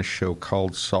hour in a show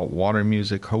called Saltwater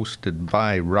Music, hosted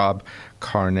by Rob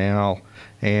Carnell.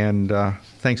 And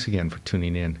thanks again for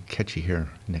tuning in. Catch you here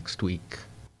next week.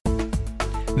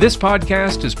 This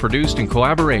podcast is produced in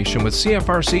collaboration with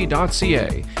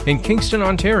CFRC.ca in Kingston,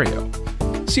 Ontario.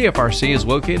 CFRC is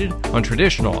located on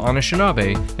traditional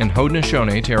Anishinaabe and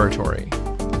Haudenosaunee territory.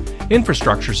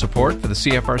 Infrastructure support for the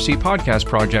CFRC podcast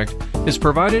project is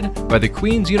provided by the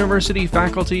Queen's University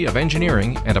Faculty of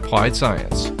Engineering and Applied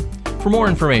Science. For more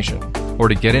information or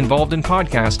to get involved in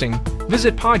podcasting,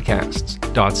 visit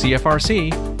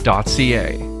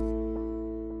podcasts.cfrc.ca.